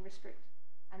submission, restrict,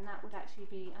 and that would actually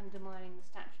be undermining the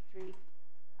statutory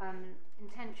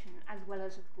intention, as well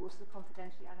as, of course, the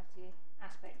confidentiality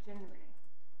aspect generally.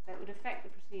 So it would affect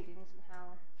the proceedings and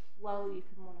how well you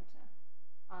can monitor,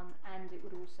 and it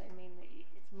would also mean that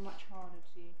it's much harder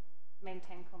to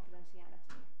maintain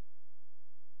confidentiality.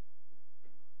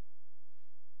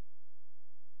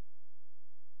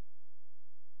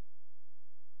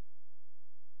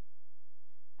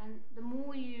 And the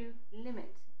more you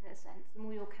limit, in a sense, the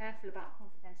more you're careful about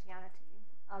confidentiality,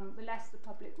 the less the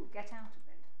public will get out of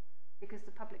it, because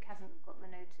the public hasn't got the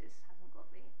notice,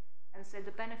 and so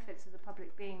the benefits of the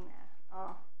public being there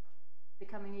are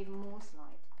becoming even more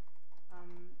slight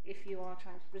if you are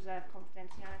trying to preserve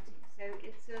confidentiality. So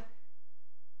it's a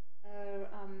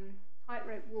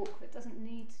tightrope walk that doesn't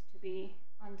need to be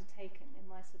undertaken, in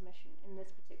my submission, in this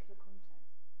particular context.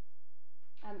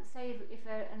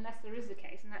 Unless there is a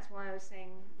case, and that's why I was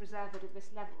saying reserve it at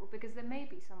this level, because there may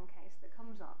be some case that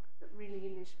comes up that really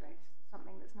illustrates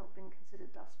something that's not been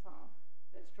considered thus far,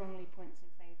 that strongly points in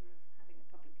favour of having a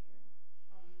public hearing.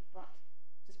 But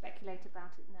to speculate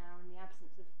about it now in the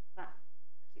absence of that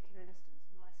particular instance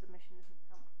in my submission isn't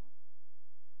helpful.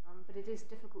 But it is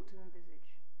difficult to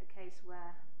envisage a case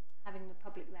where having the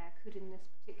public there could, in this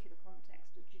particular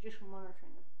context of judicial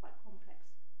monitoring of quite complex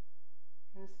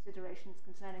considerations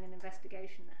concerning an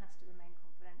investigation that has to remain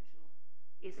confidential,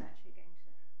 is actually going to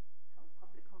help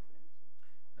public confidence.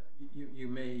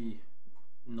 You may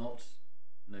not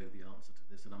know the answer to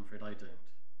this, and I'm afraid I don't,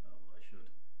 although I should.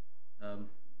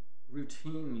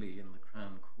 Routinely in the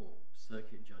Crown Court,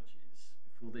 circuit judges,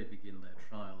 before they begin their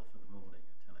trial for the morning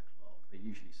at 10 o'clock, they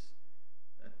usually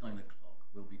at 9 o'clock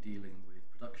will be dealing with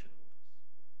production orders,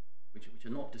 which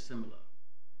are not dissimilar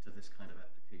to this kind of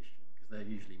application, because they're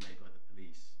usually made by the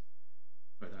police,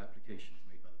 they're applications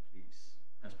made by the police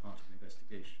as part of an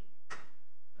investigation.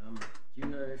 Do you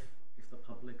know if the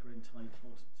public are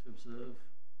entitled to observe?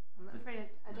 I'm afraid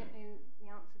I don't know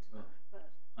the answer to that, but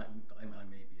I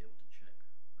may be able to check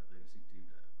by those who do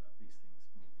know about these things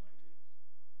more than I do.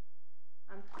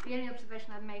 The only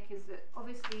observation I'd make is that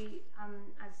obviously,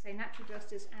 as I say, natural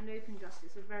justice and open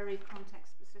justice are very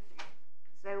context specific.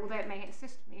 So although it may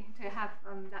assist me to have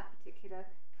that particular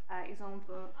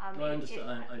example,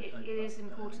 it is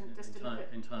important just to look at.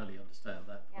 Entirely understand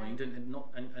that point, yeah.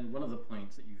 and one of the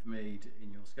points that you've made in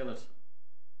your skeleton,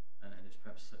 and it's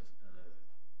perhaps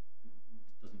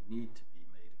doesn't need to be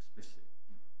made explicit,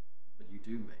 but you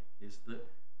do make, is that,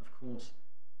 of course,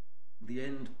 the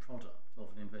end product of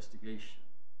an investigation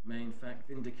may in fact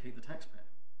vindicate the taxpayer.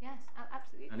 Yes,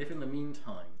 absolutely. And if in the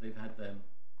meantime they've had their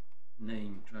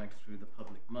name dragged through the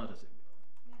public mud, as it were,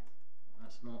 yes,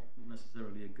 that's not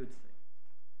necessarily a good thing.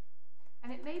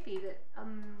 And it may be that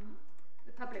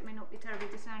the public may not be terribly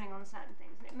discerning on certain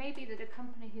things, and it may be that a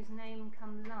company whose name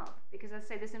comes up, because as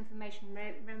I say, this information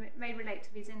may relate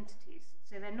to these entities,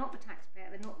 so they're not the taxpayer,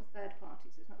 they're not the third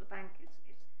parties, it's not the bank,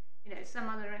 it's some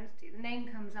other entity. The name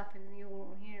comes up in the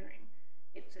oral hearing,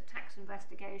 it's a tax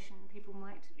investigation, people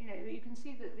might, you can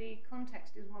see that the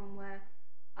context is one where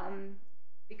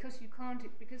because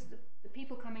the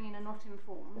people coming in are not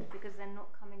informed, because they're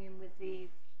not coming in with the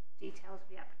details of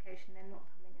the application, they're not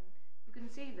coming in. You can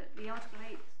see that the Article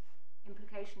 8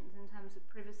 implications in terms of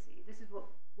privacy, this is what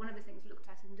one of the things looked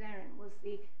at in Daring was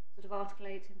the sort of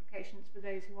Article 8 implications for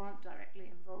those who aren't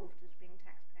directly involved as being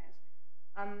taxpayers.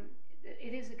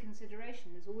 It is a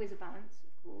consideration, there's always a balance,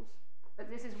 of course,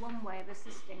 but this is one way of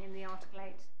assisting in the Article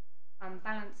 8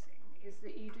 balancing, is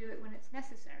that you do it when it's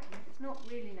necessary. And if it's not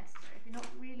really necessary, if you're not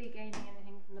really gaining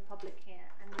anything from the public here,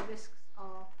 and the risks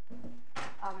are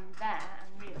there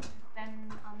and real, then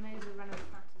those are relevant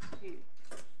matters too.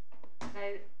 So,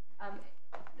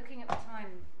 looking at the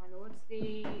time, my lords,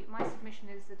 my submission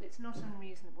is that it's not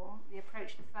unreasonable, the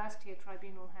approach the first-tier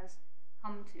tribunal has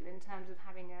come to in terms of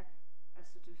having a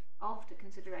sort of after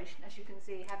consideration, as you can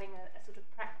see, having a sort of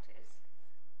practice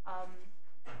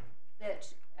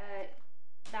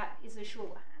that is a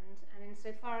shorthand, and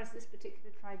insofar as this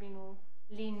particular tribunal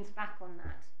leans back on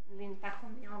that, leans back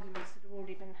on the arguments that have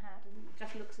already been had, and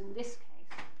just looks in this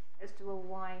case as to, well,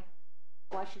 why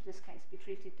should this case be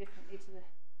treated differently to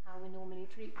how we normally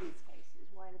treat these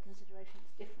cases, why the consideration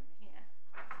is different here.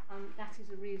 That is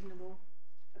a reasonable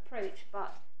approach,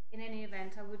 but in any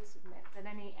event, I would submit that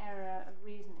any error of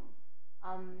reasoning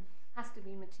has to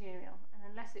be material, and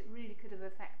unless it really could have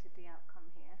affected the outcome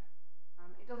here,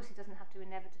 It obviously doesn't have to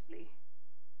inevitably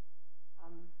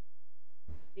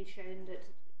be shown that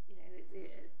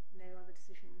no other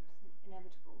decision is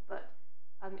inevitable. But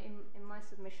in my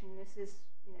submission, this is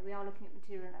we are looking at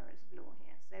material errors of law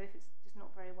here. So if it's just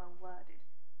not very well worded,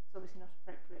 it's obviously not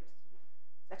appropriate to sort of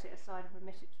set it aside and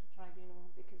remit it to a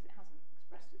tribunal because it hasn't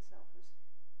expressed itself as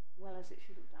well as it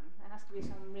should have done. There has to be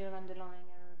some real underlying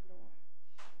error of law.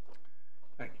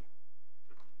 Thank you.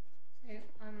 So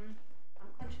I'm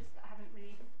conscious that I haven't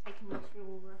really taken you through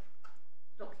all the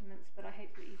documents, but I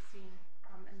hope that you've seen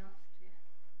enough to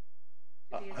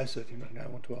I certainly now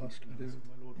want to ask. I do,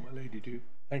 my lord and my lady do.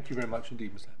 Thank you very much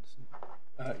indeed, Mr. Anderson.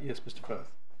 Yes, Mr.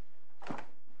 Firth.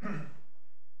 Thank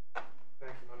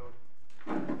you, my lord.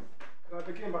 Could I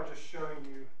begin by just showing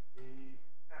you the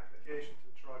application to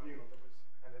the tribunal that was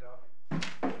handed up?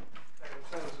 And in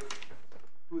terms of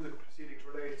who the proceedings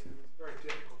relate to, it's very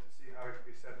difficult to see how it could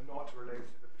be said not to relate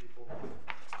to the people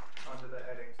under the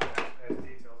headings taxpayers'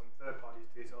 details and third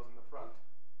parties' details in the front.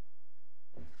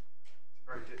 It's a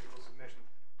very difficult submission.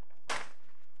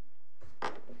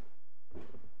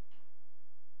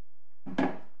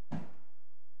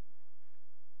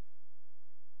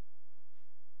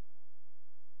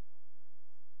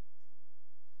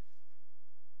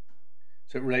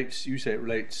 So it relates, you say it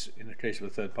relates, in the case of a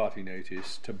third party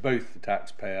notice, to both the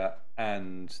taxpayer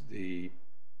and the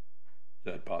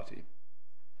third party.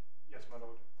 Yes, my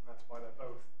lord, and that's why they're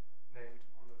both named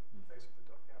on the face of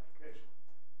the application.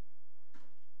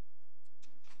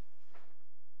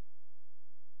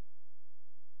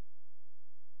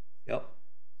 Yep.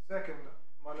 Second,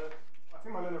 I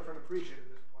think my learner friend appreciated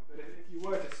this point, but if you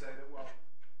were to say that, well,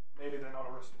 maybe they're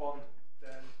not a respondent,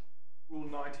 then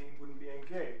Rule 19 wouldn't be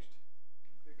engaged,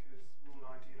 because Rule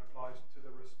 19 applies to the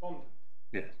respondent.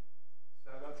 Yes.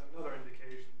 So that's another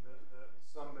indication that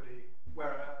somebody,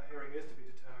 where a hearing is to be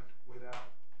determined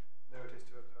without notice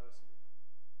to a person,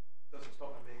 doesn't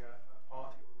stop them being a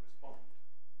party or a respondent.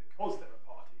 Because they're a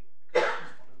party, because they're a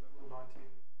respondent, that Rule 19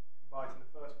 can bite in the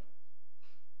first place.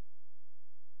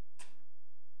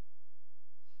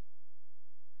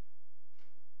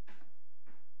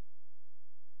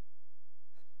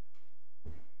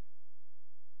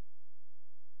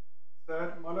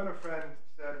 Third, my learner friend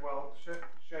said, well,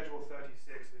 Schedule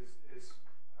 36 is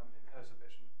in her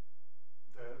submission,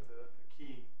 the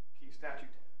key statute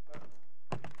here.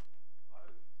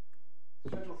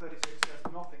 But Schedule 36 says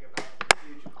nothing about the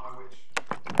procedure by which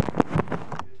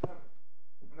it is determined.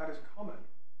 And that is common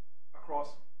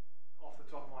across, off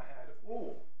the top of my head,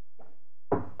 all,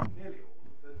 nearly all,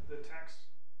 the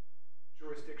tax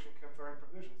jurisdiction conferring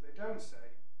provisions. They don't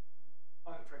say,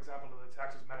 for example, in the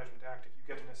Taxes Management Act, if you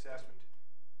get an assessment,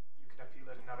 you can appeal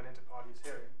it and have an inter-parties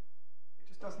hearing. It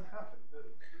just doesn't happen.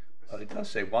 Well, it does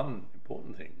say one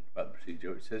important thing about the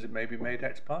procedure. It says it may be made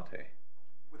ex parte.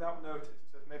 Without notice. It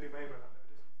says may be made without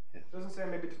notice. Yes. It doesn't say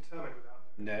may be determined without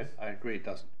notice. No, I agree it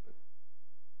doesn't. But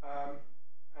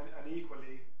and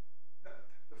equally,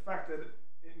 the fact that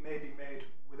it may be made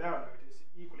without notice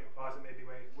equally implies it may be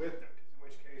made with notice, in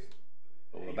which case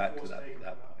well, we're back to that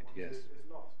point, yes. Is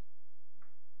lost.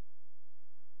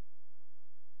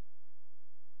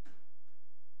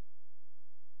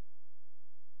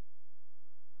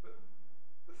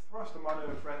 The thrust of my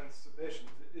learned friend's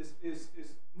submissions is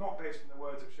not based on the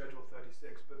words of Schedule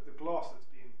 36, but the gloss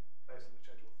that's been placed on the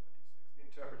Schedule 36, the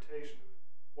interpretation of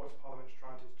what Parliament's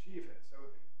trying to achieve here. So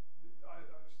I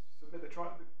submit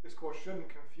this court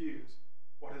shouldn't confuse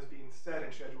what has been said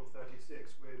in Schedule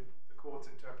 36 with the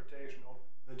court's interpretation of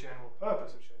the general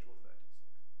purpose of Schedule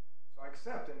 36. So I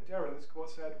accept in Darren, this court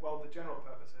said, well, the general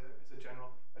purpose is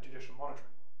a judicial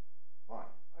monitoring law.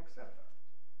 Fine, I accept that.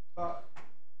 But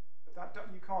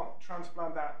you can't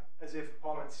transplant that as if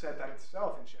Parliament said that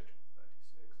itself in Schedule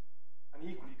 36, and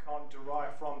equally you can't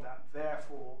derive from that,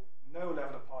 therefore, no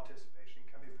level of participation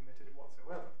can be permitted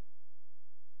whatsoever.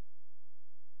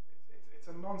 It's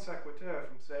a non sequitur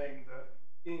from saying that,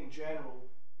 in general,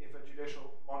 if a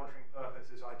judicial monitoring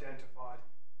purpose is identified,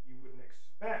 you wouldn't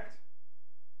expect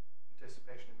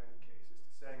participation in many cases,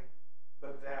 to saying,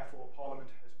 but therefore Parliament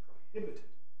has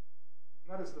prohibited.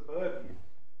 And that is the burden.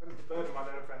 That is the burden of my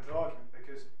learned friend's argument,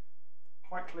 because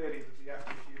quite clearly that the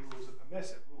FTQ rules are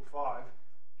permissive. Rule 5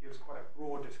 gives quite a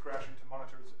broad discretion to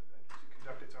monitors to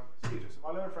conduct its own procedure. So my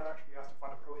learned friend actually has to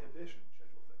find a prohibition in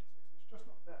Schedule 36. It's just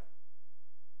not there.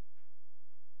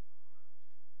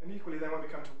 And equally then when we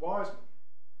come to Wiseman,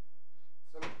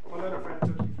 so my learned friend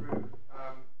took you through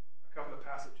a couple of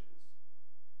passages,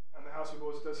 and the House of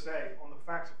Lords does say, on the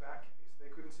facts of that case, they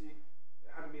couldn't see,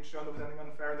 it hadn't been shown there was anything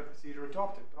unfair in the procedure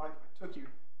adopted. But I took you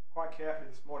quite carefully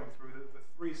this morning through the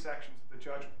three sections of the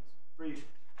judgments, three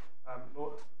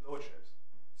lordships,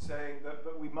 saying that,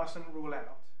 but we mustn't rule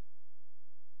out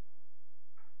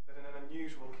that in an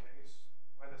unusual case,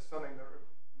 where there's something that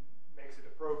makes it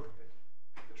appropriate,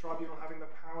 the tribunal having the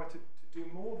power to do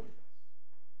more than this.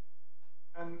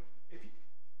 And if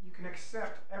you can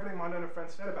accept everything my learned friend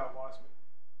said about Wiseman,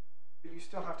 but you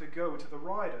still have to go to the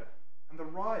rider. And the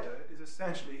rider is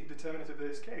essentially determinative of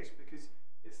this case, because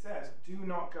it says, do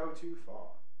not go too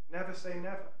far. Never say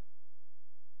never.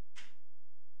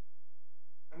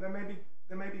 And there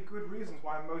may be good reasons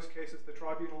why in most cases the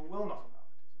tribunal will not allow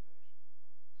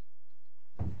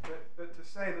participation. But to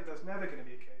say that there's never going to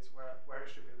be a case where it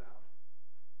should be allowed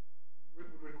would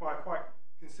require quite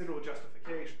considerable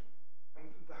justification. And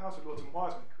the House of Lords and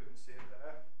Wiseman couldn't see it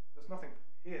there. There's nothing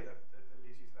here that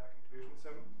leads you to that conclusion. So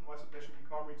my submission, you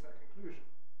can't reach that conclusion.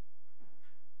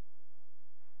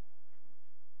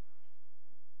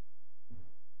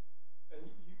 And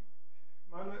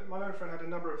my learned friend had a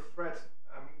number of threads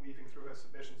weaving through her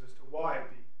submissions as to why it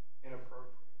would be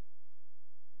inappropriate.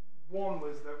 One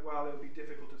was that, well, it would be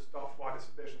difficult to stop wider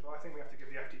submission, but I think we have to give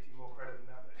the FTT more credit than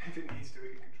that if it needs to,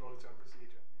 it can control its own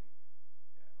procedure. I mean,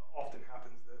 it often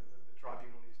happens that the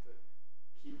tribunal needs to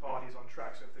keep parties on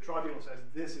track. So if the tribunal says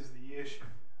this is the issue,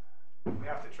 we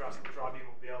have to trust the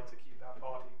tribunal will be able to keep that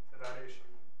party to that issue.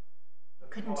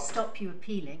 Couldn't stop you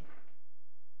appealing.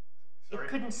 Sorry? It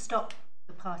couldn't stop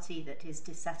the party that is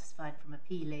dissatisfied from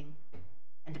appealing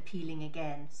and appealing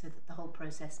again, so that the whole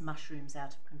process mushrooms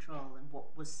out of control, and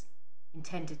what was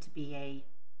intended to be a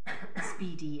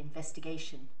speedy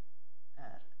investigation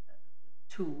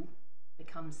tool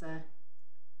becomes a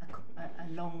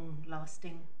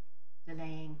long-lasting,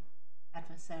 delaying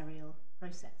adversarial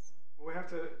process. Well, we have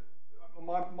to.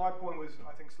 My point was,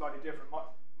 I think, slightly different.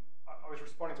 I was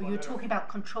responding to. Well, you're talking about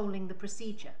controlling the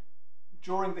procedure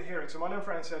during the hearing. So my learned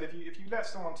friend said, if you let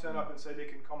someone turn up and say they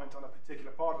can comment on a particular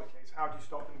part of the case, how do you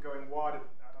stop them going wider than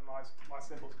that? And my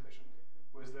simple submission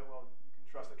was that, well, you can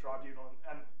trust the tribunal,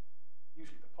 and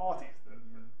usually the parties that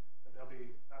they'll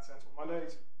be that sensible.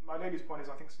 My lady's point is,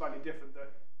 I think, slightly different.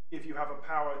 That if you have a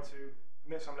power to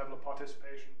permit some level of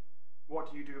participation, what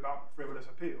do you do about frivolous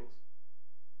appeals?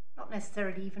 Not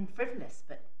necessarily even frivolous,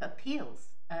 but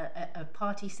appeals. A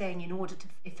party saying, in order to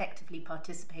effectively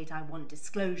participate, I want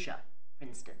disclosure, for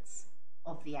instance,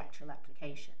 of the actual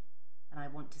application, and I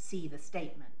want to see the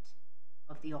statement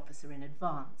of the officer in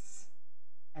advance,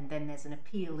 and then there's an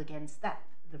appeal against that,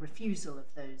 the refusal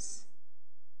of those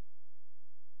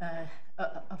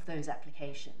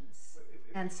applications,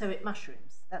 and so it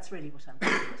mushrooms. That's really what I'm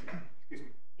saying to you.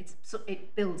 Excuse me.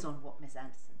 It builds on what Ms.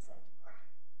 Anderson said.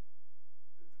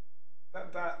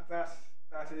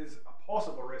 That is a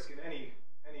possible risk in any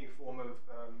form of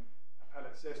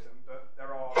appellate system, but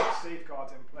there are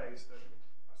safeguards in place that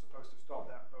are supposed to stop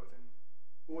that, both in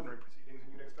ordinary proceedings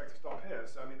and you'd expect to stop here.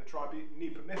 So I mean, you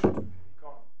need permission to appeal. You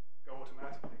can't go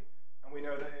automatically. And we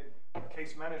know that in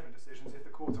case management decisions, if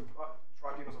the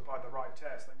tribunals applied the right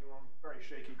test, then you're on very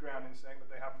shaky ground in saying that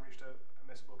they haven't reached a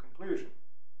permissible conclusion.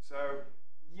 So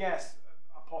yes,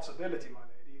 a possibility, my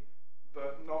lady,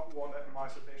 but not one that in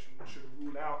my submission should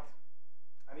rule out.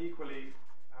 And equally,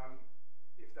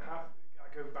 if I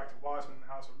go back to Wiseman and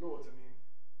the House of Lords, I mean,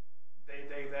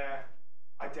 they there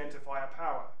identify a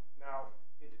power. Now,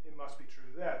 it must be true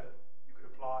there that you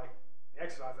could apply, they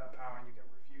exercise that power and you get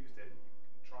refused it and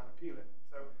you can try and appeal it.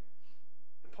 So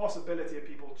the possibility of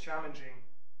people challenging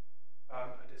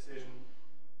a decision,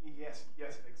 yes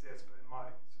it exists, but in my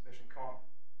submission can't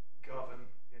govern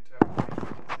the interpretation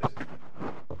of the system.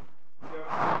 You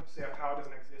don't say a power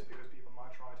doesn't exist because people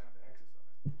might try to have it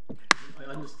exercised.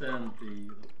 I understand the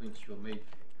points you're making,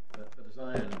 but as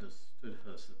I understood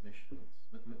her submissions,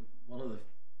 one of the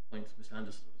points Ms.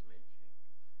 Anderson was making,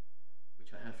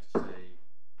 which I have to say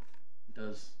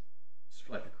does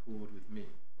strike a chord with me,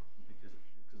 because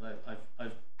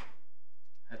I've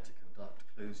had to conduct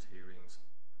closed hearings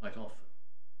quite often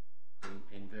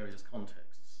in various contexts.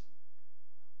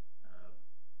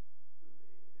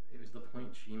 It was the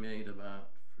point she made about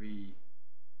free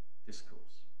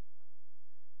discourse,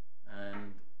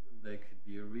 and there could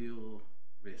be a real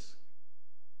risk,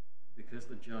 because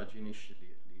the judge initially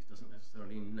at least doesn't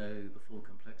necessarily know the full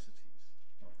complexities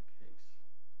of the case,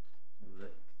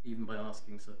 that even by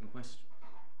asking certain questions,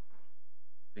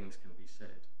 things can be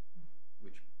said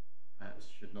which perhaps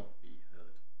should not be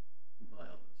heard by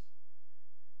others,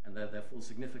 and their full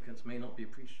significance may not be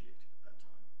appreciated at that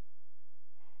time.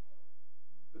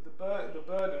 But the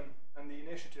burden and the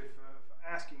initiative for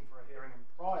asking for a hearing in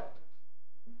private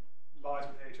lies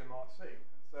with HMRC,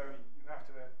 and so you have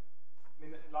to,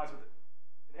 it lies with,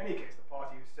 in any case, the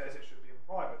party who says it should be in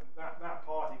private, and that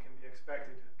party can be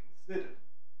expected to have considered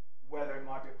whether it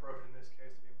might be appropriate in this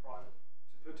case to be in private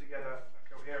to put together a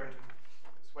coherent and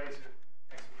persuasive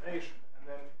explanation,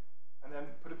 and then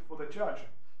put it before the judge,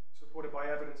 supported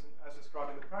by evidence as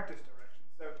described in the practice direction.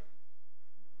 So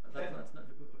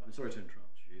I'm sorry to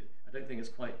interrupt you. I don't think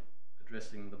it's quite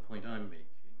addressing the point I'm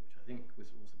making, which I think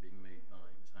was also being made by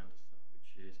Ms. Anderson,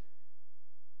 which is,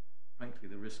 frankly,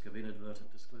 the risk of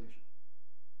inadvertent disclosure.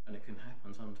 And it can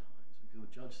happen sometimes until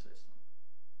the judge says something.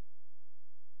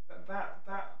 That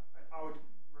I would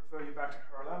refer you back to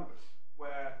Haralambous,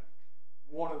 where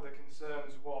one of the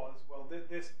concerns was, well,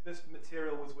 this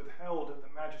material was withheld at the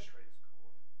magistrate's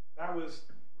court. That was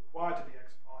required to be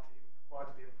ex parte, required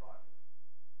to be in private.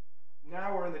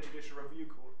 Now we're in the judicial review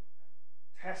court,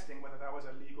 testing whether that was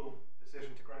a legal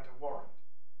decision to grant a warrant.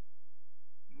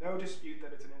 No dispute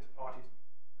that it's an inter partes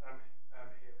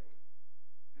hearing.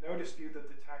 No dispute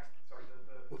that the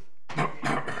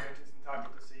applicant is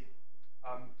entitled to see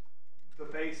the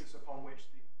basis upon which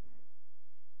the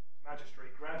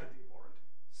magistrate granted the warrant,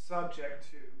 subject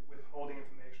to withholding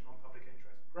information on public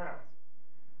interest grounds.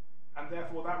 And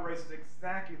therefore that raises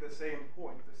exactly the same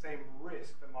point, the same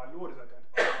risk that my lord has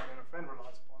identified and a friend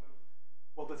relies upon.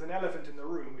 Well, there's an elephant in the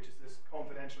room, which is this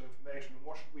confidential information, and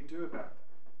what should we do about that?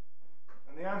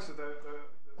 And the answer the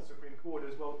Supreme Court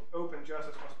is, well, open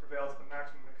justice must prevail to the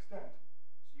maximum extent.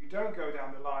 So you don't go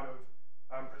down the line of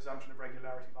presumption of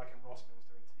regularity like in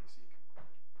Rossminster and TC.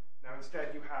 Now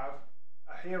instead you have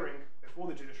a hearing before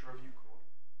the Judicial Review Court,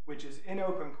 which is in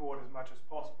open court as much as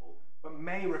possible, but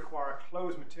may require a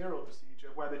closed material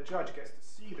procedure where the judge gets to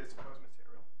see this closed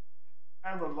material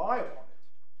and rely upon it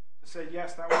to say,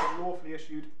 yes, that was a lawfully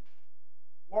issued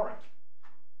warrant.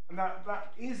 And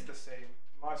that is the same,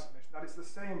 in my submission, that is the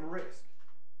same risk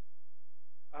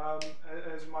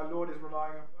as my lord is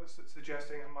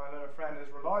suggesting and my learned friend has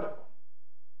relied upon.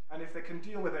 And if they can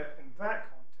deal with it in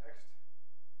that context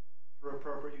through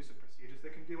appropriate use of procedures, they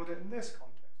can deal with it in this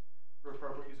context through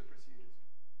appropriate use of procedures.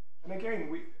 And again,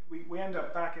 we end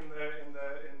up back in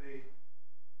the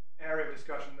area of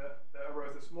discussion that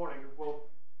arose this morning. Well,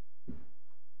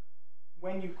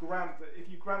 when you if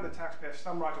you grant the taxpayer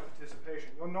some right of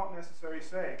participation, you're not necessarily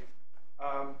saying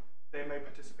they may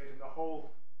participate in the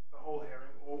whole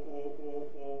hearing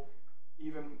or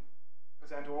even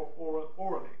present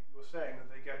orally. You're saying that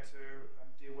they get to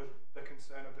deal with the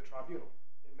concern of the tribunal.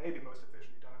 It may be most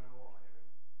efficiently done in an oral hearing,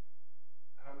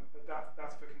 but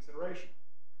that's for consideration.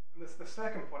 And the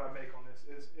second point I make on this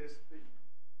is that,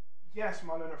 yes,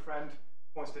 my learned friend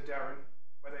points to Darren,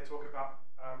 where they talk about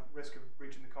risk of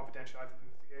breaching the confidentiality of the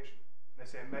investigation. And they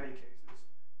say in many cases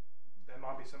there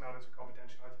might be some elements of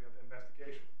confidentiality of the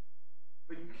investigation.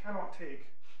 But you cannot take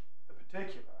the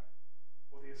particular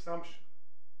or the assumption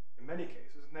in many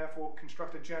cases and therefore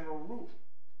construct a general rule.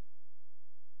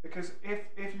 Because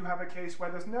if you have a case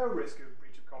where there's no risk of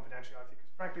breach of confidentiality,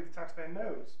 because frankly the taxpayer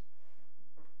knows,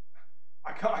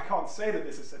 I can't say that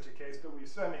this is such a case, but we've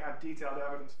certainly had detailed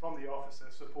evidence from the officer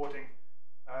supporting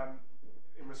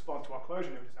in response to our closure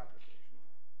notice application.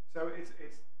 So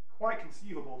it's quite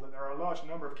conceivable that there are a large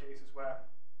number of cases where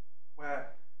the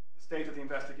state of the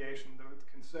investigation, the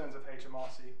concerns of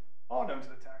HMRC are known to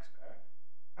the taxpayer,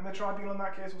 and the tribunal in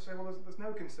that case will say, well, there's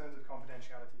no concerns of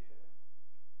confidentiality here.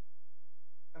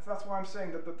 And so that's why I'm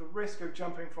saying that the risk of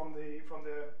jumping from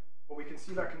well, we can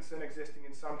see that concern existing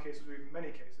in some cases or even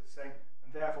many cases, saying,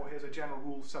 and therefore here's a general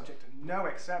rule subject to no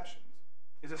exceptions,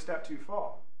 is a step too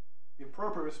far. The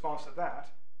appropriate response to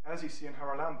that, as you see in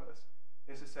Haralambous,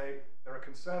 is to say there are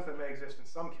concerns that may exist in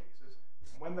some cases,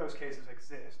 and when those cases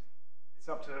exist, it's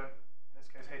up to, in this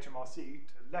case, HMRC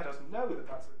to let us know that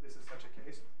this is such a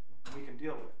case, and we can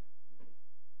deal with it.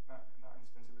 In that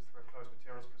instance, it was through a closed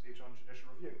materials procedure on judicial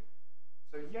review.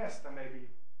 So yes, there may be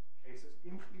cases,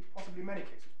 possibly many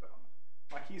cases, but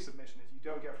my key submission is you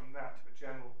don't get from that to a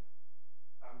general,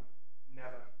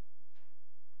 never,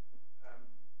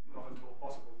 not at all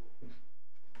possible rule.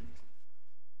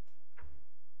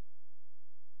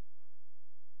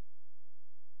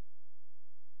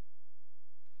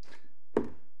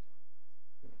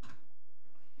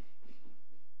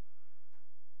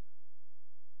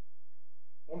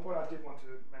 One point I did want to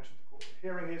mention to court,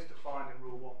 hearing is defined in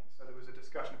Rule 1, so there was a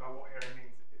discussion about what hearing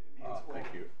means. It means thank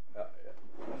you. I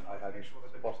hadn't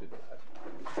spotted that.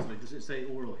 So does it say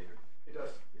oral hearing? It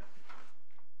does. Yeah.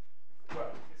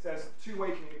 Well, it says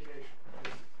two-way communication.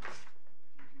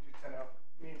 You do turn out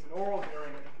means an oral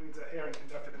hearing that includes a hearing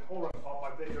conducted in whole or in part by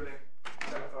video link,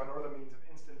 telephone, or other means of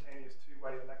instantaneous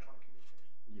two-way electronic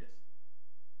communication. Yes.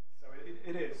 So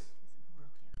it is.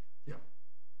 Yeah.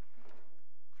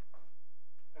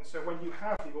 And so when you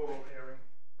have the oral hearing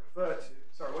referred to,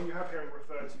 when you have hearing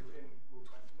referred to in Rule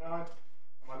 29, and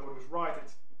my lord was right,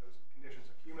 those conditions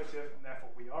are cumulative.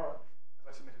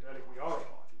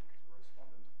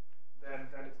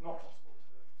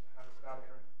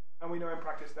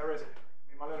 practice there is a hearing. I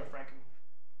mean, my learned friend can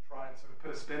try and sort of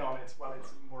put a spin on it, well,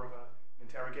 it's more of an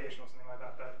interrogation or something like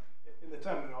that, but in the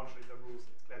terminology, the rules,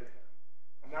 it's clearly a hearing.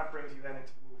 And that brings you then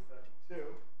into Rule 32.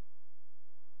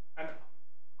 And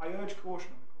I urge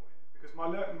caution on the court here, because my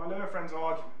learned friend's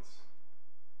arguments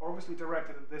are obviously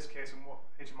directed at this case and what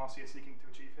HMRC is seeking to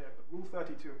achieve here, but Rule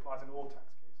 32 applies in all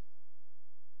tax cases.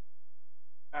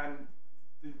 And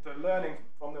the learning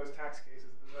from those tax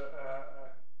cases, there's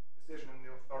a decision in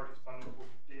the Authorities Fund Rule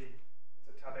D, it's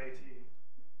a tab 18,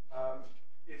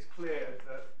 is clear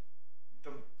that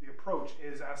the approach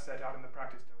is as set out in the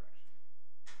practice direction.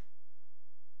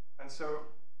 And so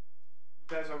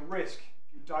there's a risk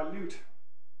if you dilute,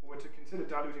 or were to consider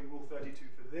diluting Rule 32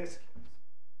 for this case,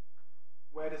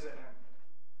 where does it end?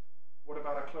 What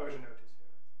about a closure notice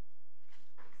here?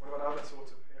 What about other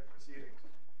sorts of proceedings?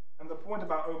 And the point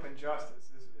about open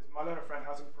justice is my learned friend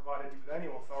hasn't provided you with any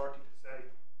authority to say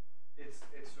it's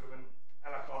sort of an a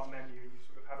la carte menu, you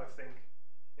sort of have a think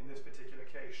in this particular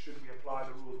case, should we apply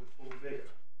the rules with full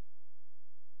vigour?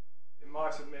 In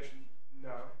my submission,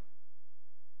 no.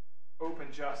 Open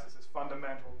justice is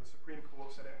fundamental. The Supreme Court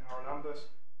said it in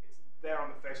Haralambus. It's there on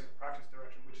the face of the practice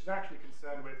direction, which is actually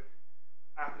concerned with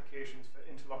applications for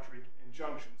interlocutory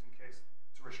injunctions in case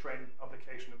to restrain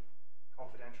publication of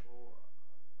confidential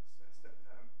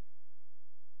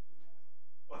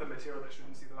other material that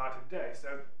shouldn't see the light of day.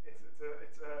 So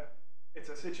it's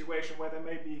a situation where there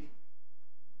may be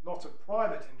lots of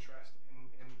private interest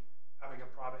in having a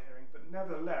private hearing, but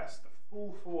nevertheless the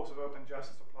full force of open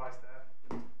justice applies there.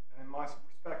 And in my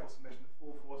respectful submission, the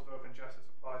full force of open justice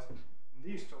applies in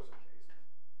these sorts of cases.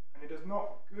 And it is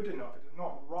not good enough, it is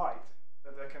not right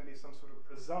that there can be some sort of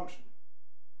presumption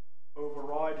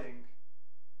overriding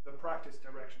the practice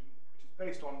direction, which is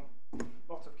based on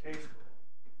lots of case law.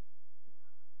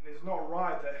 And it's not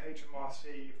right that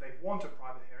HMRC, if they want a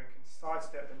private hearing, can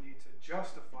sidestep the need to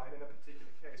justify it in a particular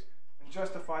case and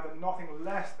justify that nothing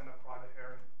less than a private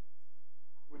hearing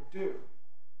would do.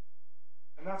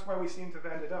 And that's where we seem to have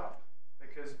ended up,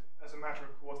 because as a matter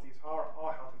of course these are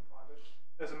held in private.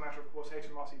 As a matter of course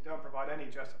HMRC don't provide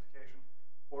any justification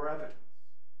or evidence.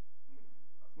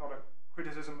 That's not a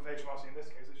criticism of HMRC in this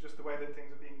case, it's just the way that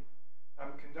things are being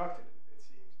conducted, it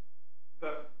seems.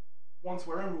 But once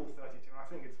we're in Rule 32, and I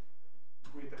think it's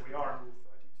agreed that we are in Rule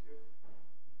 32,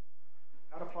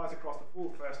 that applies across the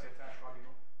full first-tier tax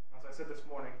tribunal. As I said this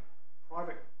morning,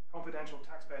 private confidential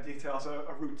taxpayer details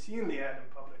are routinely aired in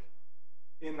public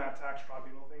in that tax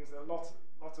tribunal, things that lots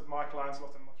of my clients,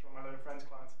 lots of my learned friends'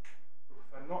 clients would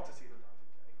prefer not to see the light of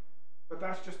day. But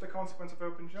that's just the consequence of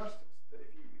open justice, that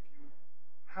if you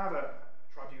have a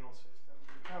tribunal system,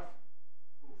 you have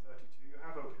Rule 32, you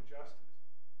have open justice,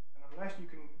 and unless you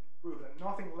can prove that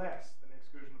nothing less than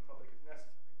exclusion of the public is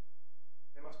necessary,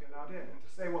 they must be allowed in. And to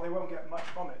say, well, they won't get much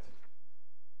from it,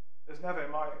 has never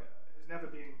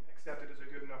been accepted as a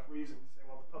good enough reason to say,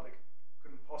 well, the public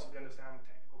couldn't possibly understand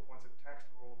technical points of tax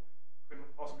law, couldn't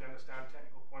possibly understand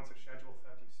technical points of Schedule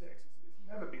 36. It's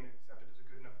never been accepted as a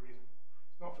good enough reason.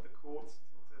 It's not for the courts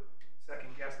to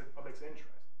second guess the public's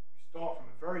interest. You start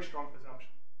from a very strong presumption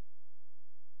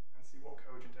and see what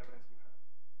cogent evidence you have.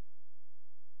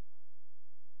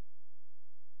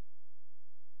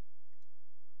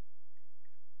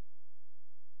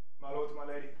 My lord, my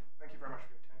lady, thank you very much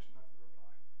for your attention. That's the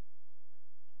reply.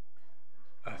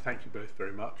 Thank you both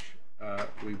very much.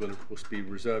 We will, of course, be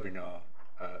reserving our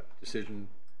decision.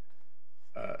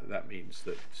 That means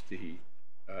that the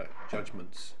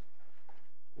judgments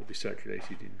will be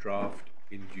circulated in draft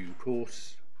in due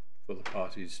course for the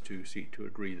parties to seek to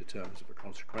agree the terms of a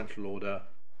consequential order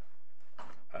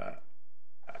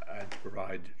and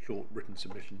provide short written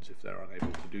submissions if they're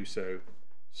unable to do so,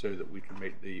 so that we can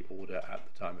make the order at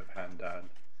the time of hand down,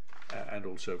 and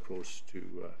also, of course,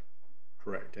 to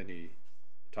correct any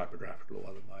typographical or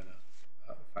other minor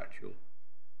factual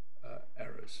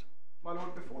errors. My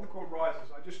lord, before the court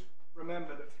rises, I just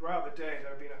remember that throughout the day there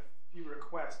have been a few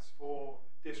requests for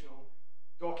additional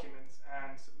documents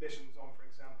and submissions on, for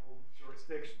example,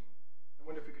 jurisdiction. I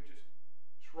wonder if we could just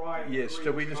try and yes,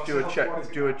 so we just do a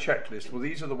checklist. Well,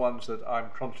 these are the ones that I'm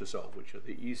conscious of, which are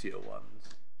the easier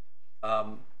ones.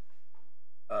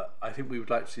 I think we would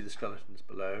like to see the skeletons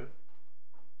below,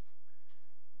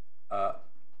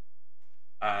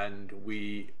 and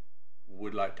we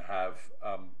would like to have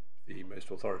the most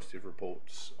authoritative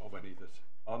reports of any that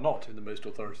are not in the most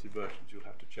authoritative versions. You'll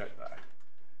have to check that.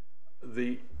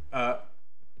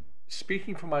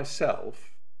 Speaking for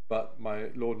myself, but my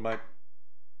lord, my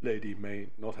lady may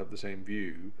not have the same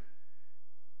view,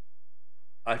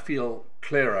 I feel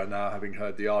clearer now, having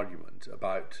heard the argument,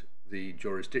 about the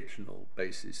jurisdictional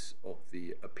basis of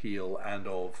the appeal and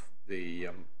of the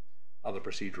other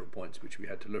procedural points which we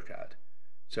had to look at.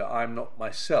 So I'm not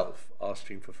myself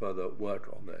asking for further work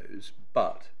on those,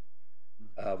 but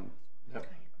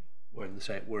we're in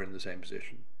the same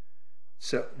position.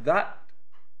 So that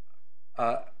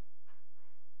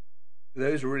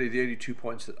those are really the only 2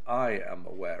 points that I am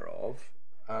aware of.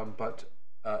 But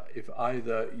if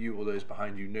either you or those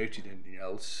behind you noted anything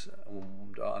else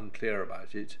and are unclear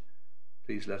about it,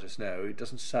 please let us know. It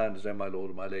doesn't sound as though my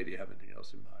lord or my lady have anything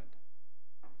else in mind.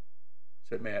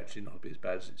 So it may actually not be as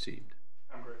bad as it seemed.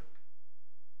 Amber.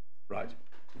 Right.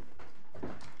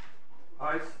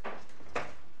 Ayes.